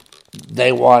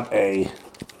 they want an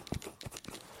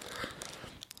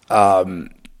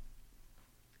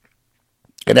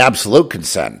absolute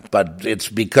consent, but it's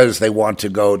because they want to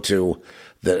go to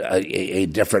a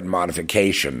different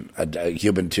modification, a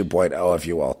human 2.0, if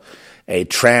you will, a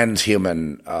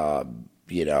transhuman,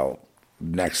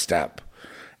 next step.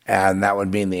 And that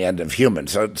would mean the end of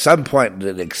humans. So at some point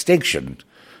in extinction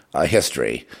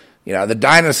history, the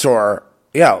dinosaur,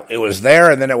 it was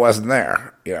there and then it wasn't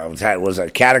there. It was a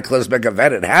cataclysmic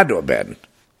event. It had to have been.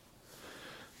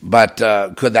 But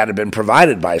could that have been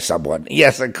provided by someone?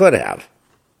 Yes, it could have.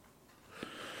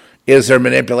 Is there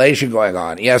manipulation going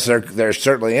on? Yes, there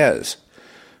certainly is.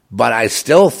 But I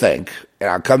still think, and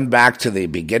I'll come back to the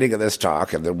beginning of this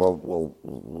talk, and then we'll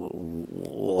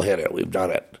hit it. We've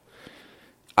done it.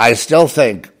 I still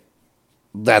think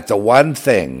that the one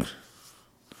thing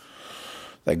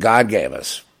that God gave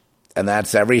us, and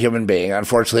that's every human being,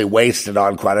 unfortunately wasted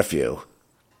on quite a few,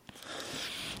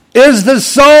 is the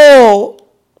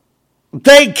soul.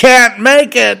 They can't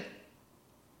make it.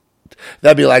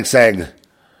 That'd be like saying,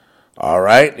 all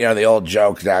right, the old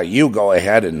joke, now you go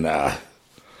ahead and, I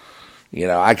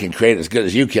can create as good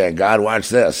as you can. God, watch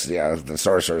this, the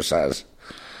sorcerer says.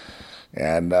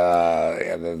 And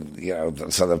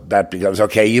then, so the bet becomes,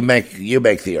 okay, you make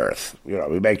the earth.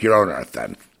 We make your own earth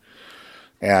then.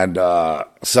 And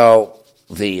so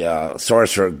the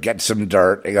sorcerer gets some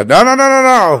dirt. He goes,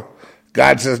 no.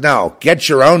 God says, no, get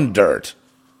your own dirt.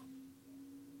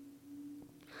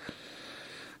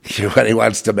 What he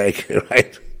wants to make,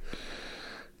 right?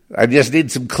 I just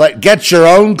need some clay. Get your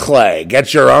own clay.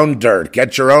 Get your own dirt.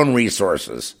 Get your own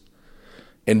resources.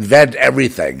 Invent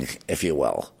everything, if you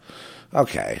will.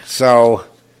 Okay, so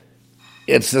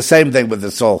it's the same thing with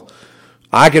the soul.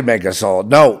 I can make a soul.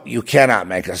 No, you cannot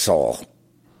make a soul.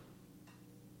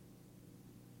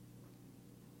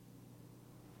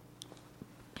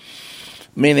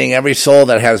 Meaning every soul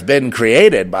that has been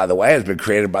created, by the way, has been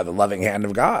created by the loving hand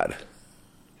of God.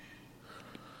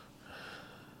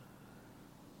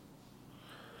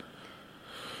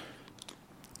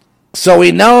 So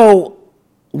we know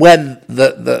when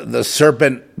the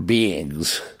serpent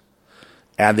beings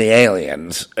and the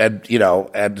aliens,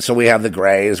 and so we have the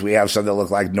Greys, we have some that look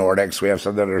like Nordics, we have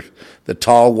some that are the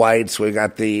tall whites, we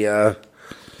got the,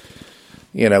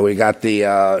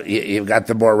 you've got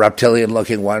the more reptilian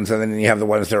looking ones, and then you have the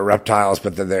ones that are reptiles,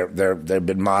 but then they've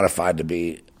been modified to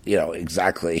be,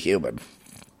 exactly human.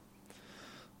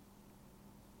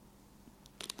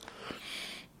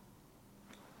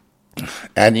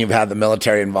 And you've had the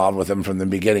military involved with them from the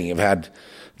beginning. You've had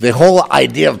the whole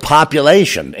idea of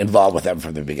population involved with them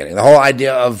from the beginning. The whole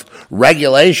idea of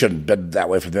regulation been that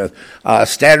way from the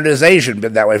standardization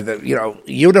been that way from the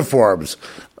uniforms.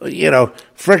 Velcro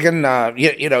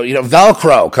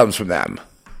comes from them.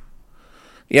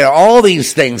 All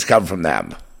these things come from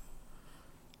them.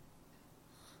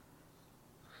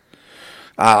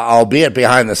 Albeit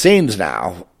behind the scenes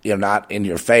now. Not in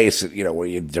your face, where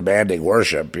you're demanding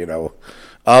worship,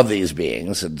 of these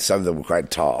beings, and some of them are quite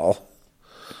tall.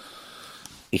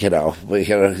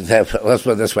 let's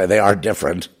put it this way, they are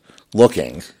different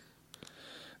looking,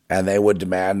 and they would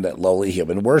demand that lowly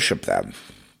human worship them.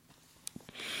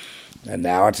 And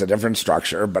now it's a different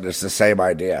structure, but it's the same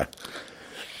idea.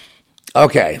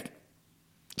 Okay,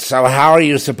 so how are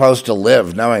you supposed to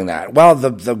live knowing that? Well,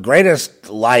 the greatest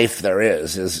life there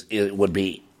would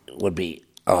be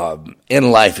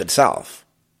in life itself.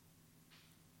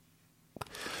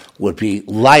 Would be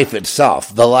life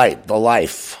itself, the light, the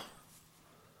life.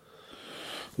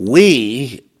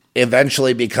 We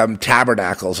eventually become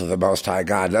tabernacles of the Most High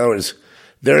God. In other words,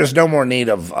 there is no more need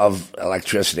of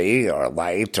electricity or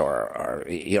light or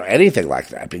anything like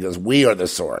that, because we are the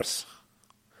source.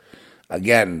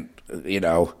 Again, kind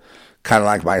of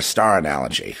like my star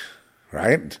analogy,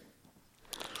 right?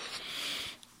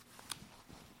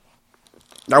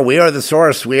 No, we are the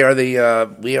source. We are the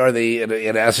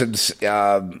in essence,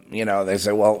 they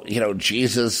say, well,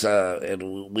 Jesus,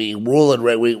 we rule and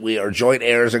we are joint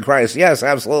heirs in Christ. Yes,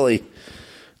 absolutely.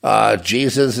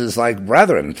 Jesus is like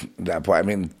brethren at that point. I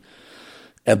mean,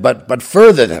 but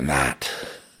further than that,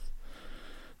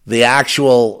 the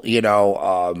actual,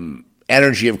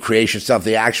 energy of creation stuff,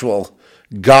 the actual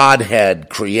Godhead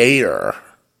creator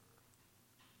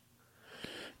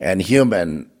and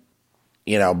human,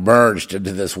 merged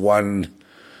into this one,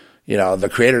 the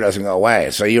creator doesn't go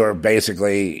away. So you are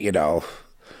basically,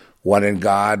 one in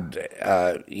God.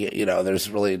 There's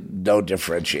really no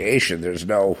differentiation. There's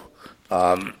no,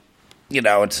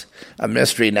 it's a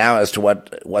mystery now as to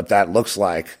what that looks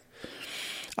like.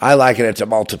 I liken it to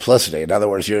multiplicity. In other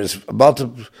words, you're as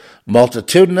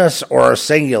multitudinous or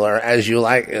singular as you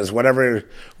like, is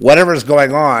whatever's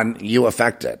going on, you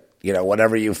affect it.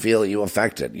 Whatever you feel, you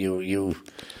affect it. You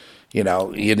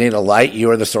need a light, you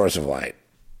are the source of light.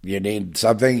 You need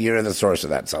something, you're the source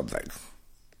of that something.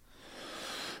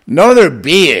 No other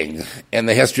being in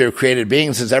the history of created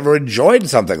beings has ever enjoyed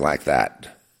something like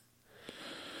that.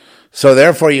 So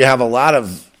therefore you have a lot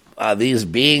of these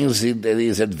beings,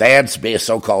 these advanced,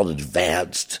 so-called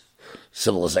advanced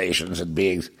civilizations and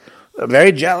beings, are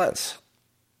very jealous.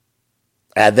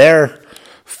 And they're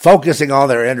focusing all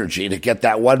their energy to get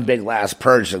that one big last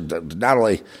purge, to not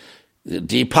only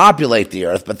depopulate the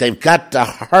earth, but they've got to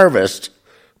harvest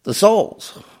the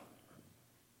souls.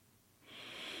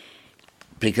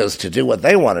 Because to do what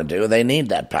they want to do, they need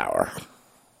that power.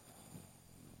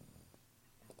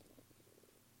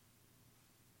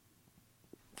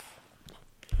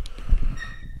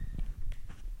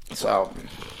 So,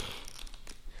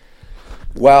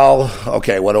 well,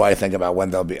 okay, what do I think about when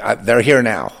they'll be? They're here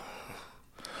now.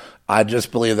 I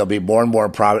just believe there'll be more and more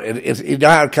problems. You know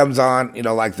how it comes on,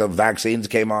 like the vaccines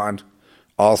came on?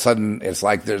 All of a sudden, it's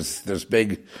like there's this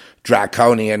big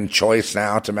draconian choice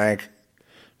now to make.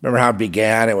 Remember how it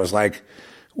began? It was like,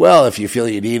 well, if you feel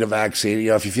you need a vaccine,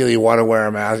 if you feel you want to wear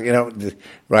a mask,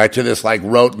 right, to this like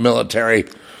rote military,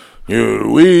 take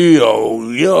the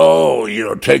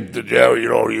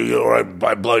jab,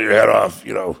 I blow your head off,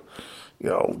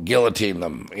 guillotine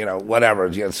them,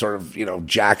 whatever, sort of,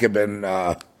 Jacobin,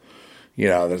 the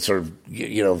sort of,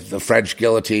 the French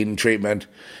guillotine treatment.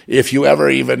 If you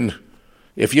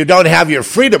don't have your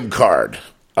freedom card,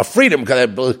 a freedom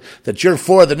card that you're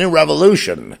for the new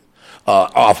revolution,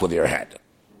 off with your head.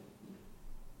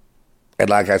 And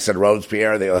like I said,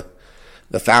 Robespierre, the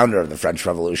founder of the French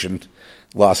Revolution,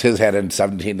 lost his head in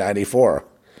 1794.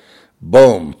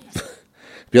 Boom.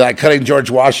 Be like cutting George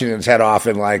Washington's head off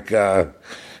in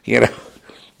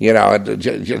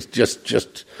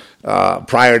just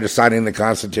prior to signing the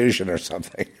Constitution or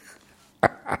something.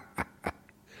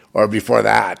 Or before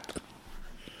that.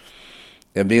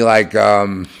 It'd be like,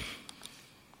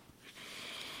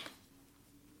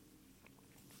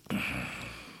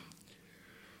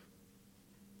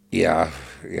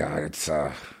 it's,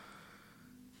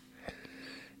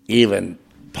 even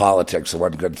politics, the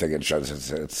one good thing it shows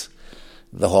it's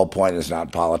the whole point is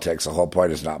not politics, the whole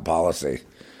point is not policy.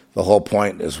 The whole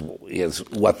point is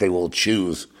what they will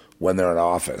choose when they're in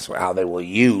office, how they will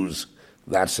use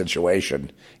that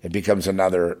situation. It becomes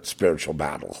another spiritual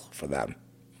battle for them.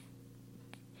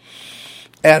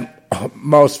 And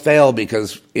most fail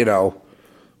because,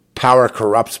 power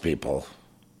corrupts people.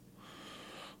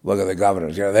 Look at the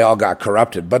governors. They all got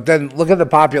corrupted. But then look at the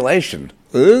population.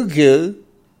 Okay.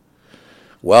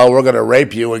 Well, we're going to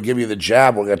rape you and give you the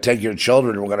jab. We're going to take your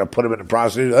children and we're going to put them into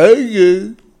prostitution.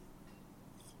 Okay.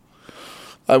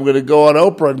 I'm going to go on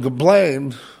Oprah and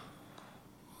complain.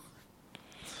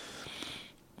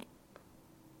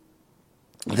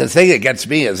 The thing that gets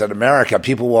me is in America,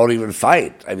 people won't even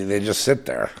fight. I mean, they just sit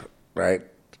there, right?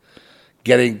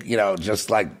 Getting, just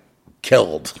like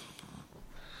killed.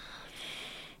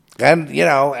 And,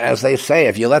 as they say,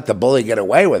 if you let the bully get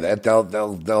away with it,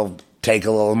 they'll take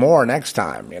a little more next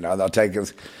time. They'll take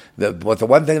the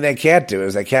one thing they can't do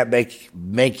is they can't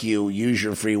make you use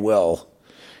your free will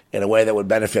in a way that would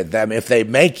benefit them. If they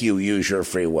make you use your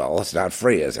free will, it's not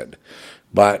free, is it?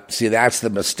 But see, that's the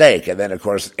mistake. And then, of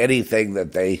course, anything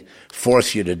that they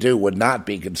force you to do would not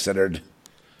be considered,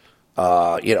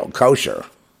 kosher.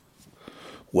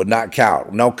 Would not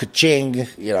count. No ka-ching.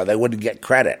 They wouldn't get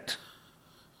credit.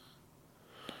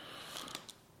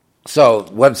 So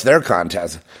what's their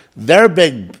contest? Their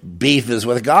big beef is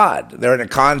with God. They're in a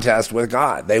contest with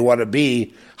God. They want to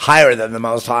be higher than the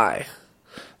Most High.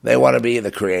 They want to be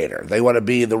the creator. They want to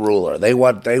be the ruler. They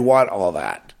want all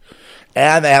that.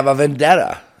 And they have a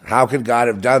vendetta. How could God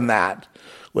have done that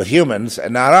with humans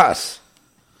and not us?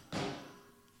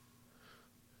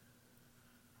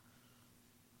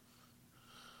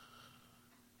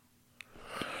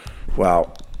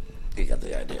 Well, you get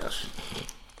the ideas.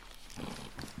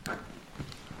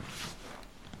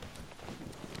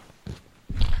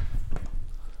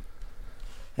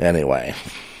 Anyway,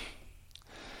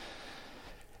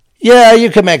 yeah, you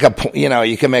can make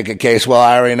a case. Well,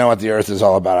 I already know what the earth is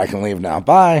all about. I can leave now.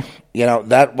 Bye.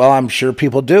 Well, I'm sure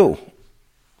people do.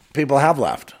 People have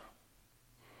left.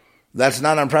 That's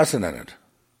not unprecedented.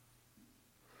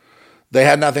 They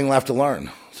had nothing left to learn,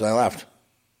 so they left.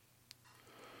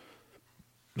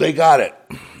 They got it.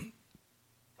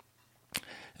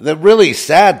 The really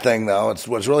sad thing, though, it's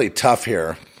what's really tough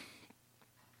here,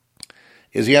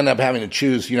 is you end up having to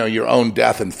choose, your own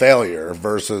death and failure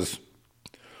versus,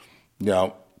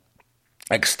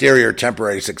 exterior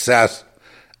temporary success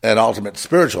and ultimate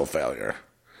spiritual failure.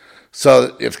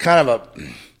 So it's kind of a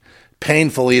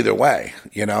painful either way.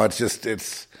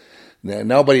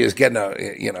 Nobody is getting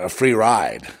a free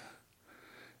ride.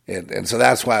 And so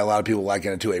that's why a lot of people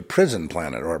liken it to a prison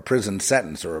planet or a prison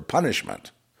sentence or a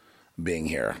punishment being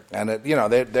here. And I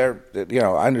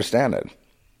understand it.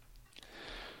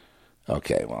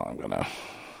 Okay, well,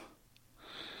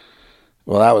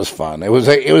 that was fun. It was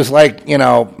like,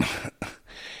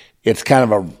 it's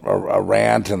kind of a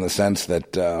rant in the sense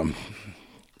that,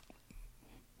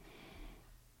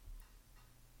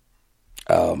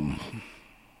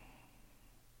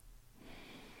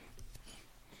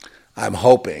 I'm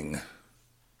hoping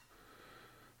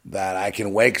that I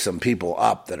can wake some people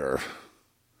up that are,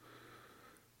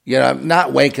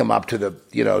 not wake them up to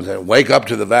wake up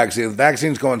to the vaccine. The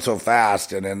vaccine's going so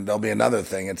fast, and then there'll be another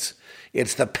thing.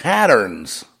 It's the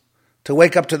patterns, to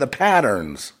wake up to the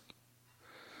patterns.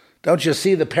 Don't you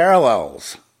see the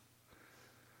parallels?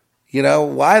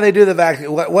 Why they do the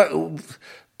vaccine? What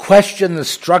question the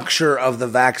structure of the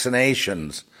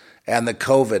vaccinations and the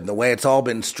COVID, the way it's all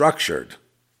been structured.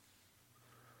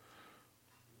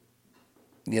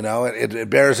 It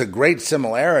bears a great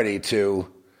similarity to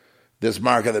this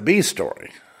Mark of the Beast story,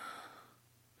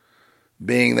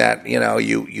 being that even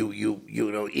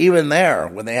there,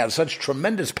 when they have such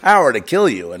tremendous power to kill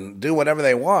you and do whatever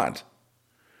they want,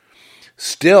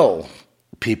 still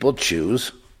people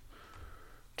choose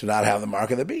to not have the Mark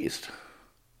of the Beast.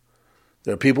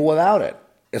 There are people without it.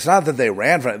 It's not that they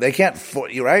ran from it; they can't.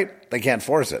 You're right; they can't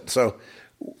force it. So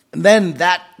then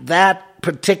that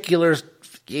particular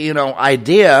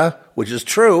idea, which is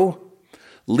true,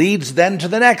 leads then to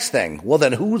the next thing. Well,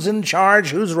 then who's in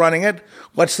charge? Who's running it?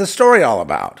 What's the story all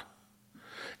about?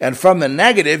 And from the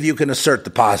negative, you can assert the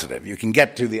positive. You can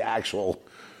get to the actual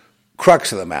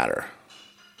crux of the matter.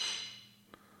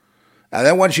 And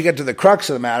then once you get to the crux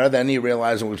of the matter, then you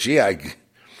realize, well, gee, I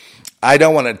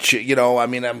don't want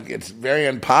to, it's very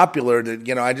unpopular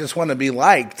to, I just want to be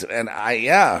liked. And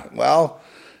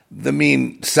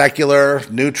secular,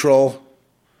 neutral.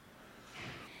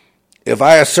 If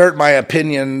I assert my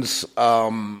opinions,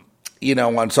 on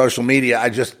social media,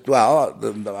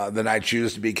 then I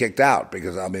choose to be kicked out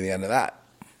because I'll be the end of that.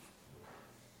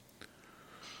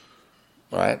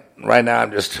 Right? Right now,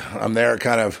 I'm there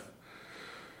kind of,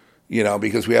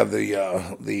 because we have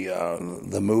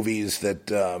the movies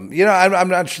that, I'm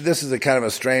not sure. This is a kind of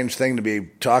a strange thing to be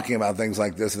talking about things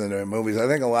like this in the movies. I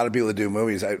think a lot of people that do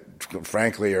movies,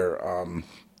 frankly, are,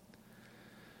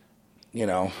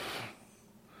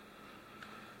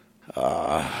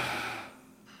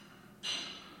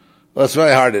 well, it's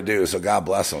really hard to do, so God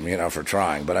bless them, for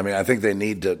trying. But I think they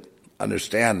need to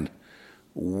understand,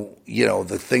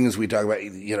 the things we talk about,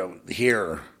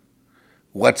 here,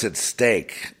 what's at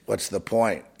stake, what's the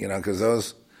point,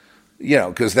 because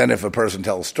because then if a person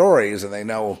tells stories and they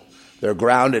know they're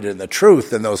grounded in the truth,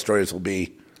 then those stories will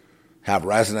have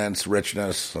resonance,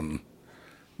 richness, and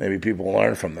maybe people will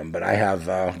learn from them. But I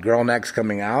have Girl Next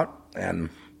coming out, and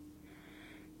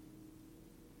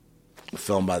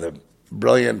film by the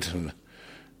brilliant and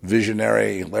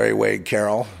visionary Larry Wade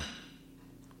Carroll,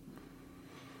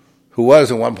 who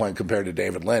was at one point compared to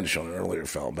David Lynch on an earlier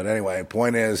film. But anyway,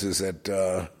 point is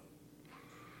that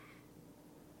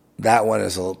that one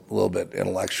is a little bit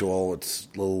intellectual. It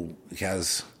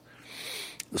has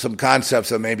some concepts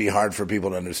that may be hard for people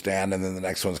to understand, and then the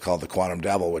next one's called The Quantum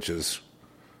Devil, which is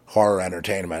horror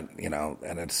entertainment,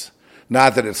 and it's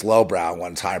not that it's lowbrow,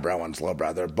 one's highbrow, one's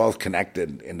lowbrow. They're both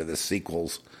connected into the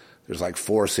sequels. There's like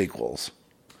 4 sequels.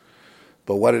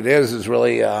 But what it is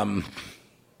really,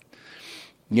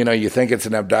 you think it's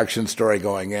an abduction story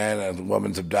going in, and the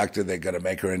woman's abducted, they're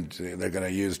going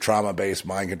to use trauma-based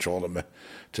mind control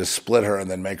to split her and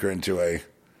then make her into a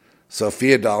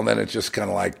Sophia doll, and then it's just kind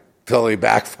of like totally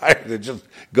backfired. It just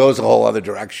goes a whole other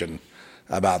direction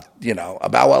about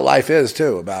what life is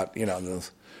too, about, the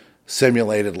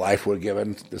simulated life we're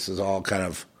given. This is all kind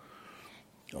of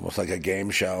almost like a game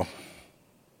show.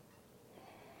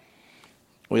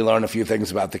 We learn a few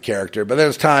things about the character, but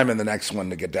there's time in the next one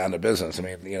to get down to business. I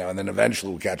mean, and then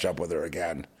eventually we'll catch up with her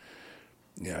again.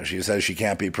 She says she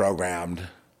can't be programmed.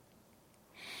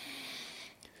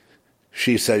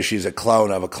 She says she's a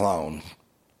clone of a clone.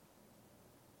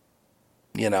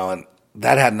 And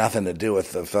that had nothing to do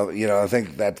with the film. I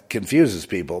think that confuses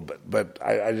people, but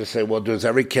I just say, well, does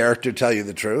every character tell you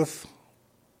the truth?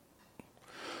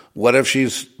 What if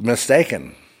she's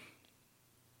mistaken?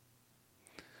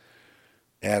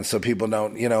 And so people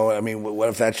don't, what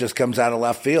if that just comes out of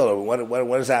left field? What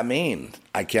does that mean?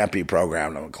 I can't be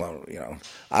programmed. I'm a clone.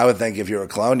 I would think if you're a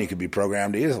clone, you could be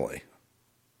programmed easily.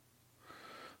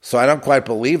 So I don't quite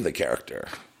believe the character.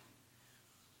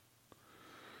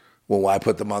 Well, why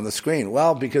put them on the screen?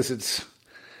 Well, because it's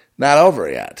not over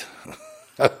yet.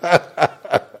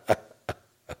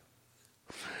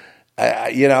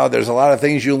 There's a lot of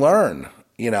things you learn,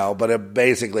 but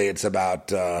basically it's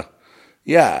about,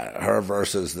 her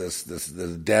versus this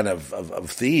den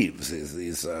of thieves,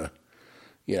 these who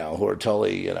are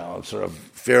totally, sort of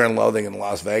fear and loathing in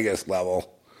Las Vegas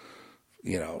level,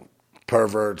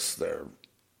 perverts. They're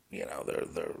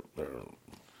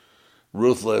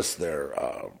ruthless. They're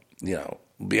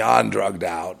beyond drugged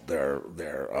out. They're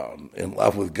in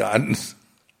love with guns,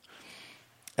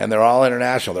 and they're all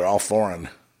international. They're all foreign.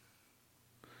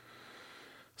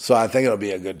 So I think it'll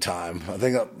be a good time. I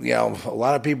think a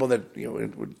lot of people that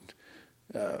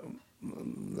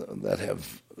that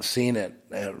have seen it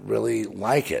really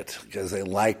like it because they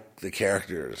like the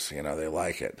characters. They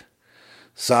like it.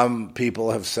 Some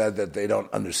people have said that they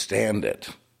don't understand it,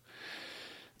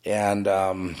 and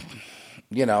the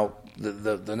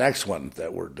next one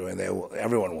that we're doing,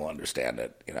 everyone will understand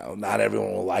it. Not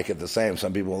everyone will like it the same.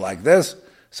 Some people will like this.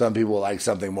 Some people will like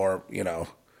something more,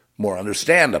 more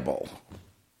understandable.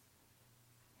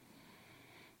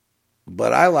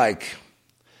 But I like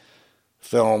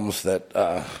films that,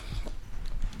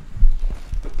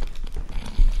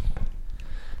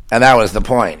 and that was the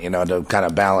point, to kind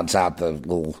of balance out the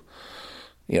little,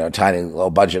 tiny low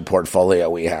budget portfolio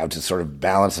we have, to sort of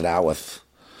balance it out with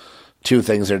 2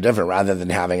 things that are different rather than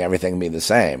having everything be the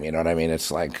same. You know what I mean?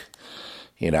 It's like,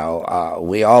 we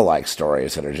all like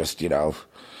stories that are just,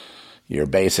 your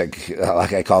basic,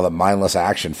 like I call them mindless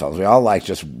action films. We all like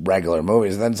just regular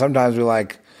movies. And then sometimes we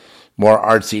like more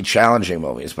artsy, challenging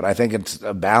movies. But I think it's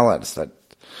a balance that,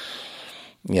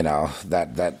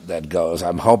 that goes.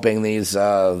 I'm hoping these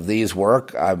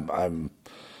work.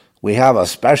 We have a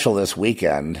special this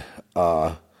weekend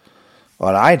on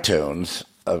iTunes.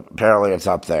 Apparently it's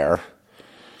up there.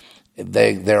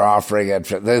 They're offering it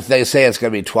for, they say it's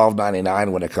going to be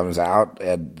 $12.99 when it comes out,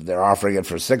 and they're offering it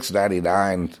for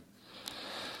 $6.99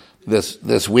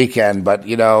 this weekend. But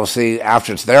see,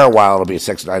 after it's there a while, it'll be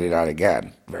 $6.99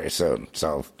 again very soon.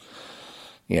 So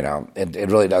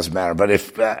it really doesn't matter. But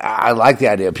if I like the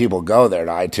idea of people go there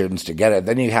to iTunes to get it,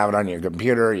 then you have it on your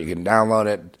computer. You can download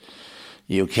it.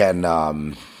 You can.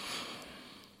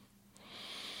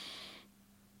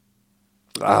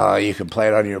 You can play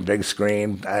it on your big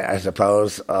screen, I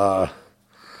suppose. Whatever.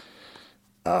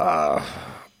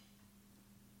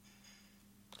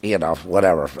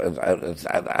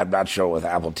 I'm not sure with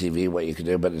Apple TV what you can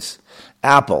do, but it's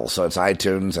Apple, so it's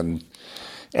iTunes. And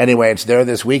anyway, it's there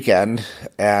this weekend,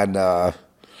 and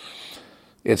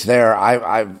it's there.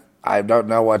 I don't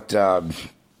know what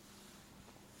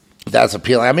that's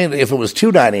appealing. I mean, if it was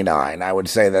 $2.99, I would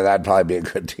say that'd probably be a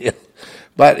good deal.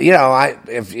 But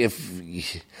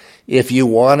if you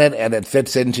want it and it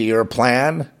fits into your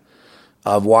plan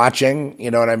of watching,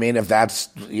 you know what I mean? If that's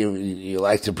you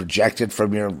like to project it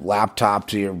from your laptop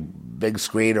to your big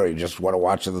screen, or you just want to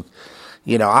watch it,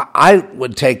 I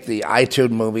would take the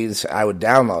iTunes movies, I would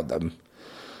download them,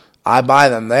 I buy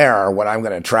them there when I'm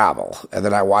going to travel, and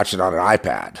then I watch it on an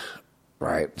iPad,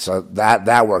 right? So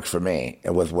that works for me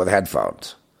with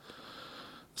headphones.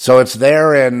 So it's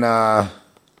there in, I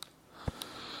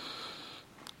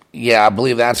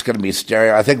believe that's going to be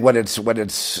stereo. I think when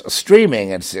it's streaming,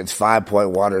 it's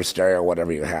 5.1 or stereo,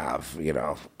 whatever you have,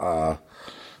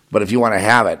 but if you want to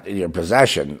have it in your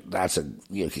possession,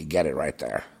 you can get it right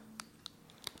there.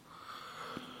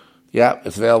 Yeah,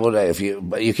 it's available today.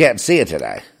 But you can't see it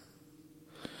today.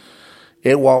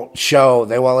 It won't show.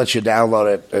 They won't let you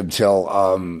download it until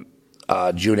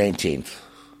June 18th,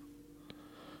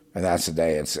 and that's the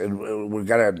day. We've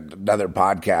got another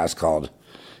podcast called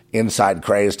Inside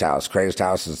Crazed House. Crazed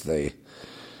House is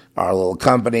our little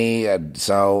company, and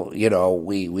so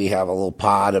we have a little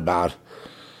pod about.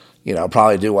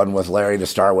 Probably do one with Larry to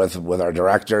start with our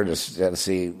director to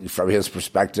see from his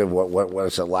perspective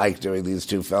what's it like doing these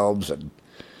two films, and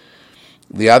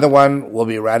the other one will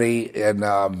be ready in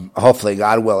hopefully,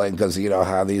 God willing, because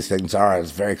how these things are.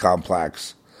 It's very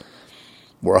complex.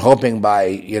 We're hoping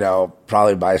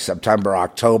probably by September,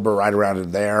 October, right around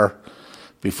in there,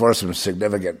 before some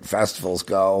significant festivals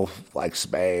go, like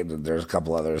Spain, and there's a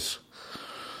couple others.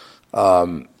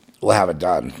 We'll have it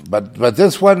done. But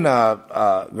this one,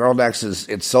 Girl Next,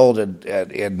 it's sold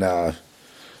in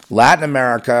Latin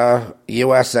America,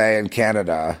 USA, and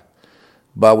Canada.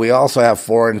 But we also have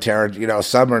foreign territory.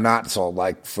 Some are not sold.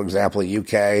 Like, for example,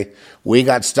 UK. We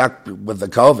got stuck with the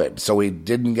COVID, so we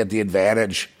didn't get the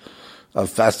advantage of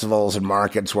festivals and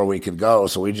markets where we could go.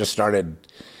 So we just started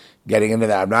getting into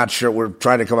that. I'm not sure. We're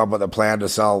trying to come up with a plan to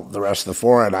sell the rest of the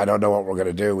foreign. I don't know what we're going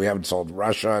to do. We haven't sold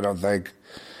Russia, I don't think.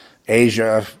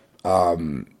 Asia. I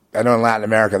know in Latin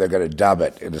America they're going to dub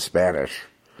it into Spanish.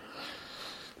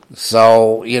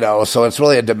 So, so it's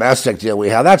really a domestic deal we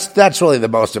have. That's really the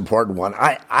most important one.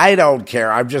 I don't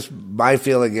care. My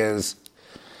feeling is,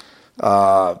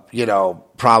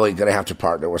 probably going to have to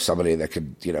partner with somebody that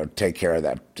could, take care of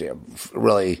that,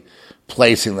 really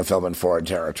placing the film in foreign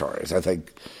territories. I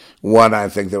think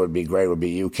that would be great would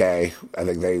be UK. I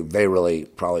think they really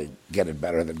probably get it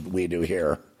better than we do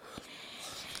here.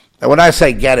 And when I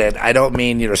say get it, I don't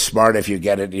mean you're smart if you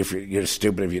get it, if you're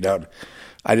stupid if you don't.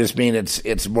 I just mean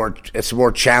it's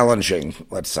more challenging,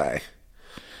 let's say,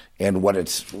 in what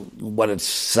it's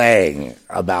saying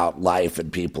about life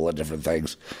and people and different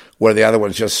things, where the other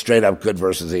one's just straight up good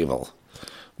versus evil.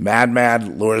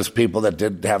 Mad lures people that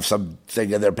did have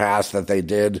something in their past that they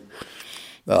did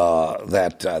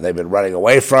that they've been running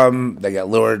away from. They get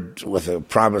lured with a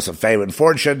promise of fame and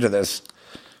fortune to this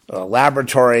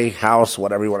laboratory house,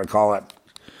 whatever you want to call it,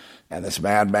 and this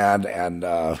madman, and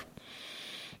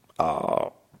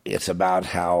it's about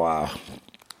how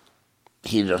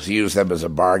he just used them as a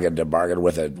bargain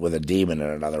with a demon in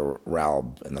another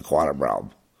realm, in the quantum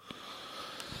realm.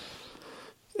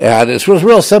 And it was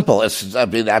real simple. That's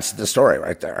the story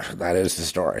right there. That is the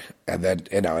story. And then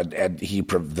and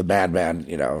the madman,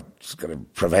 is going to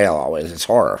prevail always. It's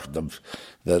horror.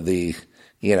 The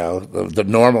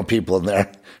normal people in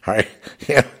there are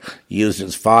used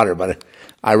as fodder, but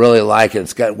I really like it.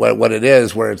 It's got what it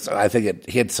is, where I think it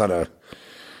hits on a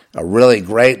really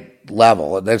great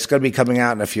level, and it's going to be coming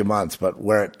out in a few months, but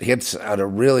where it hits at a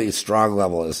really strong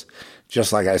level is,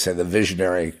 just like I said, the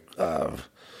visionary,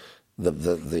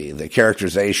 the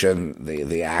characterization,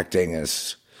 the acting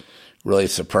is really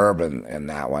superb in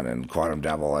that one, in Quantum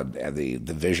Devil, and the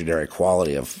visionary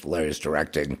quality of Larry's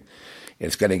directing.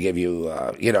 It's going to give you,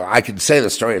 I can say the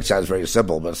story, it sounds very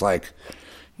simple, but it's like,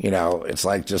 it's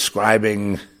like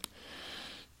describing,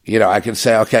 I can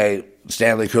say, okay,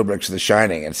 Stanley Kubrick's The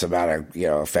Shining. It's about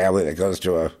a family that goes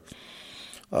to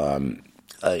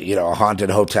a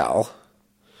haunted hotel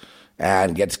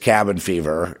and gets cabin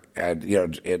fever, and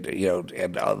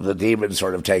the demons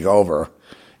sort of take over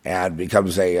and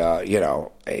becomes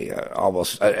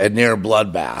almost a near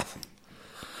bloodbath.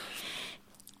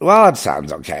 Well, it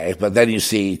sounds okay, but then you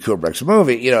see Kubrick's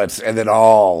movie, and then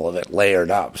all of it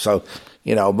layered up. So,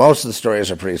 most of the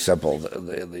stories are pretty simple.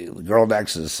 The Girl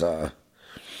Next is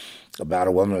about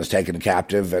a woman who's taken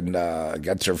captive and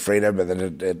gets her freedom, and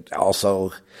then it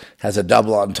also has a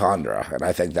double entendre, and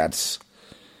I think that's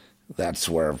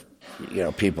where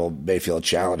people may feel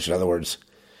challenged. In other words,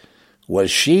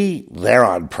 was she there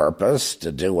on purpose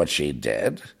to do what she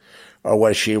did, or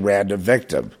was she a random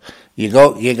victim? You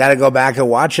got to go back and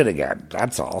watch it again.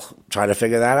 That's all. Try to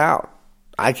figure that out.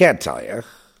 I can't tell you.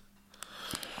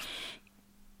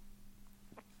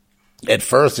 At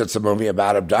first, it's a movie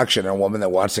about abduction and a woman that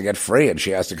wants to get free, and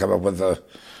she has to come up with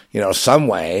some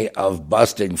way of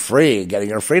busting free, getting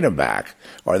her freedom back,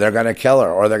 or they're going to kill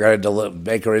her, or they're going to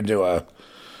make her into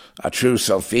a true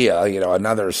Sophia,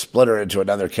 another split her into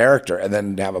another character, and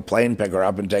then have a plane pick her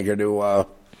up and take her to,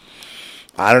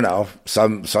 I don't know,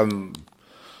 some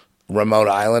remote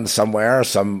island somewhere,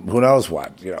 who knows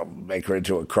what, make her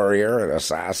into a courier, an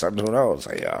assassin, who knows,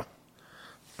 a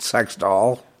sex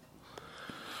doll.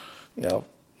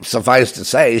 Suffice to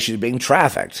say, she's being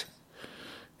trafficked.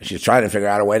 She's trying to figure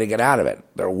out a way to get out of it.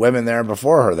 There are women there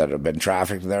before her that have been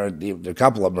trafficked, and a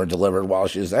couple of them are delivered while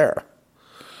she's there.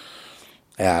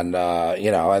 And,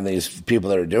 and these people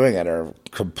that are doing it are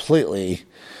completely,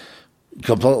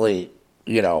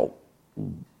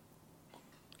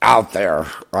 out there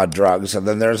on drugs. And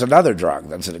then there's another drug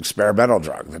that's an experimental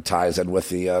drug that ties in with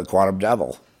the quantum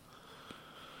devil.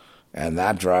 And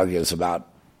that drug is about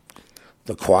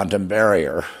the quantum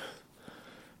barrier,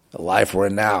 the life we're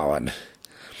in now. And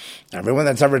everyone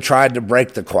that's ever tried to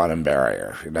break the quantum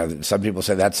barrier, some people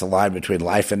say that's the line between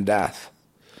life and death.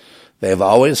 They've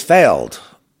always failed.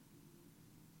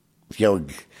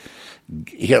 God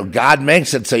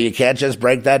makes it so you can't just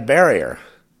break that barrier.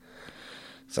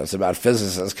 So it's about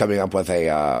physicists coming up with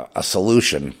a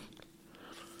solution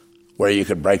where you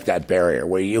could break that barrier,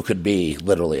 where you could be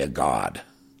literally a god.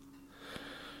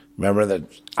 Remember that?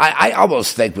 I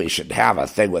almost think we should have a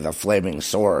thing with a flaming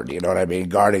sword,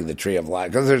 guarding the tree of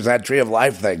life. Because there's that tree of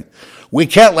life thing. We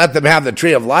can't let them have the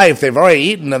tree of life. They've already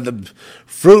eaten of the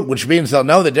fruit, which means they'll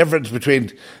know the difference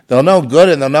between, they'll know good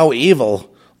and they'll know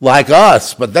evil like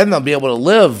us, but then they'll be able to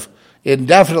live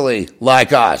indefinitely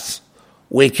like us.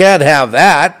 We can't have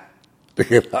that.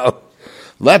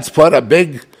 Let's put a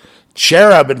big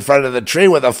cherub in front of the tree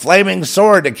with a flaming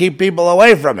sword to keep people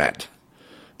away from it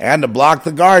and to block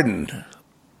the garden.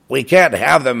 We can't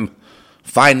have them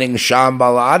finding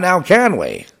Shambhala, now can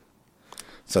we?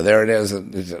 So there it is.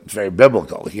 It's very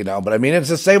biblical, but it's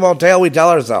the same old tale we tell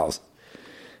ourselves.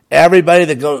 Everybody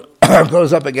that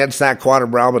goes up against that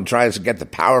quantum realm and tries to get the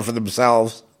power for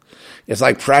themselves, it's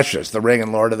like Precious, the Ring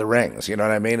and Lord of the Rings. You know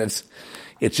what I mean?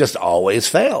 It just always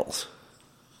fails.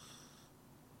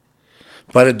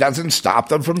 But it doesn't stop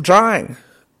them from trying.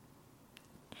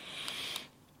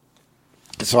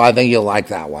 So I think you'll like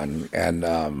that one. And,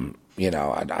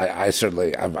 I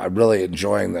certainly, I'm really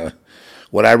enjoying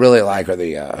what I really like are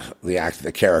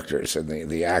the characters, and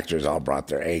the actors all brought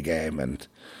their A game, and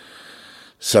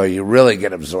so you really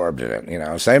get absorbed in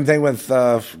it. Same thing with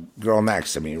Girl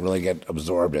Next. You really get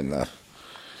absorbed in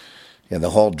the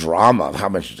whole drama of how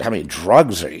many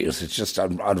drugs are used. It's just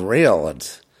unreal.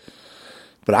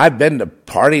 But I've been to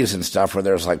parties and stuff where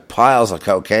there's like piles of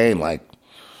cocaine, like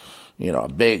a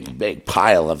big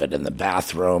pile of it in the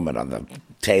bathroom and on the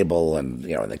table and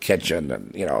in the kitchen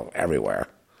and everywhere,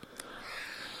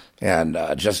 and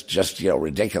just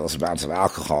ridiculous amounts of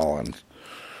alcohol and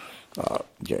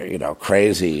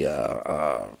crazy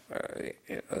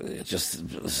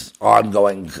just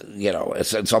ongoing.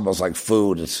 It's almost like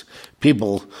food. It's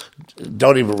people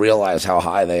don't even realize how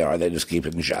high they are. They just keep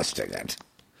ingesting it.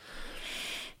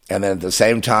 And then at the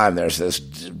same time, there's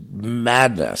this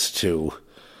madness to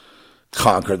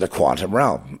conquer the quantum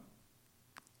realm.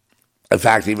 In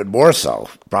fact, even more so,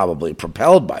 probably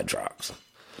propelled by drugs,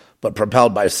 but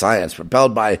propelled by science,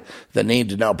 propelled by the need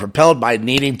to know, propelled by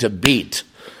needing to beat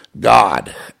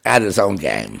God at his own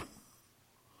game.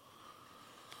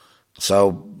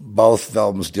 So both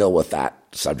films deal with that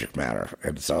subject matter.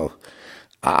 And so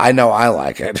I know I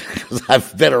like it because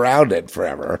I've been around it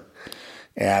forever.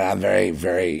 And I'm very,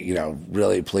 very,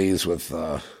 really pleased with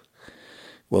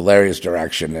Larry's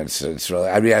direction. It's really,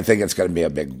 I think it's going to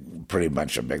be pretty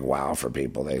much a big wow for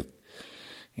people.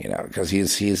 Because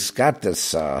he's got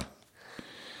this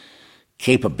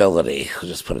capability, I'll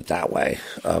just put it that way,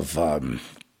 of, I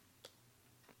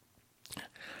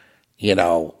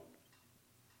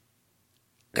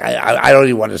don't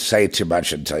even want to say too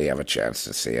much until you have a chance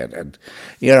to see it. And,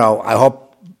 I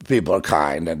hope people are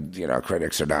kind and,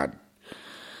 critics are not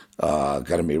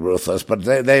going to be ruthless, but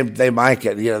they might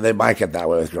get, they might get that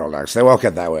way with Girl Next. They won't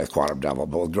get that way with Quantum Devil,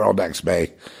 but with Girl Next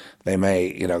they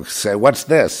may, say, what's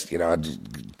this?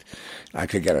 I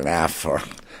could get an F or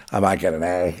I might get an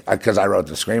A because I wrote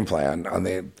the screenplay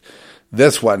on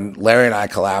this one. Larry and I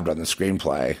collabed on the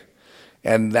screenplay,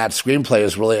 and that screenplay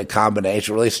is really a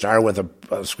combination. Really started with a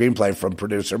screenplay from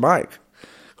producer Mike,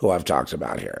 who I've talked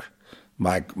about here,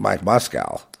 Mike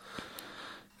Muscal.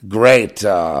 Great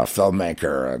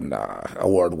filmmaker and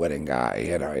award-winning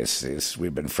guy.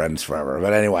 We've been friends forever.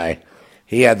 But anyway,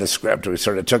 he had the script. We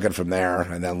sort of took it from there,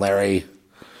 and then Larry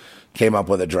came up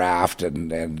with a draft,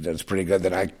 and it's pretty good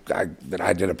that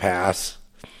I did a pass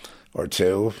or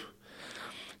two.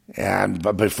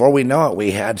 But before we know it,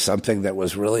 we had something that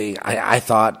was really, I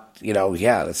thought,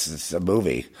 this is a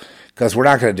movie. Because we're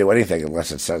not going to do anything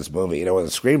unless it says movie. You know, with a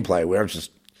screenplay, we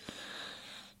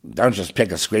don't just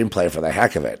pick a screenplay for the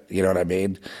heck of it. You know what I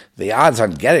mean? The odds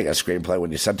on getting a screenplay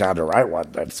when you sit down to write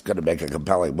one that's going to make a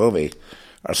compelling movie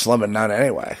are slim and none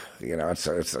anyway. You know, it's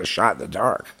a shot in the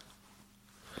dark.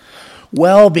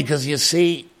 Well, because you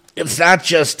see, it's not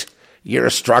just your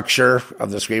structure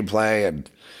of the screenplay and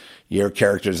your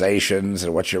characterizations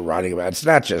and what you're writing about. It's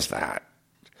not just that.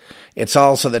 It's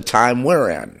also the time we're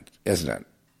in, isn't it?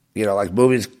 You know, like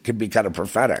movies can be kind of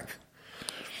prophetic.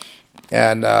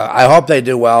 And I hope they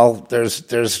do well.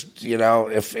 There's you know,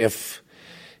 if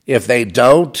they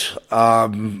don't,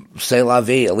 c'est la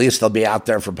vie. At least they'll be out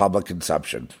there for public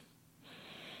consumption.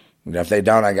 And if they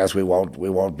don't, I guess we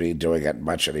won't be doing it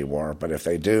much anymore. But if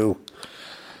they do,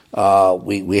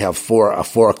 we have a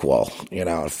fourquel, you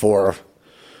know,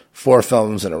 four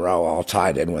films in a row all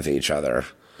tied in with each other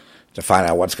to find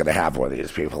out what's going to happen with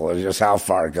these people and just how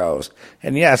far it goes.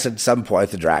 And yes, at some point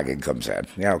the dragon comes in.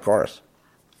 Yeah, of course.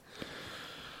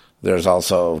 There's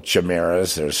also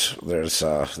chimeras.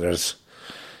 There's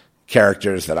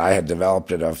characters that I had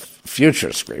developed in a future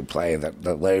screenplay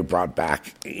that Larry brought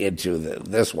back into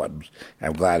this one.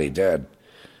 I'm glad he did,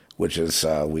 which is,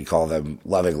 we call them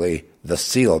lovingly the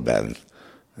seal men.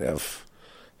 They have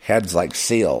heads like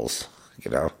seals,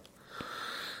 you know.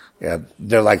 Yeah,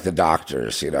 they're like the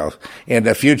doctors, you know. In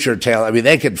the future tale, I mean,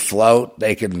 they can float,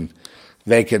 they can,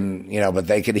 you know, but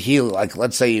they can heal. Like,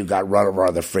 let's say you got run over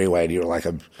on the freeway and you were like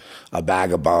a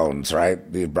bag of bones, right?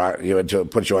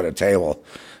 Put you on a table.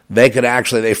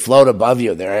 They float above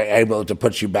you. They're able to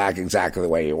put you back exactly the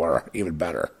way you were, even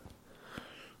better.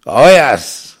 Oh,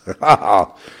 yes.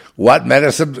 What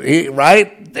medicine,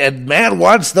 right? And man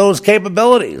wants those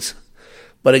capabilities.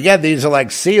 But again, these are like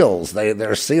seals.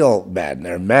 They're seal men.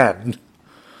 They're men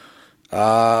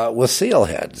with seal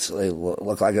heads. They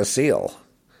look like a seal.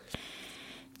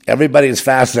 Everybody's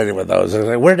fascinated with those.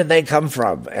 Like, where did they come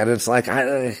from? And it's like,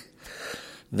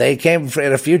 they came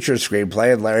in a future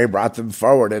screenplay, and Larry brought them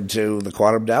forward into The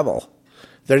Quantum Devil.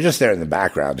 They're just there in the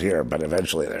background here, but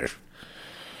eventually they're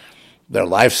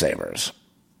lifesavers.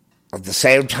 At the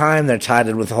same time, they're tied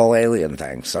in with the whole alien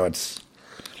thing. So it's,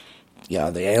 you know,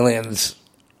 the aliens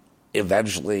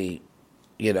eventually,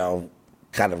 you know,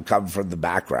 kind of come from the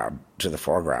background to the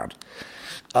foreground.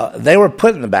 They were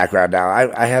put in the background now.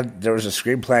 There was a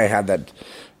screenplay I had that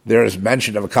there was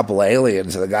mention of a couple of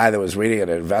aliens, and the guy that was reading it,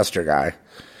 an investor guy,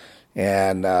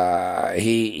 and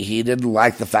he didn't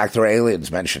like the fact there were aliens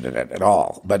mentioned in it at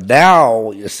all. But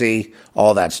now, you see,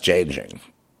 all that's changing.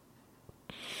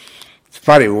 It's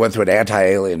funny, we went through an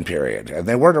anti-alien period, and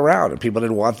they weren't around, and people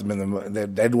didn't want them they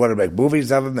didn't want to make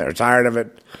movies of them. They were tired of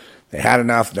it. They had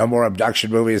enough. No more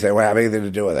abduction movies. They wouldn't have anything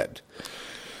to do with it.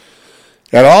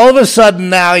 And all of a sudden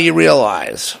now you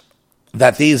realize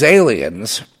that these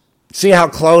aliens, see how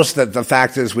close that the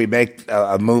fact is we make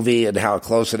a movie and how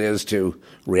close it is to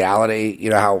reality. You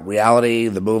know how reality,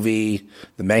 the movie,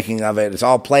 the making of it, it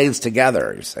all plays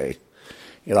together, you see.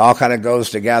 It all kind of goes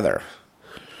together.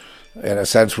 In a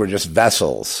sense, we're just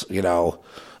vessels, you know,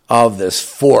 of this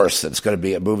force that's going to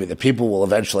be a movie that people will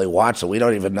eventually watch and we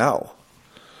don't even know.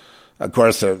 Of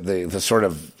course, the sort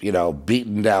of, you know,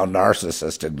 beaten down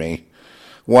narcissist in me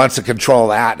wants to control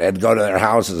that and go to their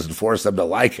houses and force them to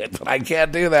like it, but I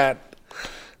can't do that.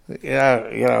 Yeah,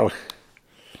 you know,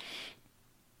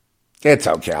 it's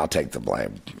okay. I'll take the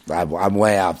blame. I'm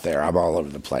way out there. I'm all over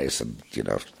the place, and you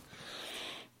know,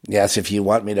 yes, if you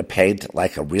want me to paint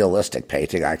like a realistic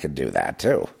painting, I can do that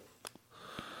too.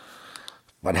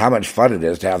 But how much fun it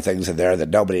is to have things in there that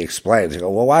nobody explains. You go,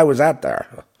 well, why was that there?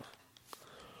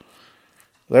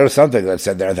 There's something that's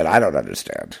in there that I don't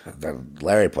understand, that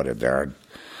Larry put in there. And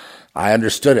I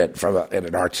understood it in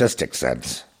an artistic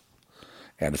sense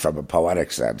and from a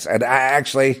poetic sense. And I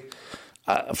actually,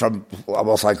 from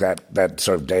almost like that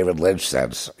sort of David Lynch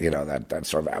sense, you know, that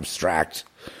sort of abstract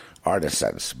artist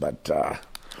sense. But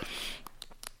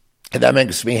and that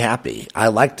makes me happy. I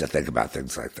like to think about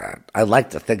things like that. I like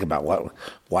to think about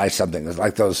why something is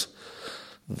like those,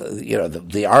 you know,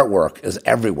 the artwork is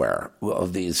everywhere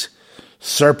of these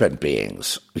serpent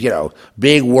beings, you know,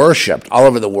 being worshipped all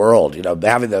over the world, you know,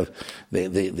 having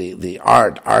the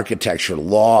art, architecture,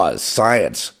 laws,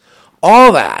 science,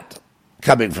 all that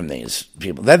coming from these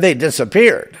people. Then they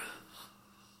disappeared.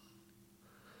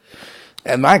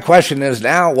 And my question is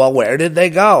now, well, where did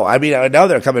they go? I mean, I know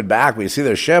they're coming back. We see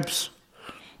their ships.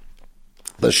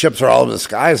 The ships are all in the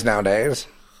skies nowadays.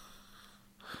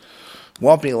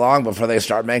 Won't be long before they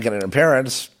start making an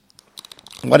appearance.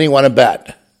 What do you want to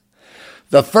bet?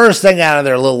 The first thing out of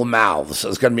their little mouths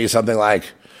is going to be something like,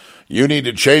 you need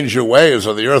to change your ways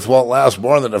or the earth won't last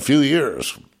more than a few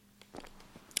years.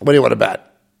 What do you want to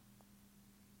bet?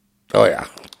 Oh, yeah.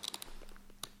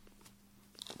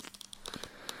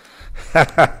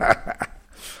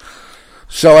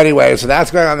 So anyway, so that's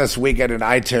going on this weekend in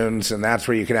iTunes, and that's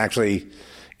where you can actually,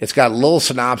 it's got a little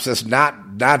synopsis, not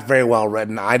very well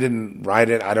written. I didn't write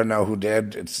it. I don't know who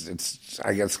did. It's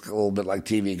I guess a little bit like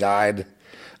TV Guide.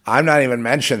 I'm not even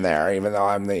mentioned there, even though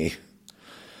I'm the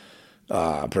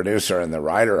producer and the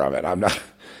writer of it. I'm not.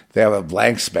 They have a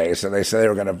blank space, and they say they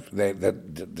were going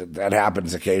to. That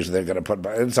happens occasionally. They're going to put.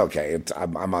 It's okay.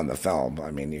 I'm on the film. I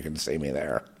mean, you can see me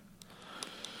there.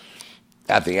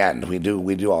 At the end, we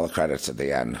do all the credits at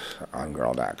the end on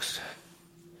Girl Next,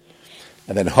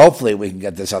 and then hopefully we can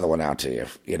get this other one out to you,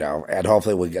 and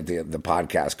hopefully we get the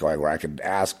podcast going where I can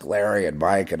ask Larry and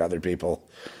Mike and other people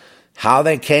how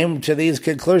they came to these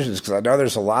conclusions, because I know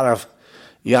there's a lot of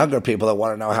younger people that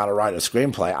want to know how to write a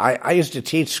screenplay. I used to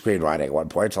teach screenwriting at one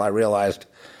point until I realized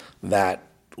that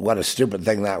what a stupid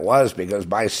thing that was, because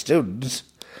my students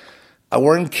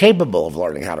were incapable of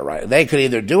learning how to write. They could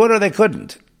either do it or they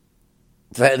couldn't.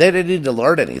 They didn't need to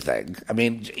learn anything. I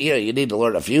mean, you need to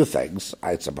learn a few things,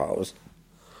 I suppose.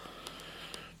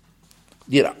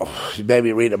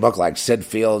 Maybe read a book like Sid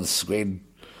Field's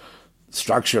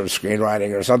Structure of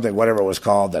Screenwriting or something, whatever it was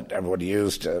called that everyone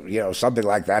used to, something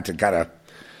like that to kind of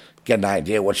get an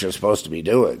idea what you're supposed to be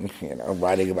doing,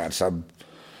 writing about some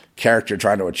character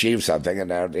trying to achieve something,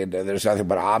 and there's nothing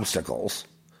but obstacles.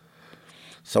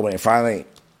 So when he finally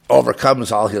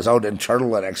overcomes all his own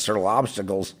internal and external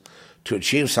obstacles to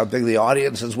achieve something, the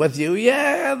audience is with you.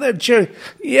 Yeah, they're cheering.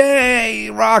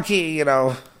 Yay, Rocky,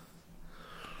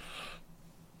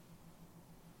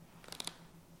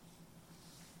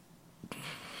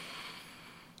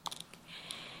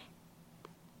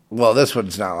 Well, this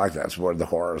one's not like that. It's more the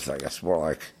horror thing. It's more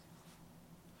like,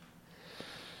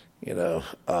 it's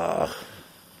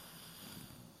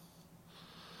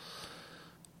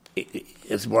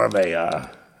more of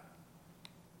a,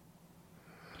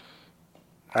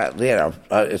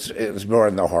 it's more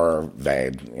in the horror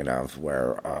vein,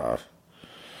 where,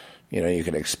 you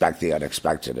can expect the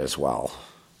unexpected as well.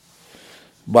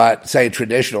 But, say,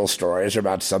 traditional stories are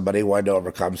about somebody wanting to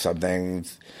overcome something,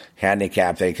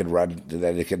 handicap they could run in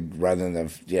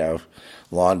the,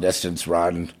 long distance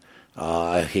run.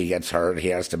 He gets hurt. He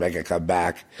has to make a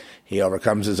comeback. He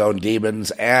overcomes his own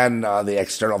demons and the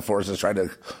external forces trying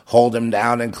to hold him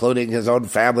down, including his own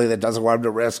family that doesn't want him to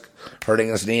risk hurting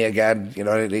his knee again.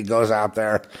 He goes out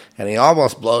there and he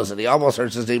almost blows it. He almost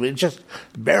hurts his knee, but he just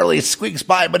barely squeaks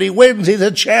by, but he wins. He's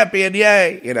a champion.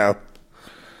 Yay,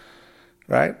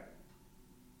 Right?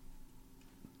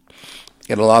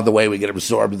 And along the way, we get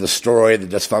absorbed in the story, the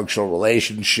dysfunctional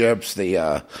relationships,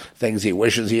 the things he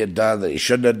wishes he had done that he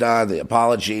shouldn't have done, the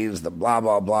apologies, the blah,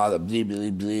 blah, blah, the blee,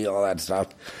 blee, blee, all that stuff.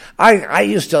 I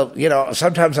used to,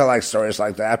 sometimes I like stories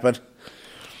like that, but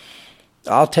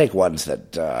I'll take ones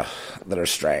that are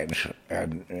strange.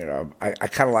 And, I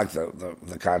kind of like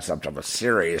the concept of a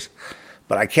series,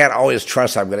 but I can't always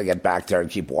trust I'm going to get back there and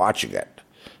keep watching it.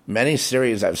 Many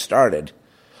series I've started,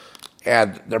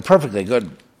 and they're perfectly good,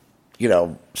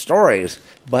 stories,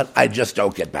 but I just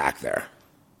don't get back there.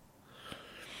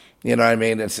 You know what I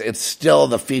mean? It's still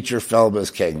the feature film is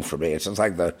king for me. It's just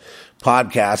like the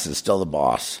podcast is still the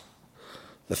boss.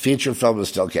 The feature film is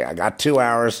still king. I got 2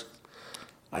 hours.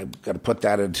 I'm going to put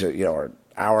that into, or an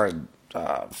hour and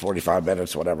 45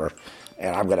 minutes, whatever,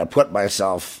 and I'm going to put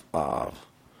myself,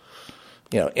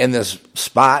 in this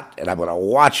spot, and I'm going to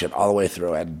watch it all the way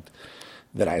through, and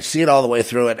then I see it all the way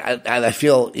through, and I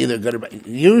feel either good or bad.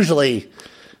 Usually,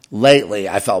 lately,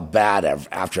 I felt bad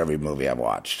after every movie I've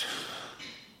watched.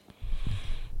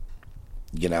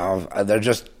 They're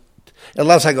just,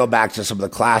 unless I go back to some of the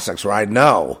classics where I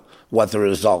know what the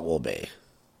result will be.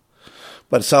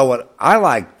 But so what I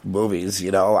like movies,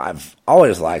 I've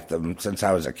always liked them since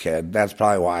I was a kid. That's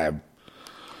probably why I'm,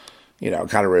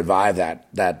 kind of revived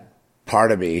that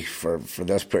part of me for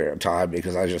this period of time,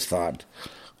 because I just thought,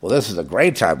 well, this is a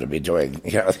great time to be doing,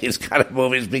 these kind of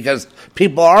movies, because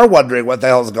people are wondering what the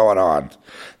hell's going on.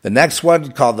 The next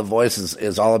one, called The Voice,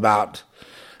 is all about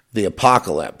the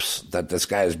apocalypse that this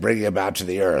guy is bringing about to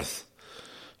the earth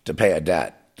to pay a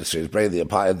debt. So he's bringing the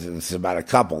apocalypse. It's about a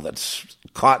couple that's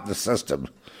caught in the system,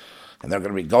 and they're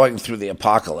going to be going through the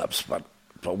apocalypse. But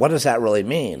what does that really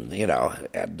mean?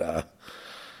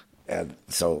 And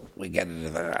so we get into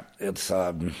that. It's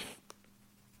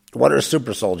what are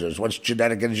super soldiers? What's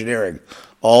genetic engineering?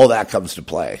 All that comes to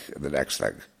play in the next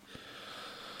thing.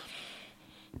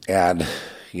 And,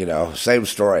 same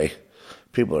story.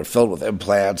 People are filled with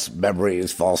implants,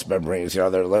 memories, false memories.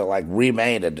 They're like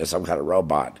remade into some kind of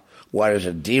robot. What is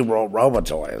it? Robot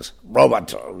toys.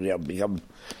 Become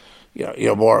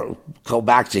more go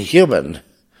back to human,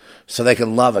 so they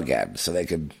can love again, so they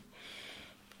can,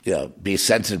 be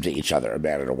sensitive to each other, a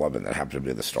man and a woman that happen to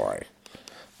be the story.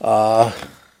 So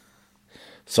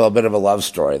a bit of a love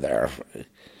story there,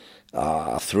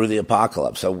 through the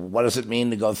apocalypse. So what does it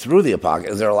mean to go through the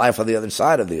apocalypse? Is there a life on the other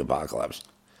side of the apocalypse?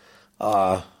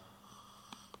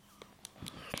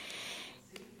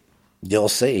 You'll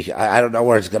see. I don't know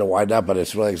where it's going to wind up, but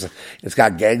it's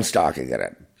got gang stalking in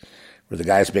it, where the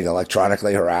guy's being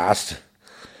electronically harassed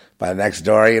by the next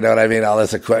door, you know what I mean? All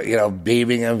this equipment,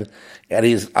 beaming him, and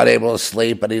he's unable to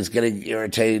sleep, and he's getting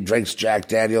irritated, drinks Jack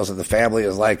Daniels, and the family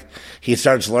is like, he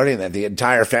starts learning that the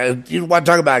entire family, you want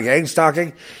to talk about gang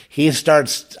stalking? He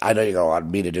starts, I know you're going to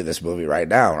want me to do this movie right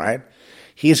now, right?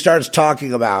 He starts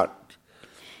talking about,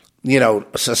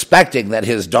 suspecting that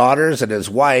his daughters and his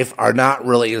wife are not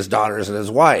really his daughters and his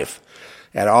wife.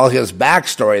 And all his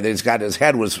backstory that he's got in his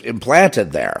head was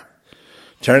implanted there.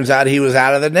 Turns out he was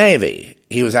out of the Navy.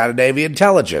 He was out of Navy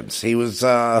intelligence. He was,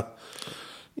 but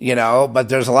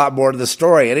there's a lot more to the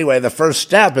story. Anyway, the first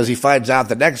step is he finds out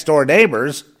the next door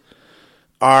neighbors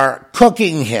are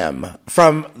cooking him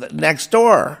from next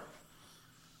door.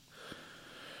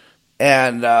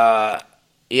 And,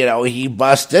 he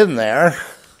busts in there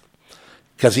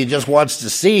because he just wants to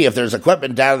see if there's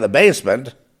equipment down in the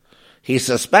basement. He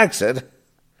suspects it.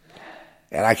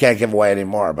 And I can't give away any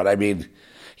more, but I mean,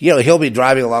 he'll be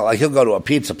driving along, like he'll go to a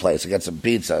pizza place and get some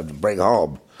pizza to bring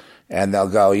home. And they'll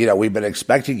go, we've been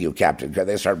expecting you, Captain Kirk.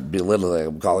 They start belittling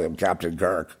him, calling him Captain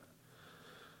Kirk.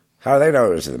 How do they know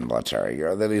he was in the military?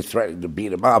 Then he's threatening to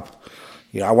beat him up.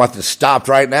 I want this stopped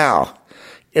right now.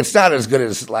 It's not as good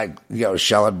as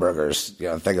Schellenberger's,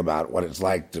 think about what it's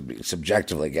like to be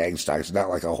subjectively gang stalked. It's not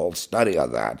like a whole study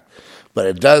on that. But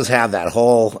it does have that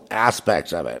whole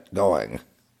aspect of it going.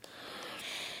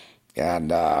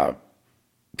 And, I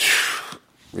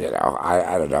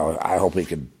don't know. I hope we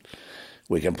can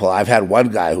pull. I've had one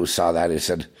guy who saw that. He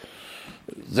said,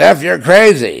 Zeph, you're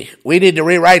crazy. We need to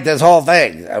rewrite this whole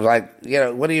thing. I was like,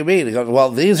 what do you mean? He goes, well,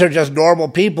 these are just normal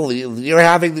people. You're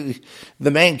having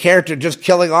the main character just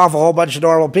killing off a whole bunch of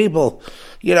normal people.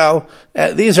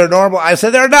 These are normal. I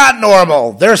said, they're not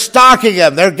normal. They're stalking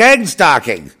him. They're gang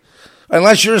stalking.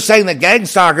 Unless you're saying that gang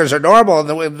stalkers are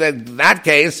normal, in that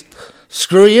case,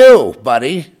 screw you,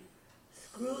 buddy.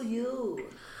 Screw you.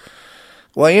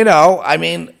 Well,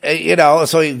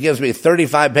 so he gives me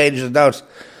 35 pages of notes.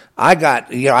 I've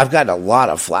gotten a lot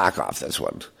of flack off this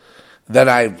one.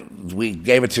 Then we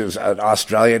gave it to an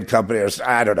Australian company, or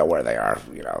I don't know where they are,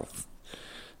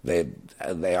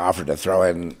 They offered to throw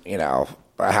in,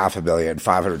 $500,000,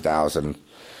 500,000.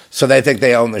 So they think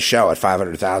they own the show at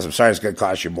 500,000. Sorry, it's going to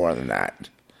cost you more than that.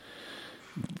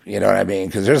 You know what I mean?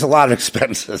 Because there's a lot of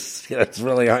expenses. It's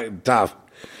really tough.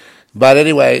 But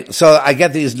anyway, so I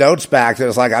get these notes back. It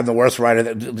was like I'm the worst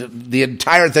writer. The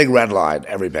entire thing redlined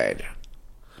every page.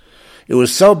 It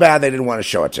was so bad they didn't want to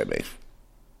show it to me.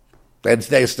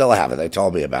 They still have it. They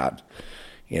told me about,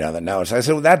 the notes. I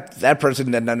said, well, that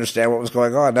person didn't understand what was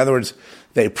going on. In other words,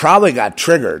 they probably got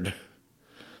triggered.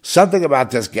 Something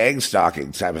about this gang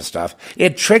stalking type of stuff,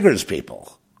 it triggers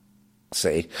people.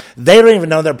 See? They don't even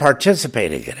know they're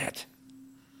participating in it.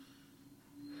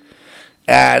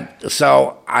 And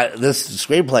so this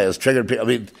screenplay has triggered people. I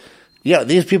mean,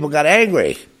 these people got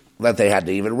angry that they had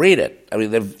to even read it. I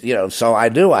mean, so I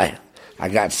knew I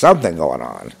got something going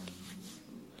on.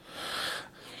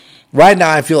 Right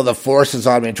now, I feel the force is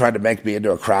on me trying to make me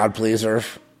into a crowd pleaser,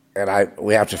 and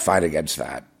we have to fight against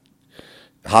that.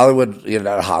 Hollywood,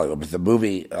 not Hollywood, but the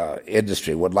movie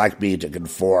industry would like me to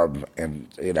conform and,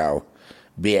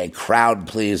 be a crowd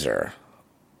pleaser.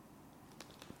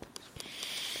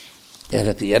 And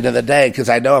at the end of the day, because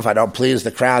I know if I don't please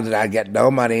the crowd, then I get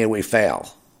no money and we fail.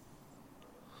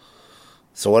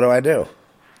 So what do?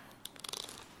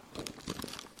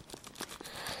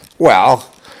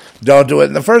 Well, don't do it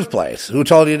in the first place. Who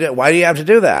told you to? Why do you have to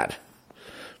do that?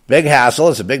 Big hassle.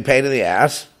 It's a big pain in the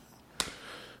ass.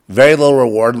 Very little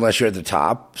reward unless you're at the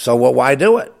top. So why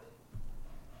do it?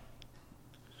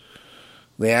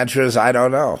 The answer is I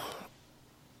don't know.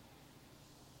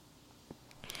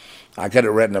 I could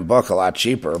have written a book a lot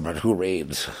cheaper, but who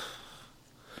reads?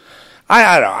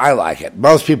 I don't know. I like it.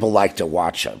 Most people like to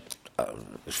watch a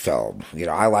film.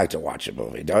 I like to watch a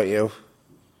movie, don't you?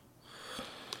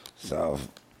 So,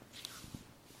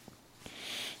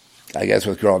 I guess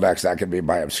with Girl Next, that could be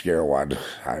my obscure one.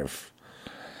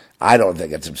 I don't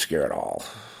think it's obscure at all.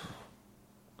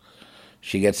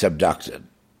 She gets abducted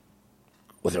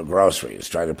with her groceries,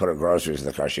 trying to put her groceries in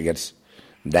the car. She gets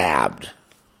nabbed.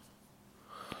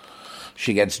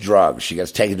 She gets drugged. She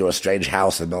gets taken to a strange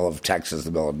house in the middle of Texas,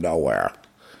 in the middle of nowhere.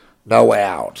 No way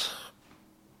out.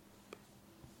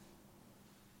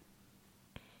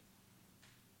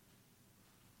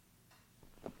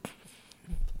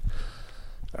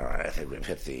 All right, I think we've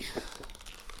hit the...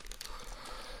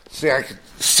 See, I could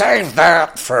save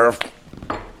that for...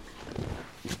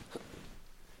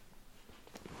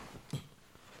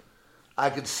 I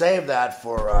could save that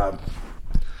for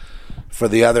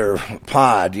the other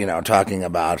pod, talking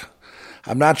about...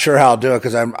 I'm not sure how I'll do it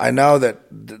because I know that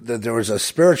there was a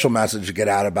spiritual message to get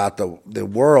out about the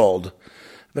world,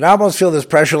 but I almost feel this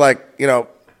pressure like,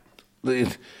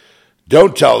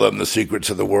 don't tell them the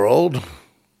secrets of the world.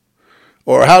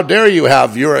 Or how dare you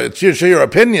have it's your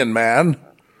opinion, man.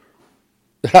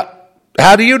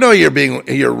 How do you know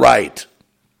you're right?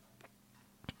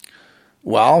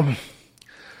 Well,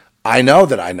 I know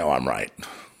that I know I'm right.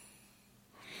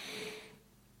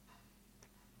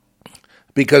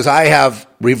 Because I have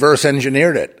reverse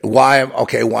engineered it. Why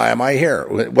am I here?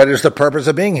 What is the purpose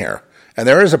of being here? And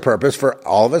there is a purpose for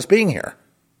all of us being here.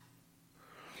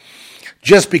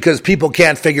 Just because people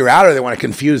can't figure out or they want to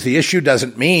confuse the issue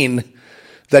doesn't mean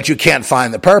that you can't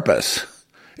find the purpose.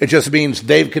 It just means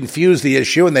they've confused the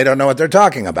issue and they don't know what they're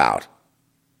talking about.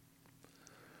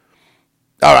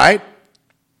 All right?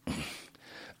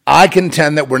 I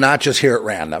contend that we're not just here at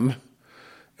random.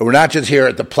 We're not just here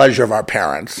at the pleasure of our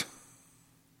parents.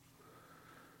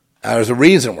 There's a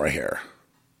reason we're here.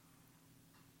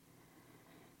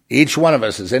 Each one of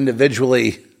us is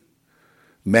individually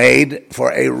made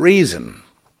for a reason.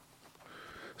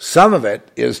 Some of it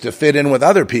is to fit in with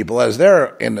other people as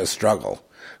they're in the struggle.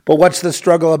 But what's the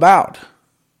struggle about?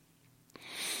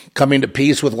 Coming to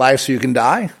peace with life so you can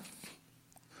die?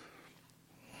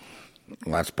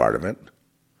 Well, that's part of it.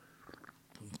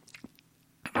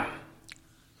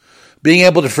 Being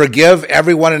able to forgive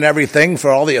everyone and everything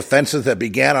for all the offenses that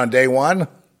began on day one?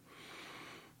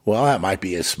 Well, that might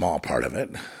be a small part of it.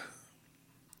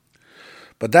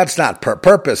 But that's not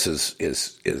purpose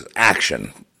is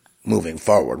action moving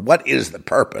forward. What is the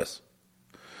purpose?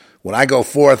 When I go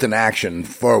forth in action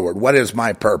forward, what is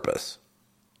my purpose?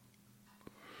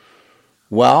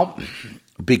 Well,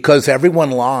 because everyone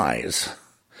lies,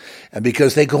 and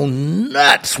because they go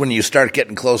nuts when you start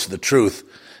getting close to the truth,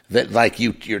 that like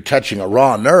you're touching a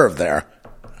raw nerve there,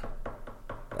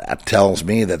 that tells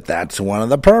me that that's one of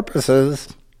the purposes,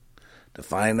 to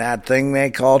find that thing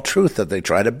they call truth that they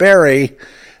try to bury,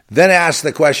 then ask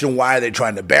the question, why are they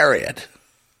trying to bury it?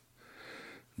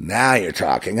 Now you're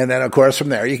talking, and then of course from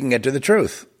there you can get to the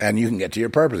truth, and you can get to your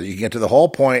purpose. You can get to the whole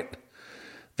point.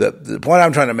 The point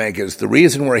I'm trying to make is the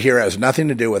reason we're here has nothing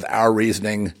to do with our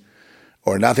reasoning,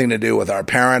 or nothing to do with our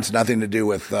parents, nothing to do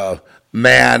with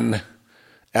man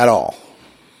at all.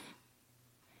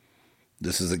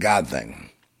 This is a God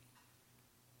thing.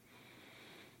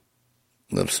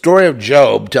 The story of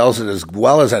Job tells it as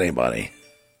well as anybody.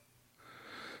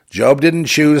 Job didn't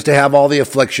choose to have all the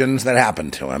afflictions that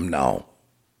happened to him, no.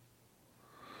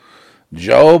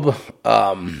 Job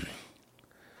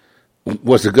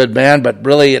was a good man, but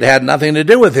really it had nothing to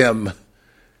do with him.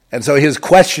 And so his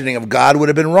questioning of God would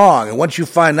have been wrong. And once you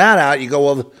find that out, you go,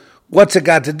 well, what's it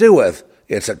got to do with?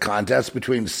 It's a contest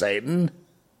between Satan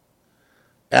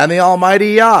and the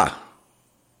Almighty Yah.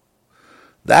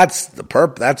 That's the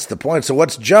point. So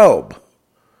what's Job?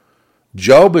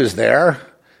 Job is there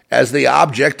as the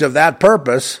object of that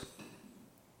purpose,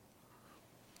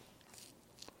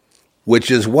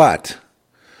 which is what?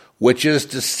 Which is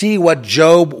to see what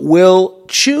Job will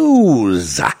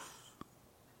choose.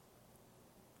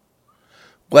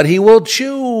 What he will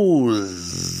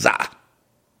choose.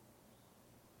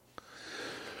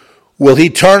 Will he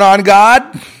turn on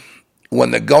God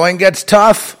when the going gets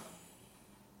tough?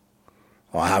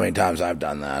 Well, how many times I've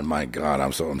done that? My God,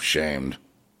 I'm so ashamed.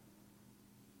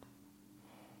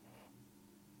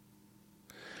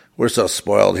 We're so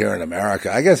spoiled here in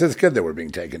America. I guess it's good that we're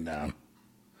being taken down.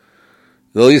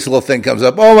 The least little thing comes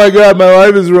up, oh my God, my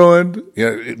life is ruined.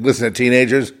 Listen to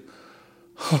teenagers.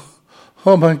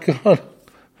 Oh my God.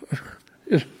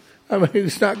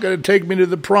 It's not going to take me to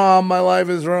the prom. My life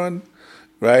is ruined.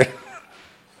 Right?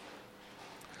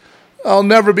 I'll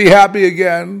never be happy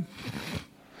again.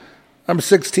 I'm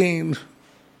 16.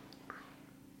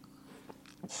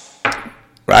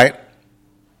 Right?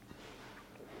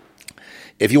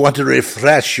 If you want to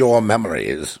refresh your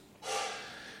memories,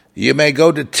 you may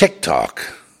go to TikTok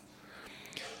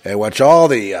and watch all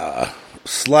the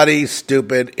slutty,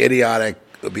 stupid, idiotic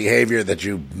behavior that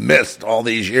you missed all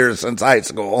these years since high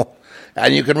school,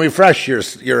 and you can refresh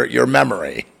your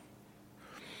memory.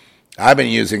 I've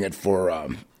been using it for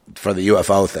the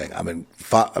UFO thing.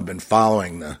 I've been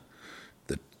following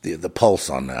the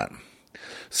pulse on that.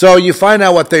 So you find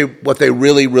out what they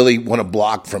really, really want to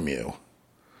block from you.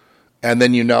 And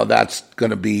then you know that's going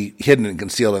to be hidden and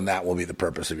concealed, and that will be the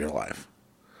purpose of your life.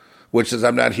 Which is,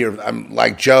 I'm not here, I'm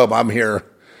like Job, I'm here,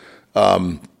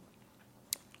 I'm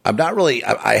not really,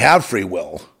 I have free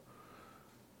will.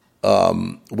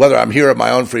 Whether I'm here of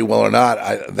my own free will or not,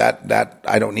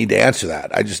 I don't need to answer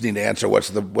that. I just need to answer what's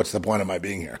the point of my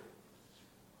being here?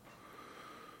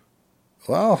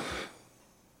 Well,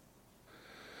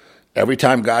 every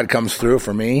time God comes through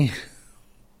for me,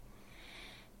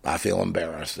 I feel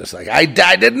embarrassed. It's like, I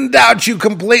didn't doubt you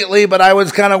completely, but I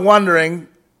was kind of wondering,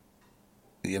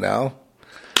 you know.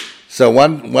 So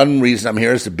one reason I'm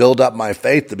here is to build up my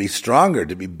faith, to be stronger,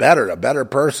 to be better, a better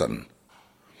person.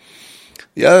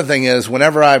 The other thing is,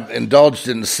 whenever I've indulged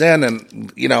in sin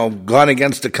and, you know, gone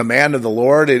against the command of the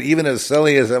Lord, and even as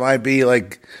silly as it might be,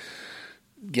 like,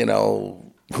 you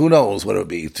know, who knows what it would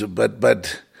be,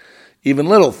 but even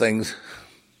little things,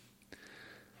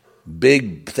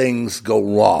 big things go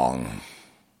wrong.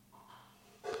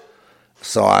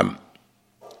 So I'm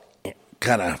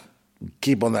kind of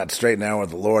keep on that straight now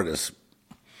with the Lord is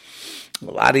a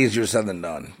lot easier said than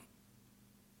done.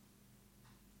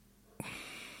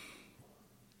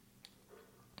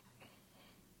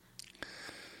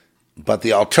 But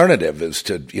the alternative is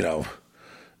to, you know,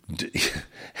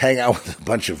 hang out with a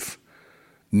bunch of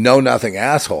know-nothing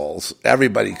assholes,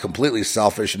 everybody completely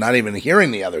selfish, not even hearing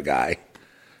the other guy,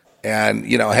 and,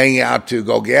 you know, hanging out to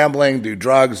go gambling, do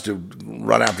drugs, to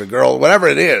run after girls, whatever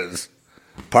it is,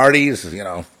 parties, you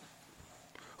know,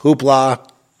 hoopla,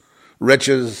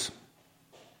 riches,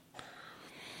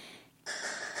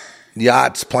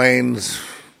 yachts, planes,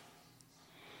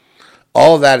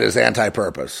 all of that is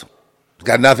anti-purpose. It's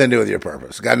got nothing to do with your purpose.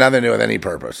 It's got nothing to do with any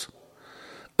purpose.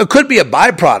 It could be a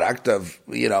byproduct of,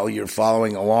 you know, you're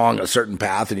following along a certain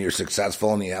path and you're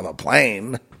successful and you have a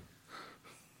plane.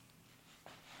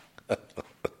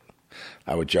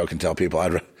 I would joke and tell people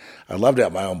I'd love to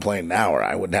have my own plane now, or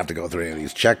I wouldn't have to go through any of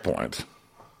these checkpoints.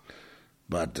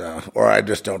 But or I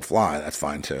just don't fly. That's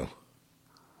fine too.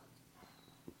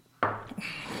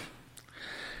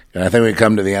 And I think we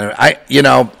come to the end.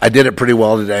 I did it pretty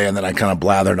well today, and then I kind of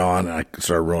blathered on, and I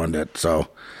sort of ruined it. So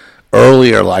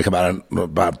earlier, like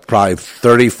about probably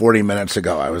 30, 40 minutes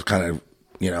ago, I was kind of,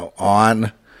 you know,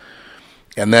 on.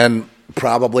 And then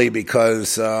probably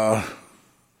because I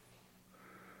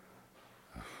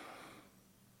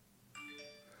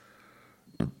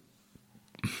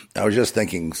was just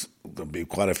thinking there'll be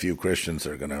quite a few Christians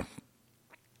that are going to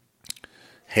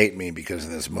hate me because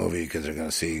of this movie, because they're going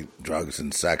to see drugs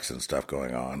and sex and stuff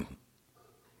going on.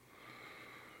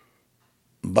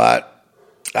 But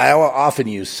I often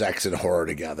use sex and horror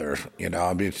together. You know,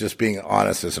 I mean, just being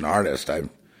honest as an artist,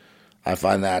 I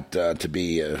find that to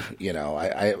be, you know,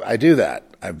 I do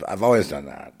that. I've always done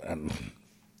that, and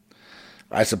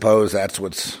I suppose that's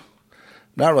what's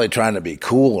not really trying to be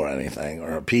cool or anything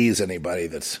or appease anybody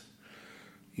that's,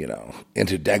 you know,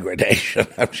 into degradation.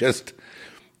 I'm just,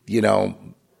 you know.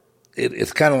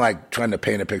 It's kind of like trying to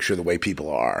paint a picture of the way people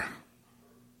are,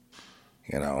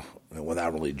 you know,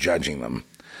 without really judging them.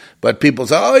 But people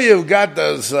say, oh, you've got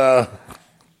those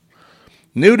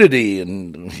nudity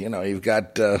and, you know, you've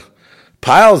got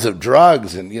piles of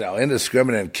drugs and, you know,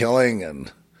 indiscriminate killing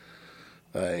and,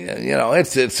 you know,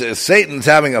 it's Satan's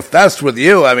having a fest with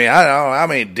you. I mean, I don't know how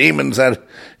many demons that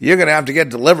you're going to have to get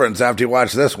deliverance after you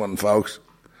watch this one, folks.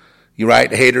 You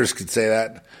right? Haters could say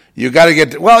that. You got to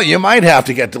get, well, you might have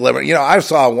to get delivered. You know, I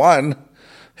saw one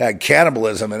had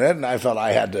cannibalism in it, and I felt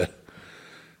I had to,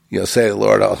 you know, say to the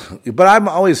Lord, but I'm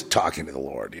always talking to the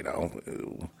Lord, you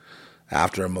know,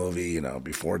 after a movie, you know,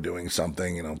 before doing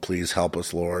something, you know, please help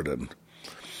us, Lord. And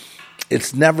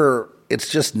it's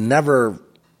just never,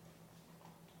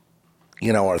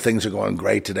 you know, or things are going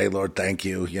great today, Lord, thank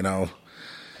you, you know.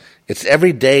 It's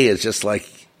every day is just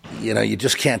like, you know, you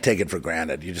just can't take it for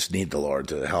granted. You just need the Lord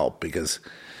to help because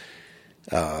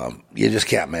you just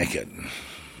can't make it.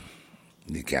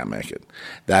 You can't make it.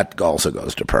 That also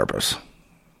goes to purpose.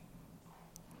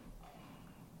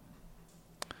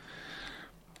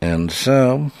 And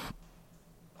so,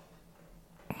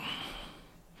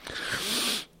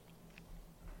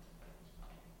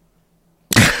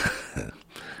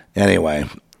 anyway,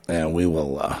 we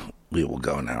will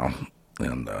go now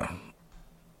and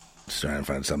just trying to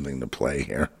find something to play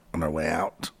here on our way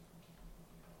out.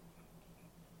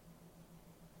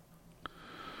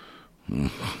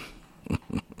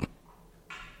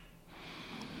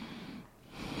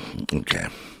 Okay.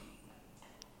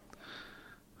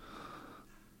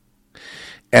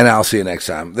 And I'll see you next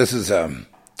time. This is a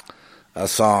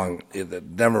song that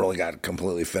never really got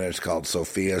completely finished called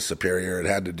Sophia Superior. It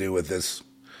had to do with this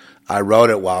I wrote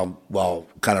it while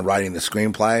kind of writing the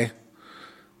screenplay.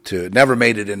 Never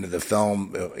made it into the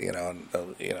film.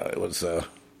 It was.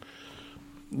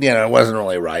 It wasn't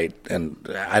really right, and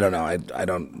I don't know. I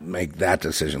don't make that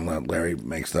decision. Larry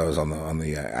makes those on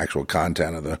the actual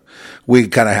content of the. We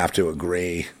kind of have to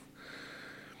agree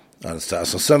on stuff.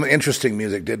 So some interesting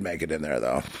music did make it in there,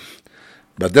 though.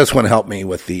 But this one helped me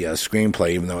with the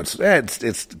screenplay, even though it's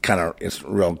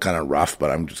real kind of rough.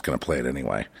 But I'm just going to play it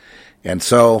anyway. And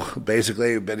so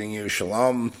basically, bidding you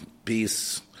shalom,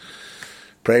 peace,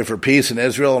 pray for peace in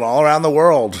Israel and all around the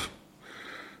world.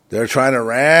 They're trying to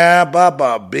ramp up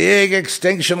a big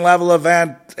extinction level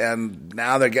event, and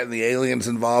now they're getting the aliens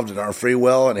involved in our free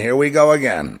will, and here we go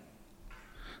again.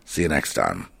 See you next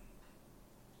time.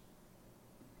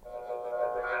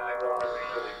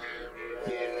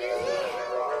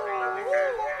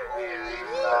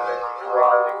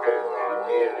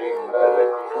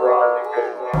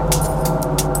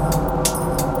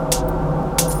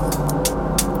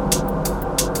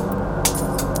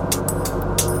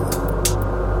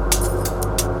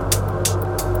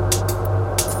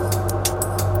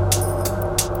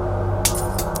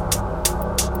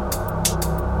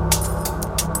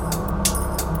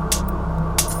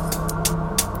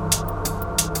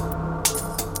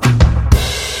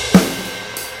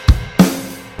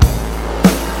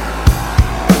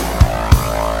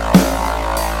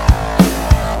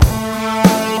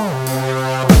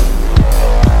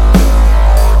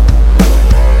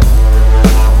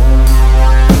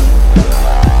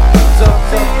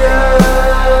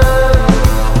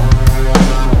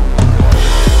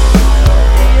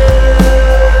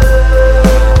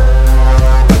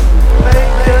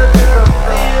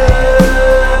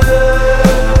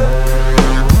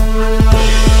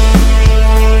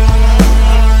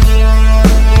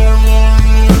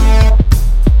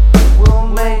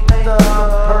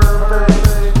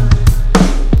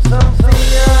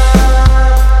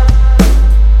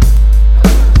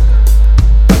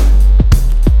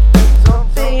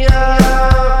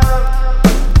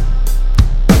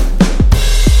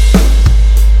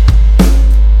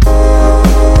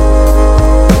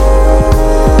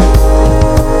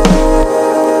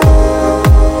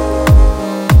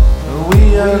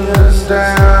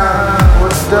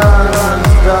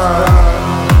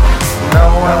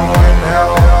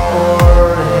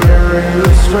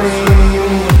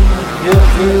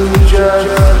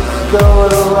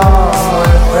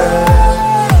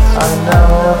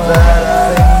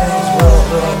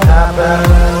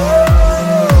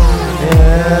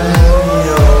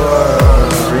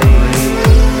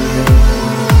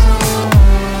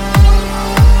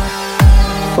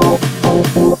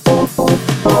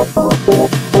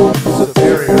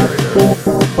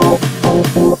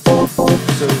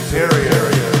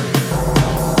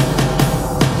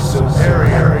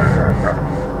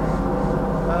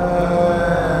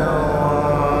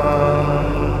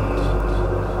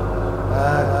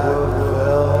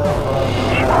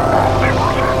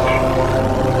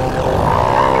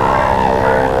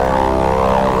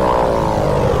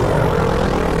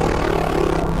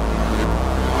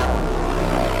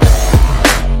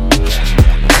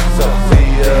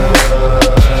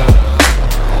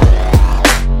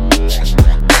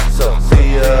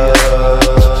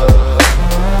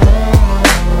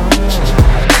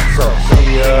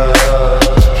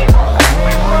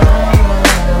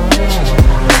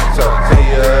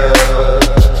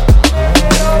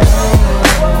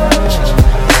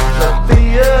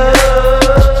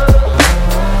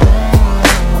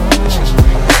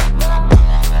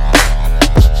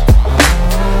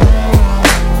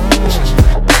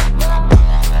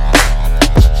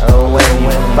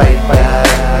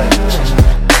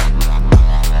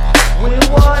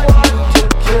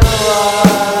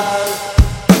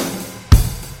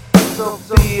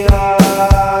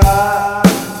 Sophia.